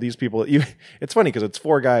 these people, it's funny because it's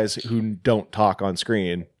 4 guys who don't talk on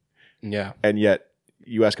screen. Yeah. And yet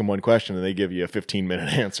you ask them one question and they give you a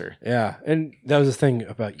 15-minute answer. Yeah. And that was the thing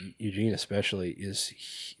about Eugene, especially, is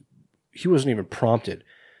he wasn't even prompted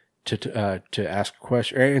to ask a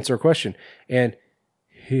question or answer a question. And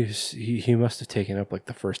he must have taken up like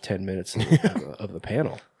the first 10 minutes of the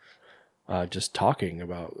panel. Just talking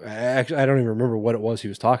about, actually, I don't even remember what it was he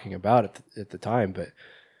was talking about at the time, but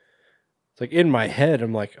it's like in my head,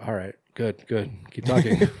 I'm like, all right, good, keep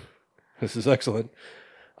talking. This is excellent.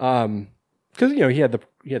 Because he had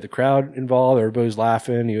the crowd involved, everybody was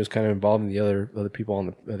laughing. He was kind of involved in the other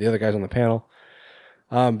people the other guys on the panel.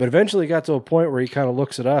 But eventually, it got to a point where he kind of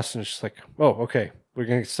looks at us and it's just like, oh, okay, we're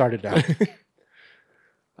gonna get started now.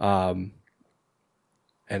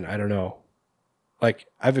 And I don't know. Like,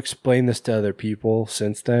 I've explained this to other people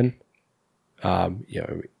since then,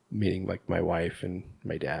 meaning like my wife and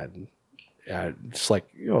my dad. And it's like,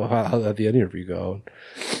 how did the interview go?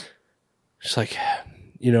 It's like,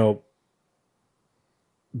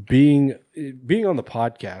 being on the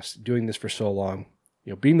podcast, doing this for so long,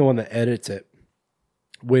 being the one that edits it,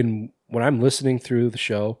 when I'm listening through the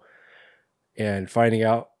show and finding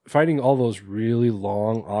all those really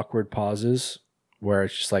long, awkward pauses where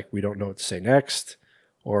it's just like we don't know what to say next,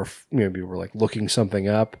 or maybe we're like looking something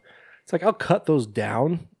up. It's like I'll cut those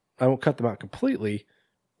down. I won't cut them out completely.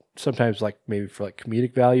 Sometimes like maybe for like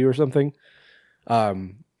comedic value or something. But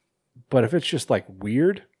if it's just like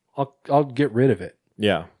weird, I'll get rid of it.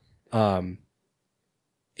 Yeah. And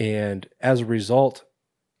as a result,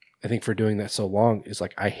 I think for doing that so long is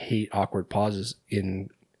like I hate awkward pauses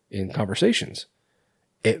in conversations.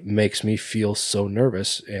 It makes me feel so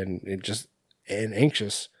nervous and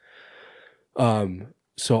anxious.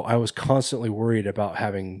 So I was constantly worried about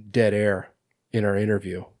having dead air in our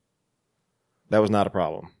interview. That was not a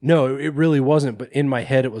problem. No, it really wasn't. But in my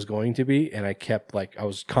head, it was going to be. And I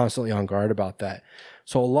was constantly on guard about that.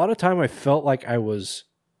 So a lot of time I felt like I was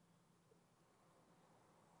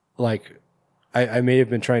like, I may have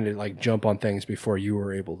been trying to like jump on things before you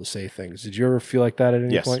were able to say things. Did you ever feel like that at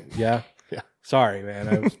any point? Yeah. Yeah. Sorry,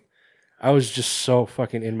 man. I was just so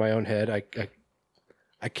fucking in my own head.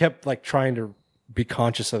 I kept like trying to be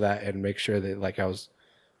conscious of that and make sure that like I was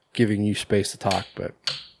giving you space to talk, but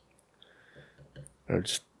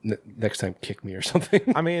just next time kick me or something.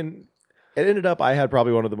 I mean, it ended up I had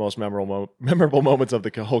probably one of the most memorable moments of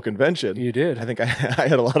the whole convention. You did. I think I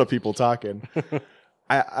had a lot of people talking.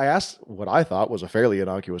 I asked what I thought was a fairly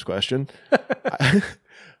innocuous question.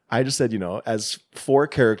 I just said, as 4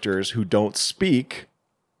 characters who don't speak,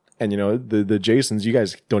 and the Jasons, you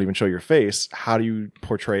guys don't even show your face. How do you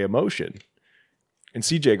portray emotion? And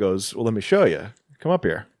CJ goes, well, let me show you. Come up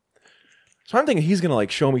here. So I'm thinking he's going to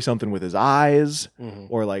like show me something with his eyes,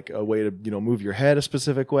 or like a way to, move your head a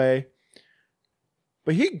specific way.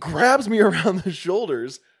 But he grabs me around the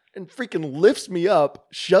shoulders and freaking lifts me up,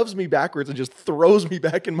 shoves me backwards, and just throws me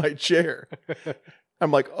back in my chair.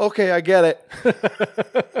 I'm like, okay, I get it.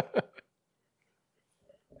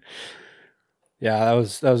 Yeah,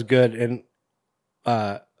 that was good. And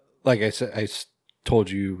like I said, I told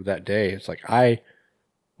you that day, it's like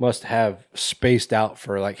must have spaced out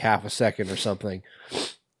for like half a second or something,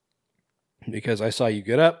 because I saw you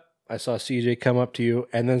get up, I saw CJ come up to you,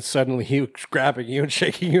 and then suddenly he was grabbing you and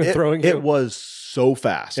shaking you and throwing you. It was so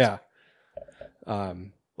fast. Yeah.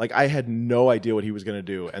 Like I had no idea what he was going to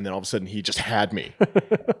do, and then all of a sudden he just had me.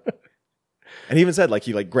 And he even said, like,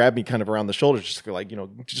 he like grabbed me kind of around the shoulders, just like,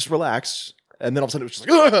 just relax. And then all of a sudden it was just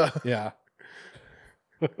like, ugh! Yeah.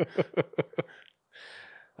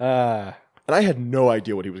 And I had no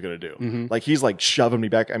idea what he was going to do. Mm-hmm. Like he's like shoving me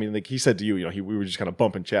back. I mean, like he said to you, we were just kind of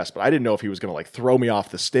bumping chests, but I didn't know if he was going to like throw me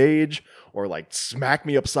off the stage or like smack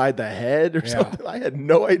me upside the head or something. I had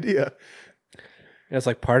no idea. And it's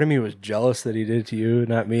like part of me was jealous that he did it to you,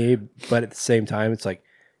 not me. But at the same time, it's like,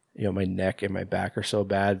 my neck and my back are so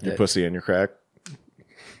bad. Your pussy and your crack.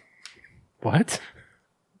 What?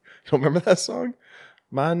 You don't remember that song?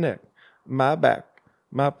 My neck, my back,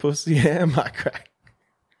 my pussy and my crack.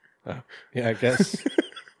 Oh, yeah, I guess.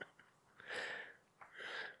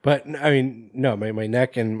 But I mean, no, my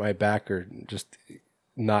neck and my back are just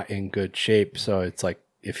not in good shape. So it's like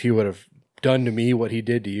if he would have done to me what he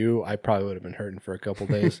did to you, I probably would have been hurting for a couple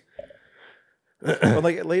days. But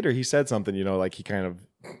like later he said something, like he kind of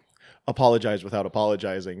apologized without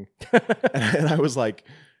apologizing. And I was like,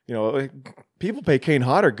 people pay Kane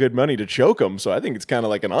Hodder good money to choke him, so I think it's kind of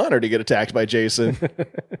like an honor to get attacked by Jason.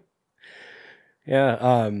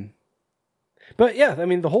 Yeah. But yeah, I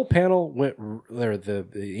mean, the whole panel went,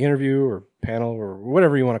 the interview or panel or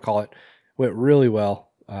whatever you want to call it, went really well.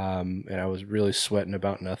 And I was really sweating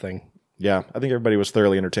about nothing. Yeah, I think everybody was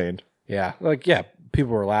thoroughly entertained. Yeah,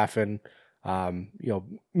 people were laughing.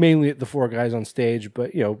 Mainly at the four guys on stage,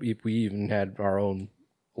 but we even had our own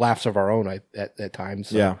laughs of our own at times.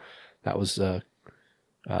 So yeah, that was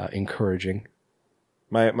encouraging.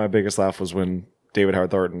 My biggest laugh was when David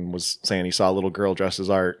Howard Thornton was saying he saw a little girl dressed as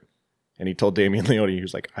Art, and he told Damian Leone, he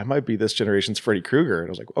was like, "I might be this generation's Freddy Krueger," and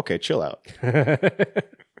I was like, "Okay, chill out."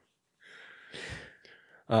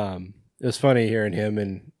 It was funny hearing him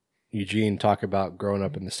and Eugene talk about growing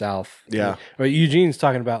up in the South. Yeah. Or Eugene's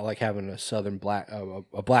talking about like having a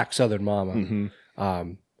black Southern mama.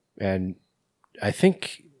 Mm-hmm. And I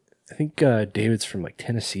think David's from like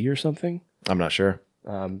Tennessee or something. I'm not sure.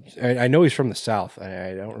 I know he's from the South.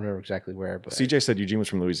 I don't remember exactly where, but CJ said Eugene was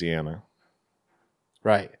from Louisiana.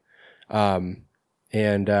 Right. But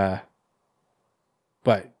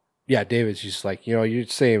yeah, David's just like, you're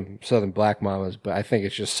saying Southern black mamas, but I think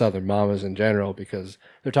it's just Southern mamas in general because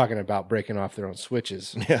they're talking about breaking off their own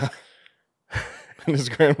switches. Yeah. And his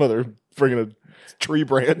grandmother bringing a tree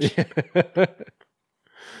branch.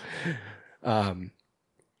 And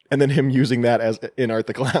then him using that as in Art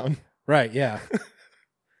the Clown. Right, yeah.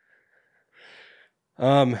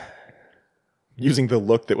 Using the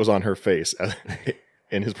look that was on her face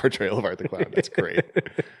in his portrayal of Art the Clown. That's great.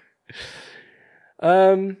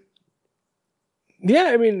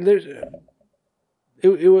 Yeah, I mean,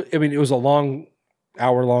 it was a long,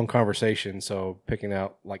 hour-long conversation. So picking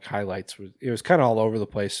out like highlights was kind of all over the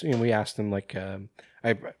place. We asked him like,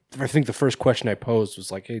 I think the first question I posed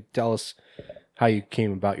was like, "Hey, tell us how you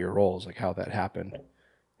came about your roles, like how that happened,"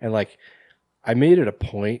 and like I made it a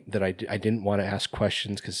point that I didn't want to ask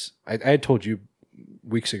questions because I had told you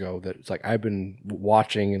weeks ago that it's like I've been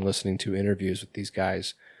watching and listening to interviews with these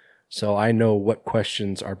guys, so I know what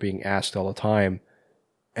questions are being asked all the time.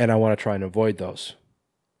 And I want to try and avoid those.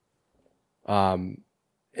 And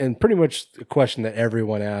pretty much the question that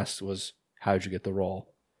everyone asked was, how'd you get the role?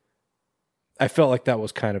 I felt like that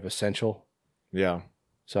was kind of essential. Yeah.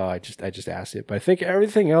 So I just asked it. But I think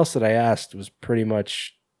everything else that I asked was pretty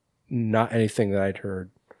much not anything that I'd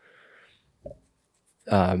heard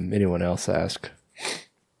anyone else ask.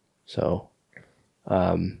 So,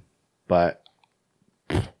 but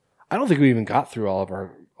I don't think we even got through all of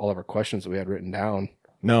our questions that we had written down.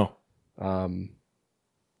 No.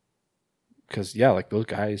 Because like those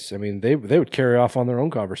guys, I mean, they would carry off on their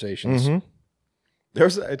own conversations. Mm-hmm. There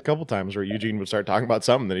was a couple times where Eugene would start talking about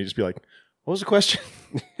something, then he'd just be like, "What was the question?"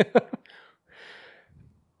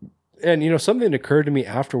 And something occurred to me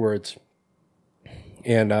afterwards,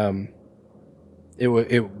 and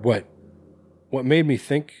what made me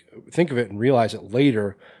think of it and realize it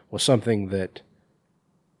later was something that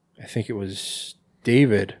I think it was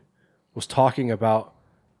David was talking about.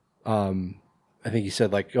 I think he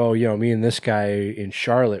said like, "Oh, me and this guy in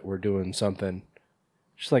Charlotte were doing something."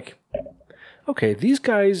 Just like, okay, these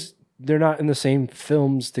guys, they're not in the same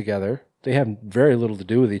films together. They have very little to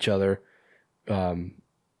do with each other,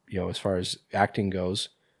 as far as acting goes.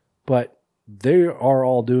 But they are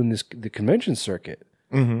all doing the convention circuit.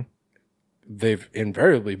 Mm-hmm. They've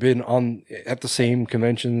invariably been at the same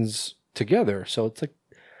conventions together. So it's like,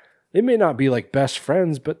 they may not be like best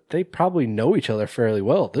friends, but they probably know each other fairly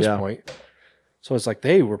well at this point. So it's like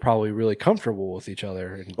they were probably really comfortable with each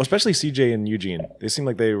other. And, well, especially CJ and Eugene. They seem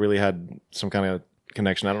like they really had some kind of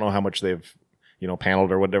connection. I don't know how much they've,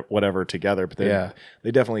 paneled or whatever together, but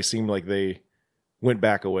they definitely seemed like they went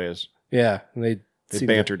back a ways. Yeah. And they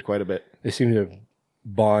bantered quite a bit. They seem to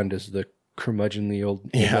bond as the curmudgeonly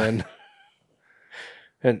old men.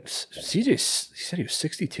 And CJ, he said he was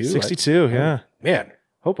 62. 62, yeah. Man,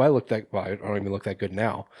 hope I look that, well, I don't even look that good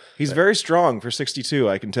now. He's very strong for 62,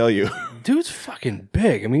 I can tell you. Dude's fucking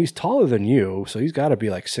big. I mean, he's taller than you, so he's got to be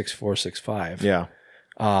like 6'4", 6'5". Yeah.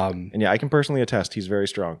 And yeah, I can personally attest he's very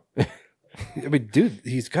strong. I mean, dude,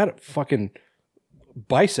 he's got fucking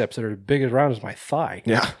biceps that are as big around as my thigh.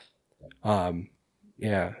 Yeah.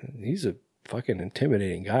 Yeah, he's a fucking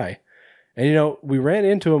intimidating guy. And, we ran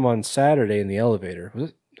into him on Saturday in the elevator.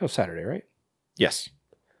 Was it? No, Saturday, right? Yes.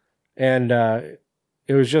 And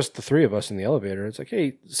it was just the three of us in the elevator. It's like,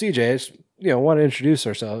 hey, CJ, I just, want to introduce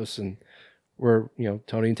ourselves. And we're,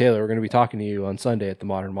 Tony and Taylor, we're going to be talking to you on Sunday at the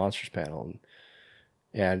Modern Monsters panel.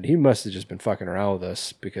 And he must have just been fucking around with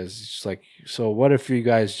us because it's like, so what if you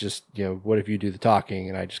guys just, what if you do the talking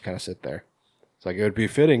and I just kind of sit there? It's like, it would be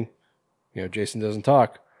fitting. Jason doesn't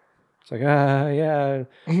talk. It's like, yeah.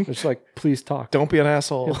 It's like, please talk. Don't be an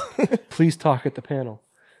asshole. Please talk at the panel.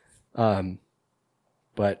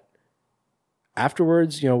 But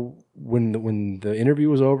afterwards, when the interview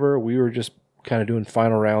was over, we were just kind of doing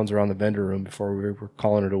final rounds around the vendor room before we were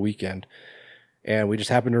calling it a weekend. And we just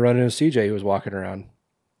happened to run into CJ who was walking around.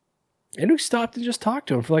 And we stopped and just talked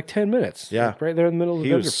to him for like 10 minutes. Yeah. Like right there in the middle of the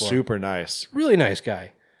vendor floor. He was super nice. Really nice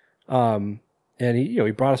guy. And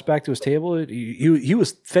he brought us back to his table. He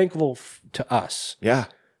was thankful to us. Yeah.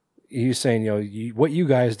 He was saying, what you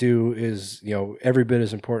guys do is, every bit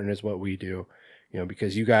as important as what we do,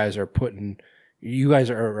 because you guys are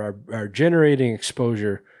generating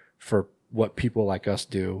exposure for what people like us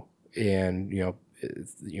do. And,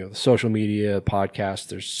 the social media, podcasts,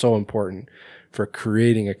 they're so important for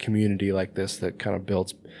creating a community like this that kind of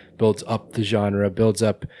builds up the genre, builds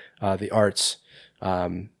up the arts.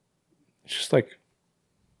 It's just like,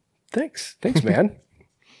 thanks, man.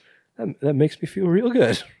 that makes me feel real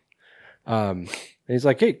good. And he's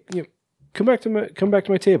like, hey, come back to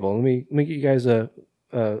my table. Let me get you guys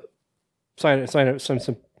sign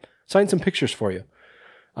some pictures for you.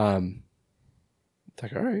 It's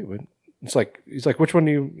like, all right. He's like, which one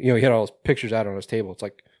do you he had all his pictures out on his table. It's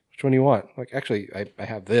like, which one do you want? Like, actually, I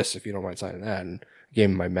have this if you don't mind signing that. And I gave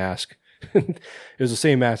him my mask. It was the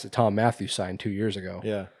same mask that Tom Matthews signed 2 years ago.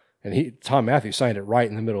 Yeah. And Tom Matthews signed it right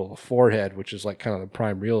in the middle of the forehead, which is like kind of the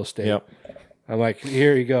prime real estate. Yep. I'm like,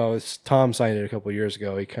 here you go. Tom signed it a couple of years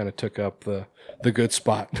ago. He kind of took up the good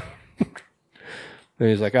spot. And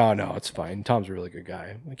he's like, oh, no, it's fine. Tom's a really good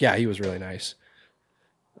guy. I'm like, yeah, he was really nice.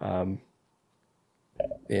 And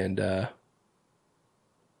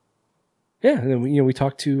then we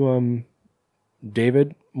talked to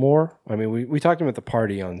David more. I mean, we talked to him at the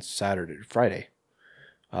party on Friday.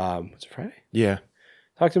 Was it Friday? Yeah.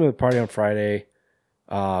 Talked to him at the party on Friday.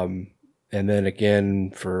 And then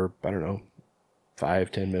again for, I don't know,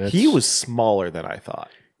 5-10 minutes. He was smaller than I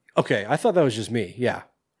thought. Okay, I thought that was just me. Yeah.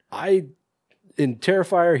 In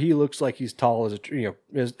Terrifier, he looks like he's tall as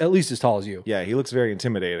at least as tall as you. Yeah, he looks very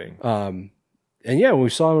intimidating. And yeah, when we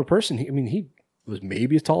saw him in person, he was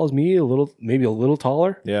maybe as tall as me, maybe a little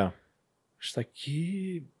taller. Yeah. Just like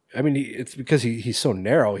it's because he's so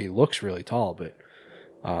narrow, he looks really tall, but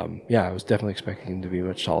yeah, I was definitely expecting him to be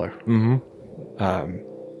much taller. Mm-hmm.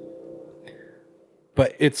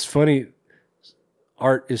 But it's funny,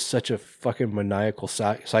 Art is such a fucking maniacal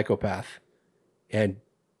psychopath, and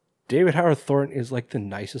David Howard Thornton is like the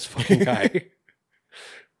nicest fucking guy.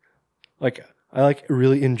 Like, I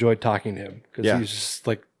really enjoyed talking to him because he's just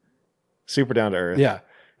like super down to earth. Yeah,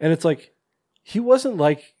 and it's like he wasn't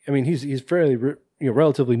like, he's fairly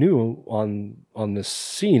relatively new on this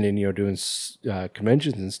scene and doing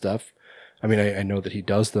conventions and stuff. I mean, I know that he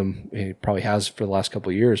does them. He probably has for the last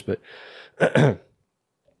couple of years, but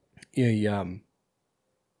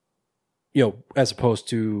as opposed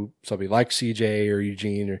to somebody like CJ or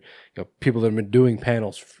Eugene or people that have been doing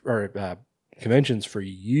panels or conventions for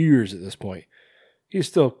years at this point, he's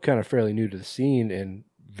still kind of fairly new to the scene and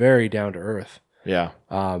very down to earth. Yeah.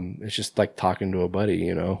 It's just like talking to a buddy,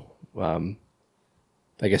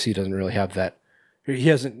 I guess he doesn't really have that. He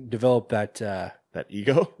hasn't developed that that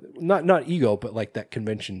ego. Not ego, but like that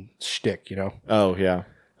convention shtick, Oh yeah.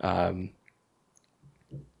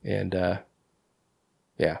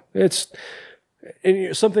 Yeah, it's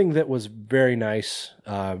something that was very nice,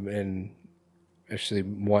 and actually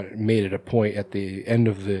made it a point at the end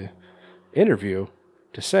of the interview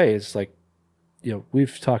to say. It's like,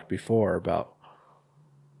 we've talked before about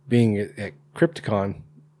being at Crypticon,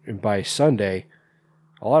 and by Sunday,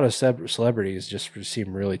 a lot of celebrities just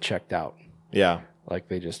seem really checked out. Yeah. Like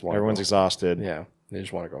they just want Everyone's exhausted. Yeah. They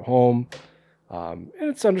just want to go home. And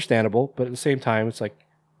it's understandable, but at the same time, it's like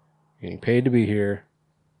you're getting paid to be here.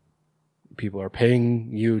 People are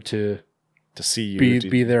paying you to see you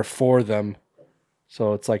be there for them.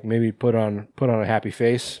 So it's like maybe put on a happy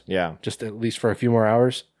face. Yeah. Just at least for a few more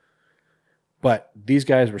hours. But these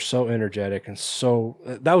guys were so energetic and so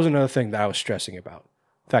that was another thing that I was stressing about.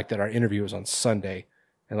 The fact that our interview was on Sunday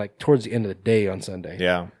and like towards the end of the day on Sunday.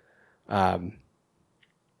 Yeah.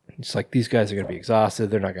 It's like these guys are going to be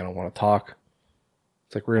exhausted. They're not going to want to talk.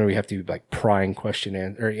 It's like we're going to have to be like prying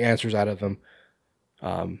answers out of them.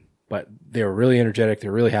 But they were really energetic.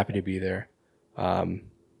 They're really happy to be there. And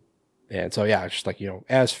so, yeah, it's just like,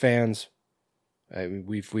 as fans,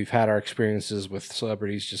 we've had our experiences with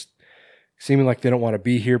celebrities just seeming like they don't want to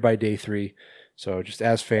be here by day 3. So just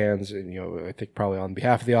as fans, and, I think probably on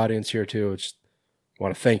behalf of the audience here too, just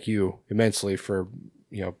want to thank you immensely for,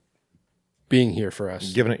 being here for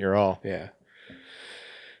us. Giving it your all. Yeah.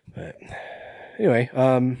 But anyway,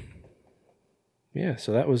 yeah,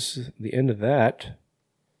 so that was the end of that.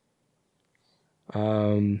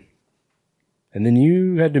 And then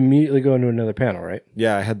you had to immediately go into another panel, right?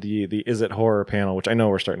 Yeah, I had the Is It Horror panel, which I know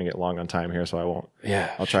we're starting to get long on time here, so I won't.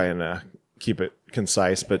 Yeah. I'll try and keep it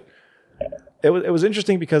concise. But it was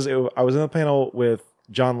interesting because I was in the panel with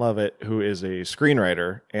John Lovett, who is a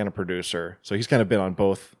screenwriter and a producer. So he's kind of been on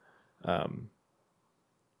both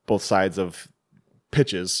sides of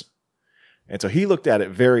pitches. And so he looked at it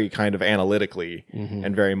very kind of analytically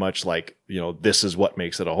and very much like, this is what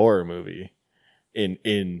makes it a horror movie in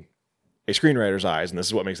a screenwriter's eyes, and this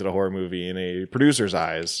is what makes it a horror movie in a producer's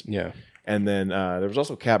eyes. Yeah. And then there was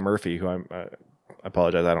also Kat Murphy, who I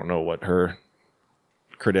apologize, I don't know what her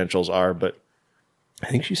credentials are, but I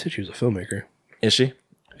think she said she was a filmmaker. Is she?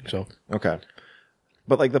 I think so. Okay.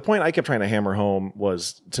 But like the point I kept trying to hammer home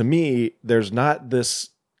was, to me, there's not this,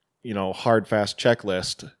 hard, fast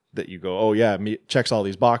checklist that you go, oh yeah, checks all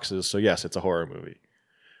these boxes, so yes, it's a horror movie.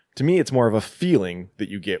 To me, it's more of a feeling that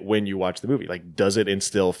you get when you watch the movie. Like, does it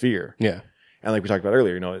instill fear? Yeah. And like we talked about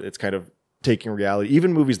earlier, it's kind of taking reality,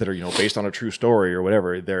 even movies that are, based on a true story or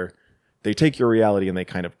whatever, they take your reality and they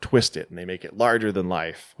kind of twist it and they make it larger than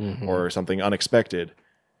life or something unexpected.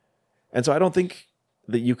 And so I don't think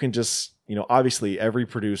that you can just, obviously every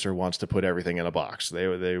producer wants to put everything in a box.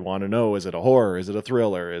 They want to know, is it a horror? Is it a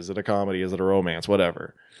thriller? Is it a comedy? Is it a romance?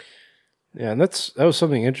 Whatever. Yeah. And that was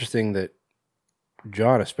something interesting that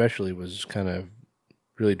John especially was kind of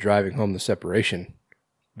really driving home the separation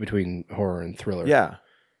between horror and thriller. Yeah.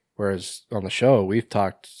 Whereas on the show, we've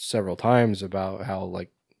talked several times about how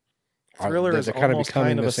like thriller is kind of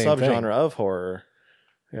becoming a subgenre of horror.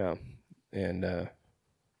 Yeah. And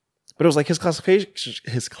but it was like his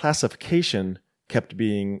classification kept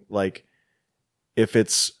being like, if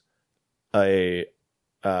it's a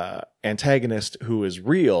antagonist who is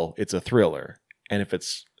real, it's a thriller. And if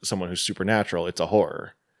it's someone who's supernatural, it's a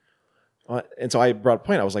horror. And so I brought a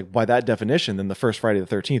point. I was like, by that definition, then the first Friday the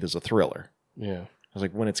 13th is a thriller. Yeah. I was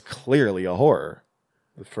like, when it's clearly a horror.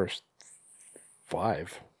 The first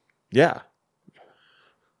 5. Yeah.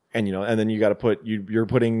 And, and then you got to put, you're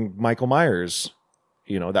putting Michael Myers,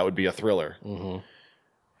 that would be a thriller.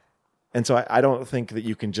 And so I don't think that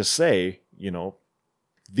you can just say,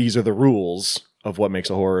 these are the rules of what makes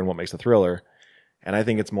a horror and what makes a thriller. And I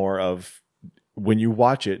think it's more of, when you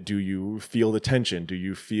watch it, do you feel the tension? Do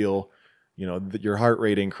you feel, your heart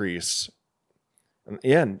rate increase?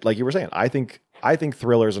 And like you were saying, I think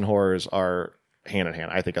thrillers and horrors are hand in hand.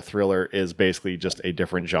 I think a thriller is basically just a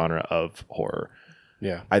different genre of horror.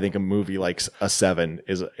 Yeah. I think a movie like a Seven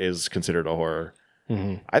is considered a horror.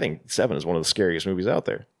 I think Seven is one of the scariest movies out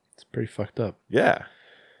there. It's pretty fucked up. Yeah.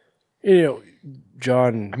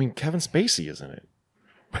 John. I mean, Kevin Spacey is in it.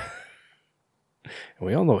 And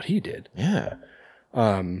we all know what he did. Yeah.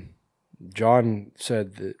 John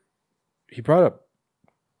said that he brought up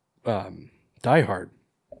Die Hard.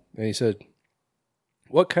 And he said,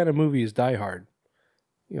 what kind of movie is Die Hard?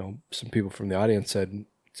 Some people from the audience said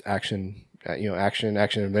it's action, action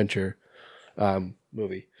adventure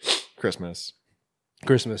movie. Christmas,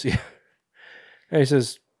 yeah. And he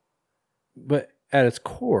says, but at its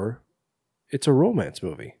core, it's a romance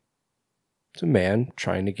movie. It's a man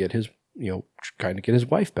trying to get his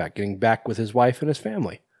wife back, getting back with his wife and his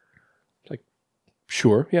family. It's like,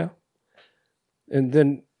 sure, yeah. And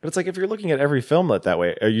then, but it's like, if you're looking at every film that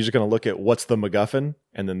way, are you just going to look at what's the MacGuffin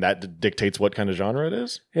and then that dictates what kind of genre it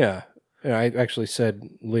is? Yeah. And I actually said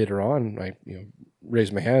later on, I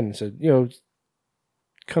raised my hand and said,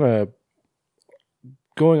 kind of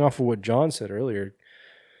going off of what John said earlier,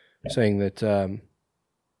 saying that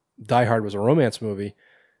Die Hard was a romance movie.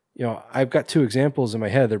 I've got two examples in my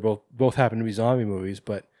head. They're both happen to be zombie movies,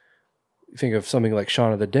 but think of something like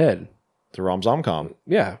Shaun of the Dead. It's a rom-com.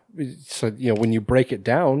 Yeah. So, when you break it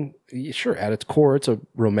down, sure, at its core, it's a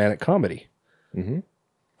romantic comedy. Mm-hmm.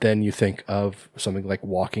 Then you think of something like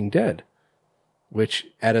Walking Dead, which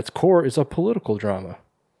at its core is a political drama.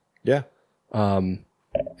 Yeah.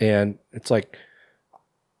 And it's like,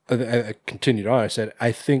 I continued on. I said,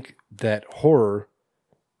 I think that horror,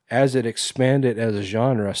 as it expanded as a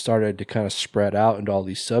genre, started to kind of spread out into all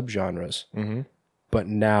these subgenres. Mm-hmm. But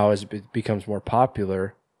now as it becomes more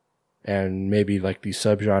popular, and maybe like these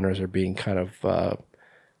subgenres are being kind of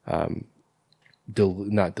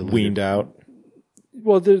not diluted. Weaned out.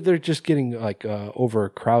 Well, they're just getting like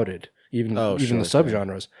overcrowded, even the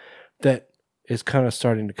subgenres. That is kind of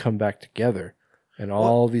starting to come back together, and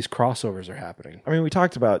all these crossovers are happening. I mean, we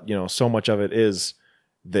talked about, so much of it is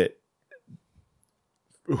that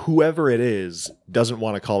whoever it is doesn't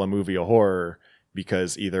want to call a movie a horror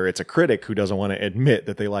because either it's a critic who doesn't want to admit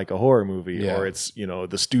that they like a horror movie, or it's,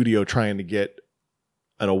 the studio trying to get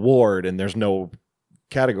an award and there's no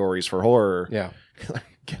categories for horror. Yeah.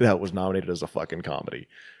 Get Out was nominated as a fucking comedy.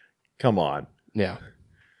 Come on. Yeah.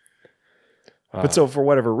 But so for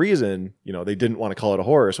whatever reason, they didn't want to call it a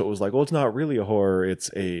horror. So it was like, well, it's not really a horror.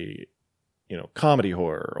 It's a, comedy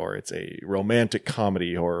horror, or it's a romantic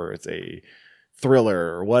comedy horror. It's a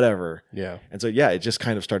thriller or whatever. Yeah. And so, it just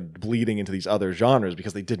kind of started bleeding into these other genres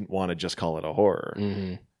because they didn't want to just call it a horror.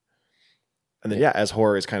 Mm-hmm. And then, as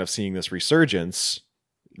horror is kind of seeing this resurgence,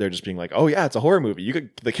 they're just being like, oh yeah, it's a horror movie.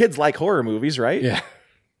 The kids like horror movies, right? Yeah.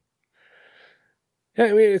 Yeah.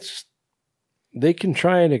 I mean, they can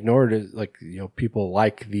try and ignore it. Like, people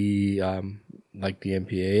like the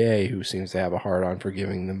MPAA, who seems to have a hard on for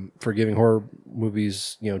giving horror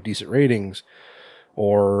movies, decent ratings,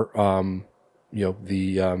 or,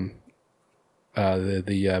 the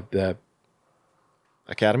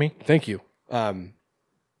Academy. Thank you.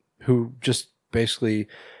 Who just basically,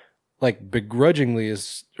 like, begrudgingly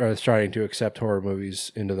are starting to accept horror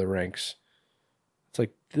movies into the ranks. It's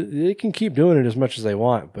like they can keep doing it as much as they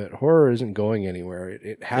want, but horror isn't going anywhere.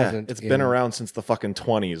 It hasn't. Yeah, it's been around since the fucking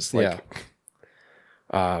 20s.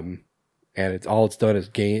 And all it's done is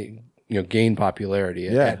gain popularity.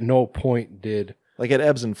 At no point did. Like, it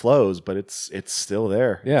ebbs and flows, but it's still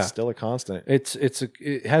there. Yeah. It's still a constant.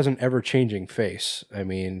 It has an ever changing face. I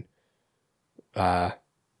mean, in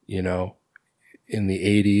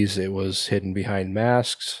the 80s it was hidden behind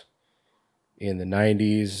masks. In the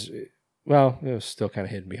 90s, it was still kind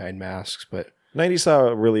of hidden behind masks, but 90s saw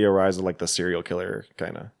really a rise of like the serial killer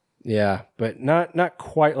kind of. Yeah, but not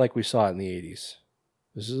quite like we saw it in the 80s.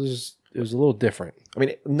 It was a little different. I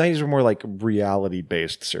mean, 90s were more like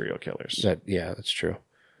reality-based serial killers. That's true.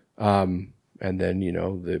 And then,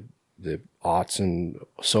 the aughts and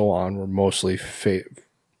so on were mostly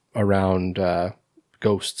around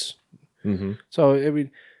ghosts. Mm-hmm. So, I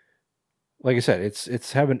mean, like I said,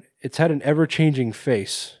 it's had an ever-changing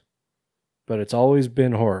face, but it's always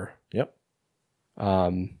been horror. Yep.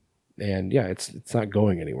 And it's not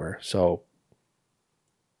going anywhere. So,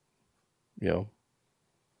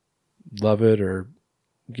 love it or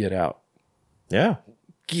get out. Yeah.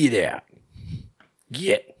 Get out.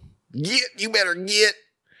 Get. You better get.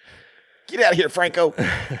 Get out of here, Franco.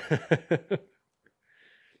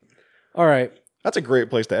 All right. That's a great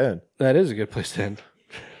place to end. That is a good place to end.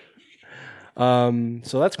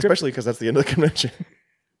 So that's especially because that's the end of the convention.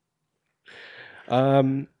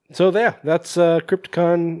 That's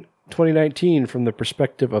Crypticon 2019 from the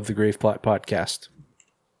perspective of the Grave Plot podcast.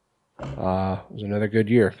 It was another good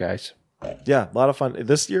year, guys. Yeah, a lot of fun.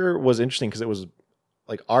 This year was interesting because it was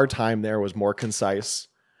like our time there was more concise.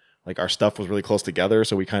 Like, our stuff was really close together,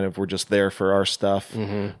 so we kind of were just there for our stuff.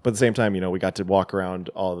 Mm-hmm. But at the same time, we got to walk around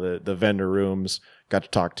all the vendor rooms, got to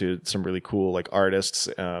talk to some really cool like artists,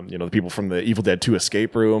 the people from the Evil Dead 2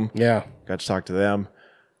 escape room. Yeah. Got to talk to them.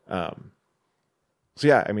 So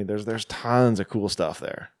yeah, I mean, there's tons of cool stuff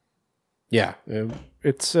there. Yeah.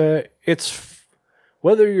 It's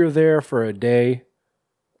whether you're there for a day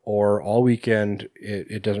or all weekend,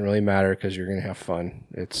 it doesn't really matter because you're going to have fun.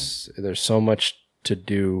 There's so much to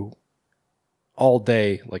do all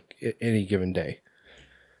day, like any given day.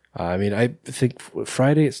 I mean, I think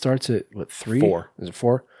Friday it starts at 3? 4. Is it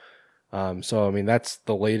 4? So, I mean, that's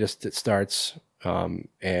the latest it starts.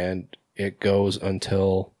 And it goes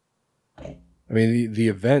until, I mean, the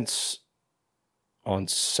events on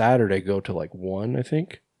Saturday go to like 1, I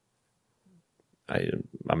think.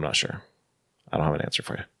 I'm not sure. I don't have an answer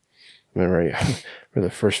for you. Remember for the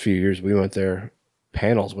first few years we went there,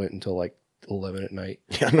 panels went until like 11 at night.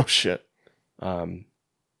 Yeah, no shit.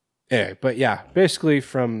 Anyway, but yeah, basically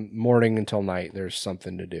from morning until night, there's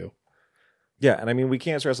something to do. Yeah, and I mean, we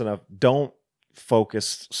can't stress enough, don't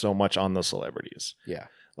focus so much on the celebrities. Yeah.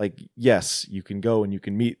 Like, yes, you can go and you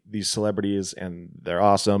can meet these celebrities and they're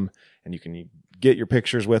awesome and you can get your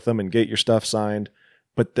pictures with them and get your stuff signed,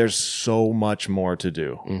 but there's so much more to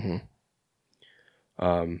do. Mm-hmm.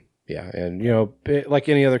 Yeah, and like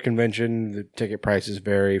any other convention, the ticket prices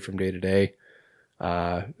vary from day to day,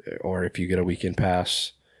 or if you get a weekend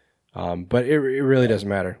pass. But it really doesn't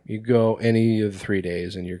matter. You go any of the 3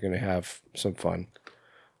 days and you're going to have some fun.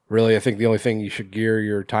 Really, I think the only thing you should gear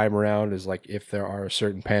your time around is like if there are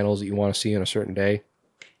certain panels that you want to see on a certain day,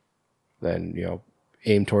 then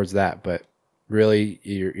aim towards that. But really,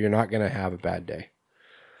 you're not going to have a bad day.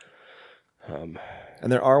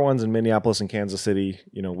 And there are ones in Minneapolis and Kansas City.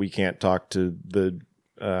 We can't talk to the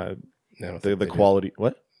quality.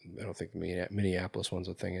 What? I don't think the Minneapolis one's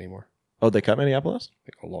a thing anymore. Oh, they cut Minneapolis?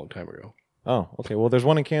 Like a long time ago. Oh, okay. Well, there's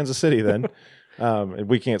one in Kansas City then. And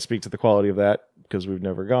we can't speak to the quality of that because we've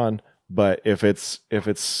never gone. But if it's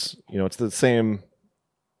it's the same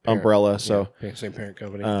umbrella, so same parent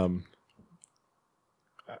company.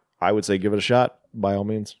 I would say give it a shot by all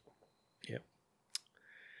means. Yep.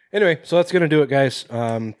 Anyway, so that's gonna do it, guys.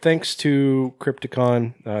 Thanks to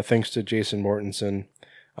Crypticon. Thanks to Jason Mortensen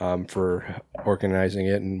for organizing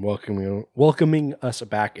it and welcoming us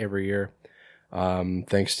back every year.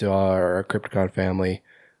 Thanks to our Crypticon family,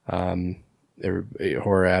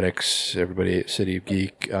 Horror Addicts, everybody at City of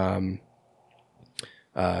Geek,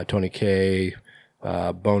 Tony K,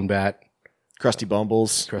 Bone Bat, Krusty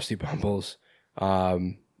Bumbles.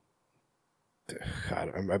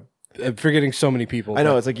 God, I'm forgetting so many people. I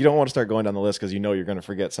know it's like you don't want to start going down the list because you're going to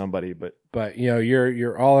forget somebody. But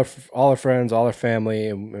you're all our friends, all our family,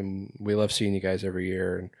 and we love seeing you guys every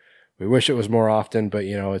year. And we wish it was more often, but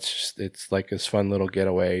it's like this fun little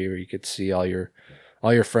getaway where you get to see all your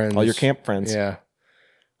friends, all your camp friends. Yeah.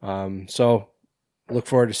 So look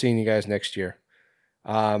forward to seeing you guys next year.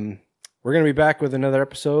 We're going to be back with another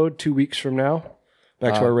episode 2 weeks from now.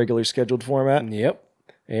 Back to our regularly scheduled format. Yep.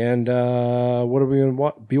 And what are we going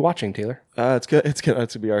to be watching, Taylor? It's going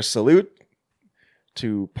to be our salute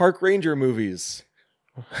to park ranger movies.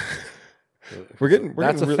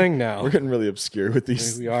 That's a thing now. We're getting really obscure with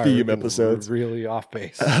these theme episodes. We're really off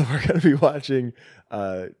base. We're going to be watching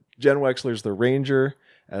Jen Wexler's The Ranger,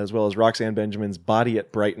 as well as Roxanne Benjamin's Body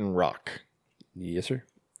at Brighton Rock. Yes, sir.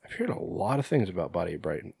 I've heard a lot of things about Body at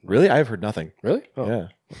Brighton. Really? I've heard nothing. Really? Oh. Yeah.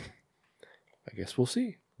 I guess we'll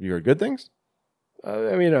see. You heard good things?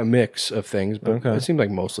 I mean, a mix of things, but it seems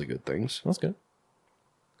like mostly good things. That's good.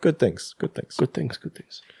 Good things.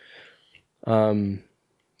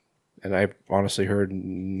 And I've honestly heard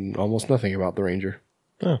almost nothing about the Ranger.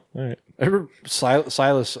 Oh, all right. I heard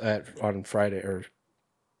Silas on Friday or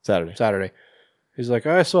Saturday. He's like,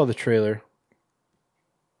 I saw the trailer.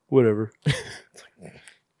 Whatever.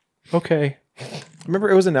 Okay.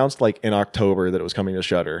 Remember, it was announced like in October that it was coming to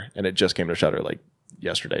Shudder, and it just came to Shudder like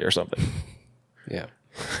yesterday or something. Yeah.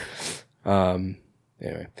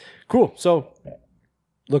 Anyway, cool. So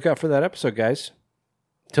look out for that episode, guys.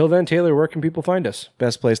 Till then, Taylor, where can people find us?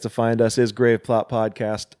 Best place to find us is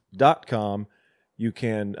graveplotpodcast.com. You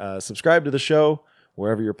can subscribe to the show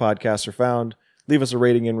wherever your podcasts are found. Leave us a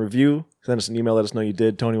rating and review. Send us an email. Let us know you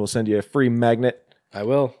did. Tony will send you a free magnet. I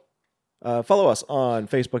will. Follow us on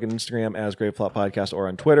Facebook and Instagram as Graveplot Podcast or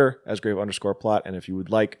on Twitter as Grave_plot. And if you would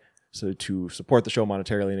like to support the show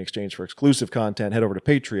monetarily in exchange for exclusive content, head over to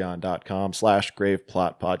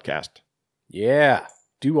patreon.com/graveplotpodcast. Yeah.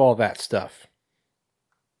 Do all that stuff.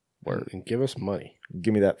 And give us money.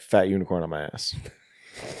 Give me that fat unicorn on my ass.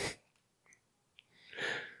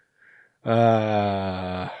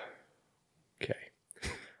 Okay.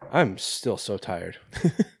 I'm still so tired.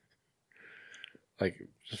 Like,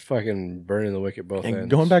 just fucking burning the wick at both ends.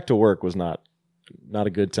 Going back to work was not a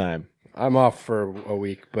good time. I'm off for a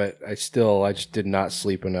week, but I just did not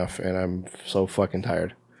sleep enough, and I'm so fucking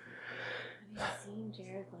tired. Have you seen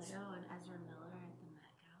Jared Leto and Ezra Miller at the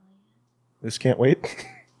Met Gala? This can't wait.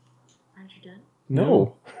 Aren't you done?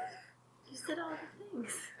 No. You said all the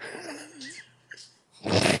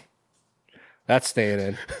things. That's staying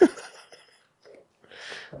in. I thought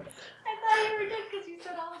you were done because you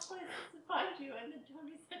said all the places to find you, and then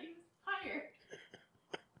Tony said he was tired.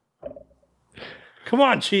 Come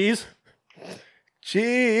on, cheese.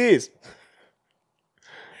 Cheese.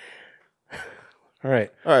 All right.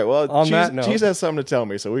 Well, On that note, Cheese has something to tell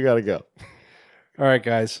me, so we got to go. All right,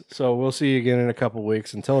 guys. So we'll see you again in a couple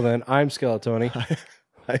weeks. Until then, I'm Skeletoni.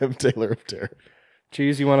 I am Taylor of Terror.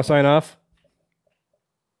 Cheese, you want to sign off?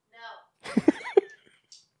 No. Go with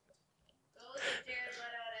Jared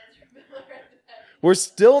Leto and Ezra Miller at the back. We're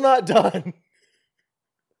still not done.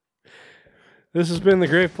 This has been the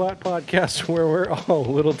Grave Plot Podcast, where we're all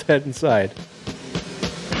a little dead inside.